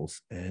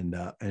crucibles, and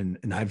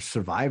I've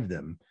survived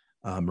them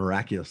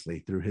miraculously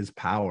through His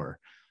power.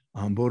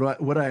 But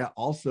what I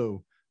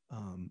also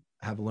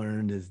have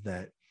learned is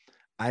that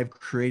I've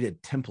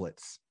created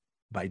templates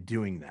by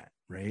doing that.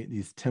 Right?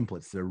 These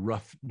templates, they're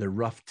rough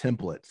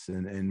templates,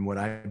 and what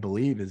I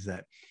believe is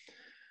that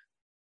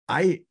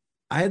I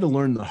had to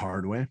learn the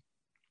hard way.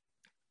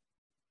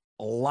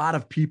 A lot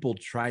of people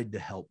tried to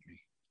help me.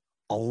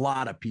 A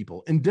lot of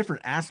people in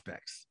different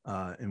aspects,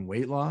 in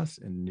weight loss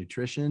and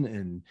nutrition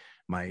and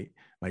my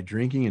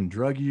drinking and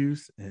drug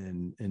use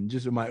and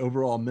just my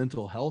overall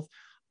mental health.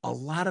 A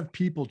lot of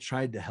people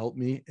tried to help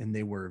me, and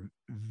they were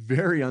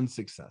very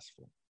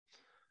unsuccessful.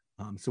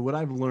 So what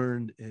I've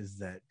learned is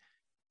that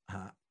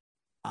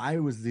I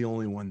was the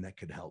only one that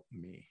could help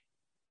me,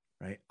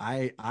 right?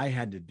 I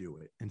had to do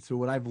it. And so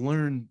what I've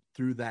learned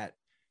through that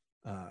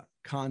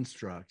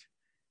construct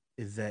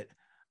is that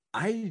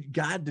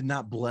God did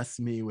not bless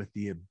me with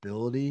the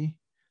ability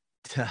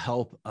to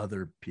help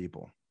other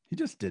people. He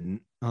just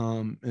didn't.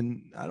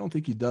 And I don't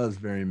think He does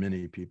very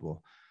many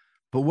people.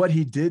 But what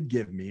He did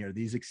give me are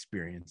these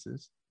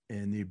experiences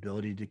and the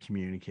ability to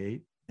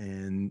communicate.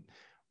 And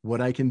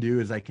what I can do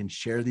is I can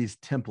share these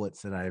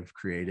templates that I've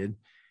created,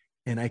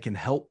 and I can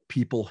help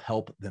people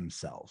help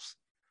themselves.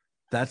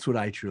 That's what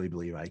I truly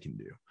believe I can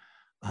do.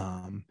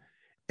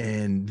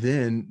 And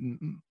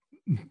then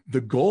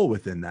the goal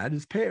within that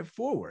is pay it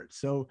forward.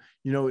 So,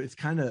 it's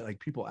kind of like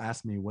people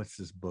ask me, what's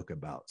this book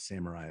about?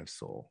 Samurai of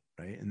Soul,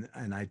 right?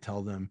 And I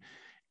tell them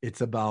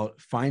it's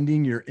about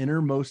finding your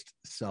innermost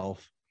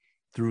self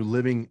through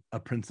living a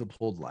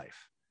principled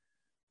life,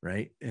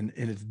 right? And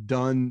it's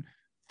done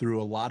through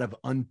a lot of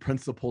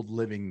unprincipled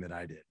living that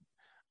I did,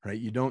 right?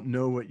 You don't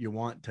know what you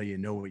want till you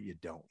know what you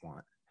don't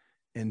want.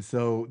 And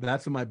so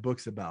that's what my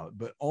book's about.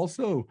 But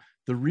also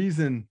the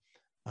reason,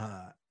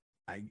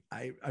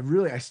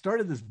 I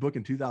started this book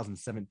in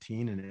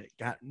 2017 and it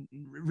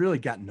really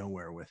got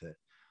nowhere with it.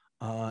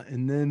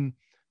 And then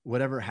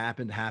whatever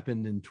happened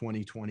in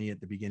 2020, at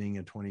the beginning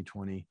of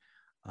 2020.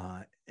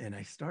 And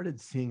I started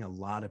seeing a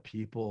lot of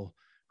people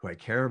who I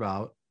care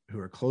about, who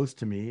are close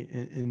to me,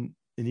 and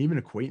even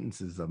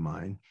acquaintances of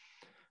mine,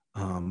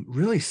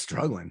 really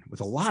struggling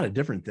with a lot of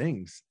different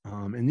things.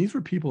 And these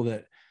were people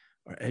that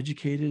are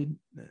educated,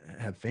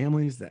 have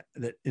families that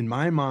in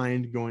my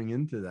mind, going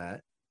into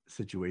that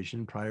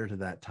situation prior to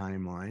that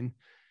timeline,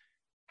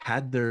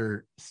 had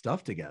their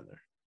stuff together.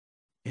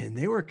 And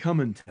they were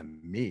coming to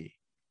me,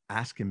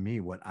 asking me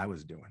what I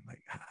was doing.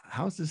 Like,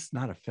 how's this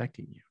not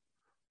affecting you?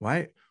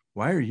 Why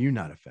are you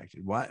not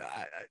affected?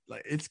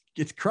 Like it's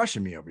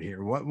crushing me over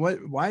here.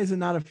 Why is it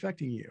not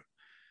affecting you?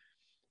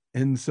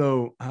 And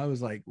so I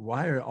was like,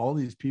 why are all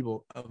these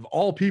people, of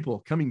all people,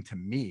 coming to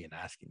me and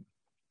asking?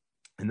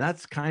 And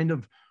that's kind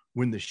of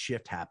when the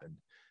shift happened.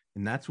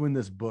 And that's when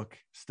this book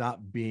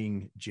stopped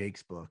being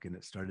Jake's book and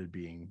it started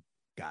being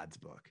God's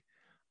book.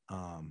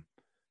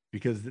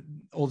 Because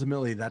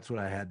ultimately that's what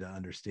I had to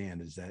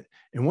understand is that,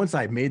 and once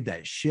I made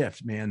that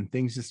shift, man,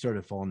 things just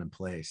started falling in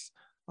place.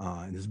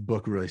 And this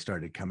book really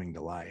started coming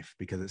to life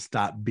because it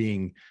stopped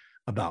being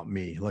about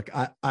me. Look,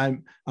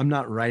 I'm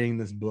not writing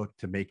this book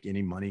to make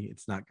any money.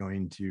 It's not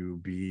going to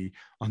be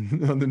on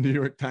the New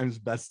York Times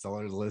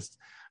bestsellers list.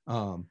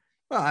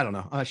 Well, I don't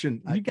know. I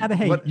shouldn't. You're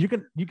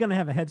gonna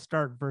have a head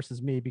start versus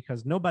me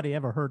because nobody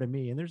ever heard of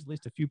me, and there's at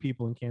least a few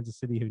people in Kansas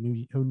City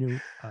who knew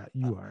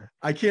you are.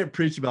 I can't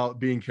preach about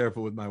being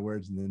careful with my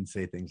words and then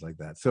say things like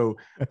that. So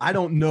I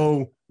don't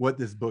know what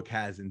this book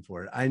has in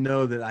for it. I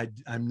know that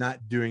I'm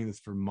not doing this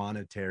for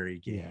monetary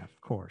gain. Yeah,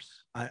 of course.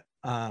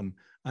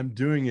 I'm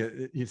doing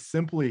it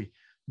simply.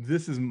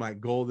 This is my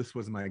goal. This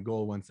was my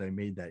goal once I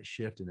made that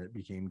shift and it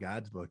became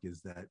God's book,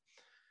 is that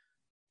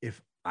if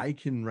I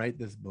can write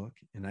this book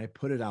and I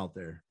put it out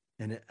there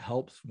and it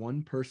helps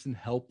one person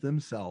help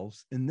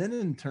themselves, and then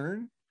in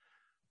turn,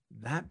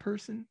 that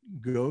person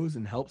goes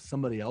and helps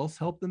somebody else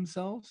help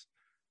themselves,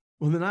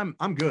 well, then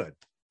I'm good.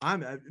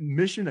 I'm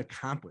mission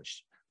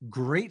accomplished.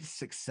 Great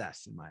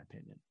success, in my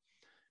opinion.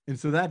 And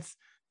so that's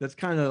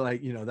kind of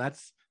like,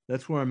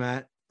 that's where I'm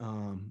at.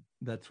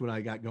 That's what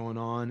I got going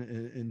on.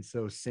 And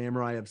so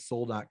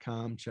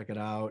samuraiofsoul.com, check it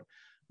out.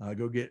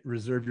 Go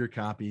reserve your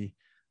copy.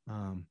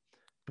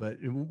 But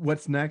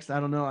what's next? I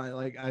don't know.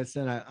 Like I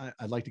said,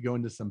 I'd like to go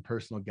into some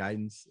personal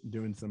guidance,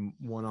 doing some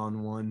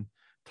one-on-one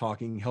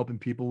talking, helping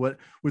people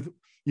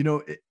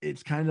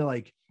it's kind of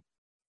like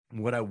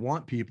what I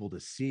want people to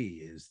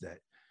see is that,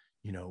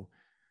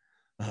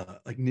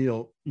 like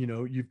Neil,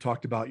 you've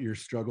talked about your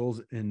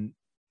struggles in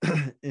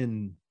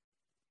in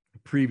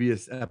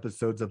previous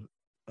episodes of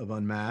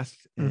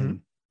Unmasked,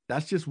 and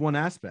that's just one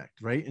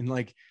aspect, right? And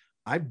like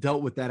I've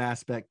dealt with that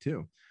aspect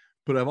too,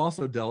 but I've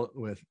also dealt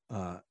with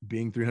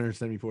being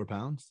 374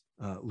 pounds,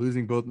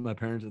 losing both my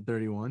parents at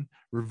 31,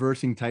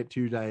 reversing type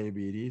 2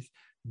 diabetes,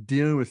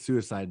 dealing with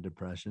suicide and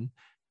depression,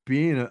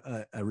 being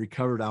a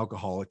recovered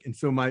alcoholic. And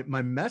so my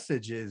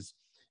message is,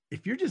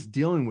 if you're just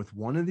dealing with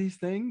one of these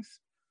things,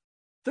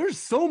 there's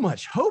so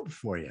much hope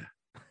for you.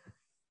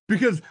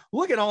 Because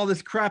look at all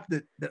this crap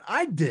that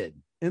I did,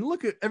 and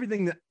look at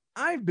everything that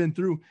I've been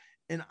through,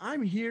 and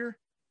I'm here.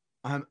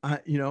 I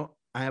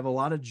have a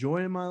lot of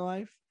joy in my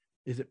life.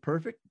 Is it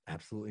perfect?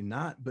 Absolutely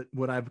not. But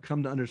what I've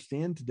come to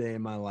understand today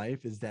in my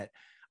life is that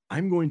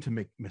I'm going to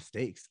make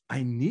mistakes.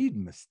 I need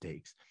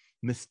mistakes.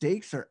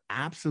 Mistakes are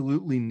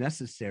absolutely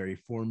necessary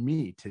for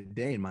me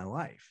today in my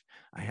life.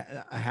 I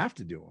have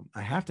to do them.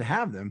 I have to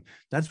have them.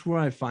 That's where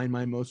I find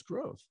my most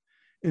growth.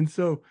 And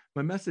so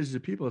my message to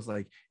people is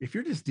like, if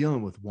you're just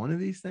dealing with one of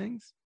these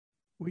things,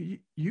 well,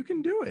 you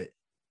can do it.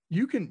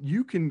 You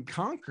can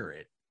conquer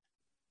it.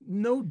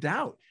 No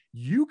doubt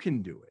you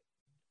can do it.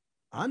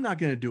 I'm not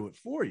going to do it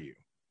for you,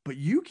 but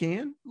you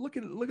can. Look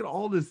at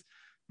all these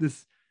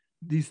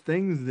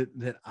things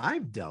that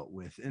I've dealt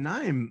with, and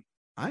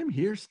I'm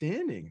here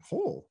standing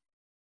whole,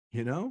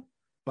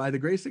 by the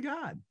grace of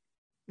God.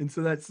 And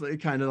so that's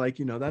kind of like,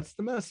 that's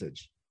the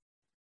message.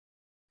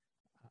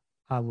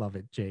 I love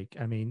it, Jake.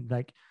 I mean,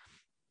 like,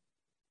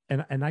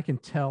 and I can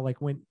tell, like,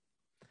 when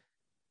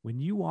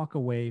you walk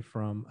away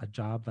from a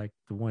job like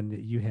the one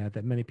that you had,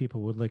 that many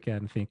people would look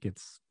at and think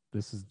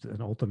this is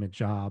an ultimate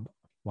job.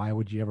 Why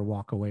would you ever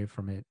walk away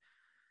from it?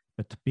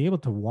 But to be able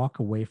to walk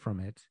away from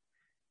it,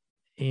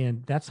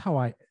 and that's how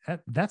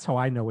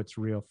I know it's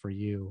real for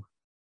you,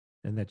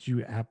 and that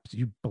you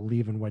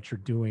believe in what you're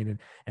doing,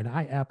 and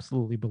I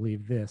absolutely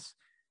believe this.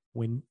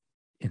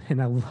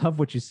 And I love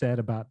what you said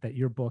about that.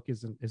 Your book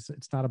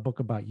it's not a book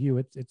about you.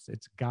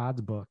 It's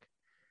God's book.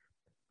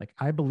 Like,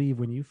 I believe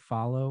when you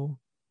follow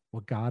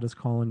what God is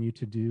calling you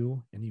to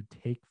do and you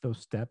take those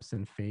steps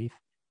in faith,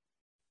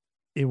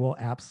 it will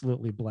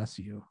absolutely bless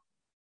you.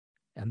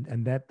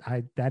 And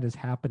that is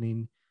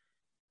happening.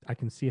 I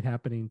can see it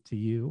happening to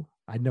you.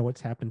 I know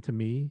it's happened to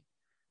me.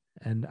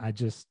 And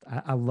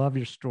I love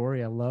your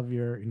story. I love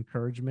your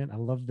encouragement. I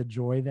love the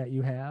joy that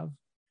you have.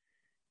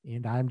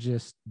 And I'm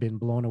just been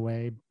blown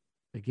away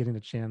by getting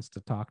a chance to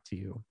talk to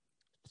you.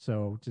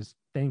 So just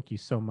thank you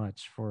so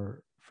much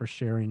for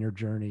sharing your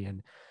journey,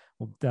 and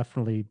we'll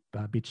definitely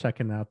be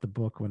checking out the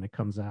book when it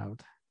comes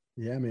out.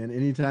 Yeah, man.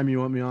 Anytime you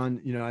want me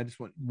on, I just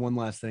want one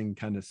last thing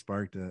kind of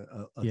sparked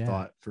a Yeah.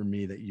 thought for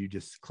me that you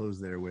just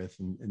closed there with.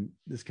 And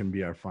this can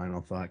be our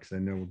final thought because I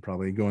know we're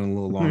probably going a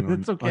little long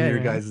It's on okay, your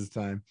man. guys'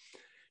 time.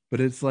 But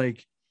it's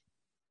like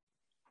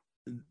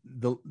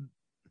the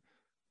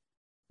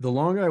the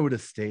longer I would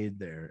have stayed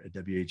there at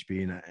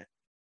WHB, and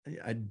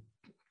I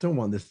don't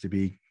want this to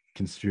be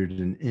construed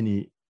in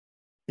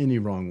any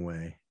wrong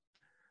way,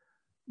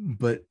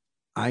 but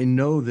I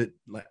know that,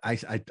 like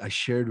I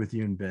shared with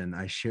you and Ben,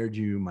 I shared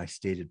you my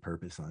stated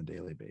purpose on a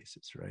daily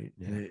basis, right?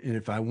 Yeah. And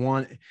if I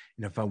want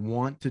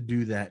to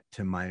do that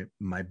to my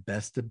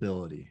best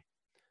ability,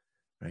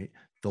 right?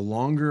 The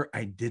longer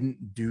I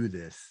didn't do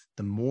this,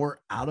 the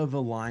more out of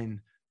line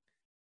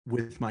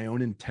with my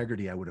own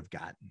integrity I would have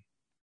gotten.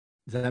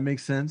 Does that make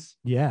sense?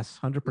 Yes,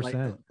 Like,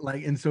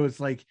 100%. and so it's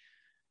like,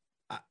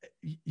 I,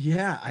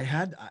 yeah,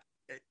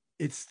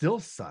 it still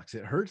sucks.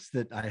 It hurts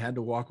that I had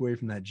to walk away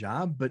from that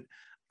job, but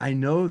I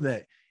know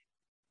that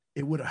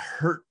it would have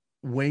hurt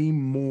way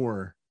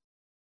more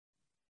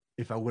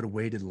if I would have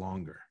waited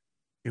longer.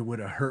 It would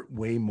have hurt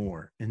way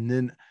more. And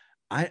then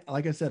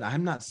like I said,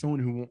 I'm not someone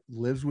who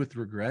lives with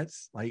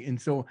regrets. Like, and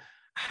so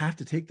I have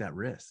to take that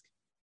risk.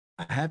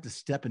 I have to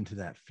step into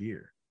that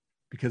fear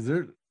because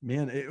there's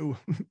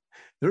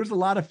a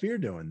lot of fear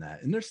doing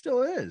that. And there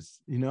still is,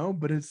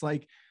 but it's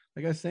like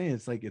I was saying,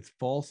 it's like it's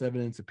false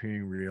evidence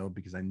appearing real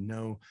because I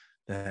know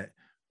that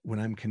when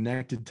I'm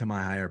connected to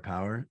my higher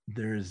power,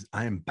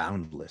 I am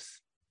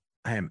boundless.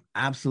 I am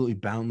absolutely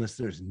boundless.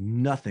 There's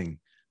nothing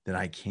that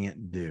I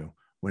can't do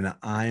when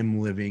I'm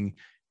living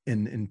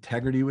in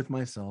integrity with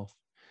myself,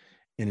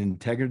 in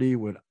integrity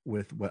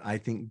with what I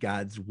think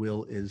God's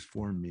will is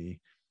for me.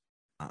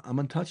 I'm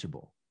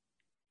untouchable.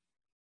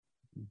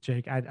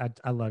 Jake, I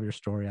love your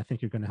story. I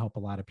think you're going to help a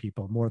lot of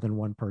people, more than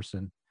one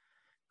person.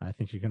 I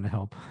think you're going to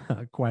help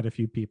quite a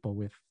few people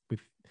with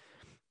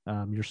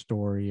your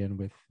story and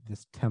with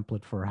this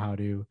template for how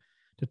to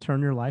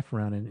turn your life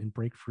around and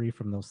break free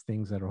from those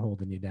things that are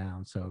holding you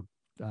down. So,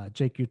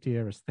 Jake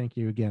Gutierrez, thank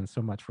you again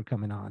so much for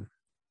coming on.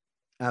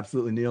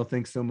 Absolutely, Neil.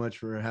 Thanks so much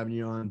for having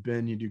you on.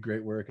 Ben, you do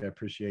great work. I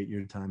appreciate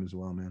your time as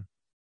well, man.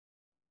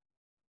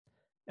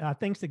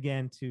 Thanks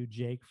again to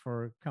Jake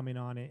for coming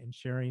on and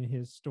sharing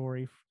his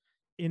story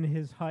in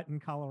his hut in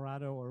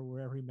Colorado or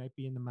wherever he might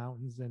be in the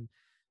mountains. And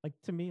like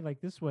to me,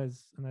 like this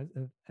was,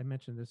 and I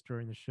mentioned this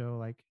during the show,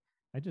 like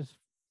I just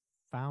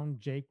found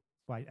Jake.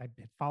 I had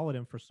followed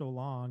him for so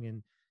long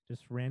and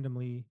just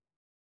randomly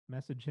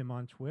messaged him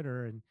on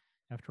Twitter. And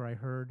after I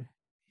heard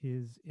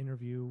his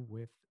interview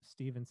with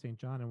Stephen St.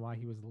 John and why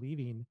he was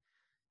leaving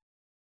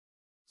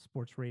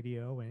sports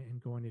radio and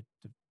going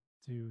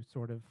to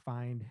sort of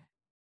find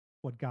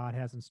what God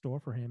has in store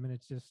for him. And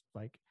it's just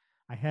like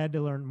I had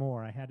to learn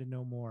more. I had to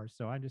know more.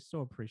 So I'm just so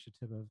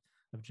appreciative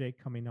of Jake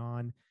coming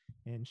on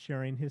and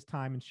sharing his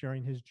time and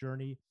sharing his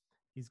journey.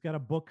 He's got a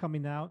book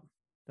coming out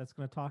that's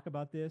going to talk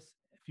about this.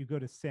 If you go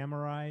to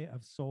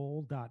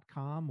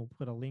samuraiofsoul.com, we'll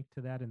put a link to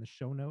that in the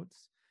show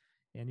notes,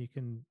 and you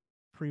can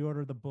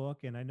pre-order the book.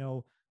 And I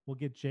know we'll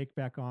get Jake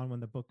back on when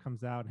the book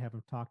comes out and have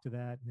him talk to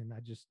that. And I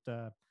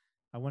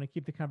want to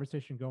keep the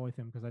conversation going with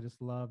him because I just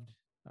loved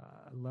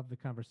the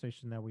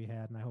conversation that we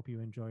had, and I hope you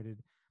enjoyed it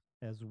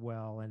as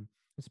well. And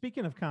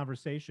speaking of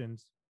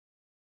conversations,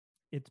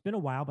 it's been a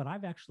while, but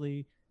I've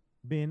actually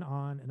been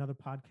on another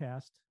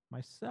podcast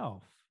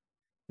myself.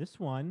 This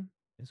one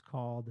is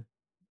called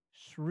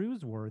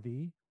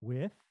Shrewsworthy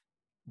with,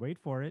 wait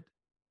for it,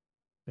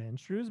 Ben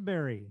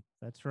Shrewsbury.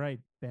 That's right.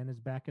 Ben is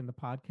back in the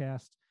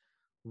podcast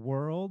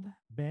world,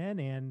 Ben,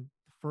 and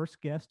the first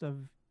guest of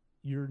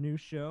your new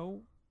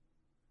show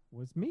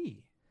was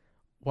me.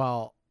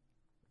 Well,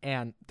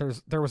 and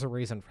there was a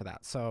reason for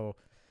that. So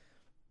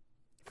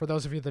for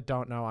those of you that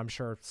don't know, I'm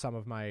sure some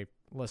of my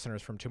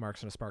listeners from Two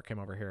Marks and a Spark came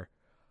over here.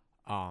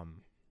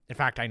 In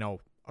fact, I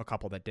know a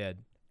couple that did,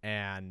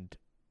 and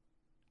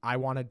I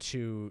wanted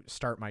to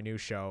start my new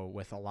show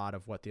with a lot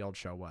of what the old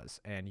show was,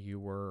 and you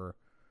were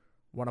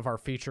one of our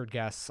featured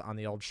guests on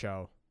the old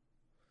show.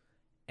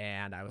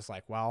 And I was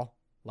like, well,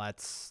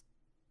 let's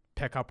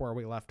pick up where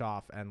we left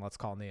off and let's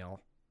call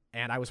Neil.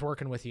 And I was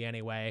working with you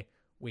anyway.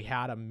 We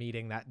had a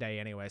meeting that day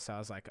anyway, so I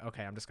was like,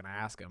 okay, I'm just going to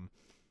ask him.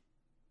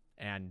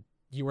 And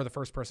you were the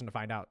first person to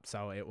find out,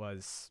 so it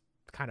was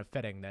kind of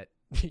fitting that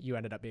you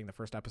ended up being the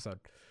first episode.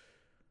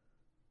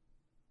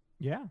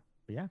 Yeah,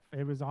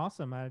 it was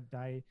awesome.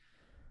 I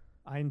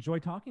enjoy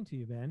talking to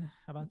you, Ben.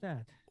 How about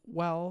that?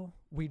 Well,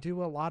 we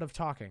do a lot of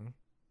talking.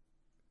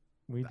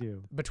 We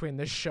do. Between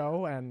this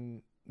show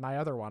and my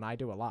other one, I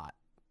do a lot.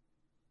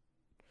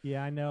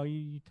 Yeah, I know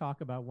you talk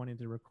about wanting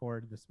to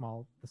record the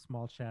small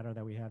chatter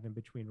that we have in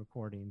between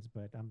recordings,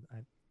 but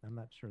I'm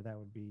not sure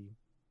that'd be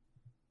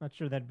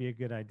a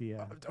good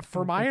idea.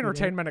 For my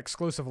entertainment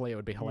exclusively, it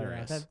would be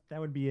hilarious. Yeah,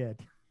 that would be it.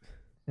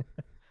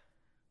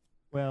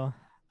 Well,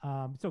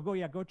 so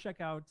go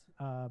check out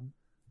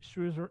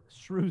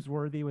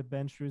Shrewsworthy with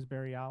Ben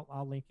Shrewsbury.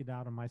 I'll link it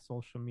out on my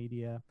social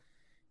media,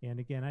 And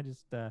again, I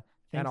just And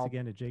thanks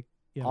again to Jake.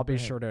 Yeah, I'll go be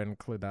ahead. sure to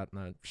include that in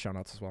the show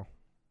notes as well.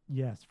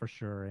 Yes, for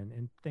sure.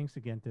 And thanks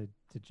again to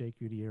Jake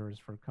Gutierrez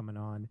for coming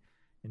on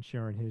and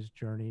sharing his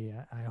journey.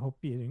 I hope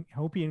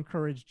he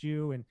encouraged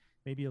you, and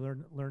maybe you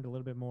learned a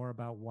little bit more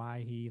about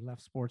why he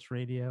left sports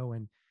radio.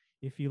 And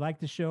if you like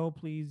the show,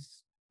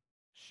 please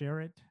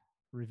share it,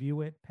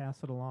 review it,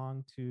 pass it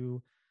along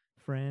to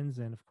friends.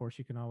 And of course,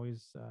 you can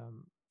always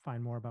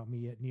find more about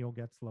me at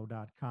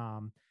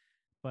neilgetslow.com.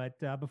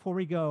 But before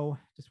we go,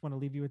 just want to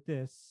leave you with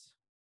this.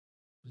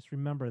 Just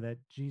remember that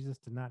Jesus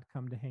did not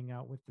come to hang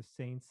out with the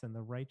saints and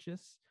the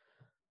righteous.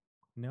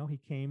 No, he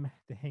came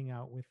to hang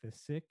out with the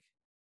sick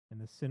and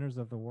the sinners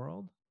of the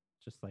world,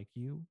 just like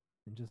you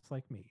and just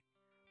like me.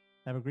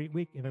 Have a great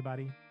week,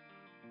 everybody.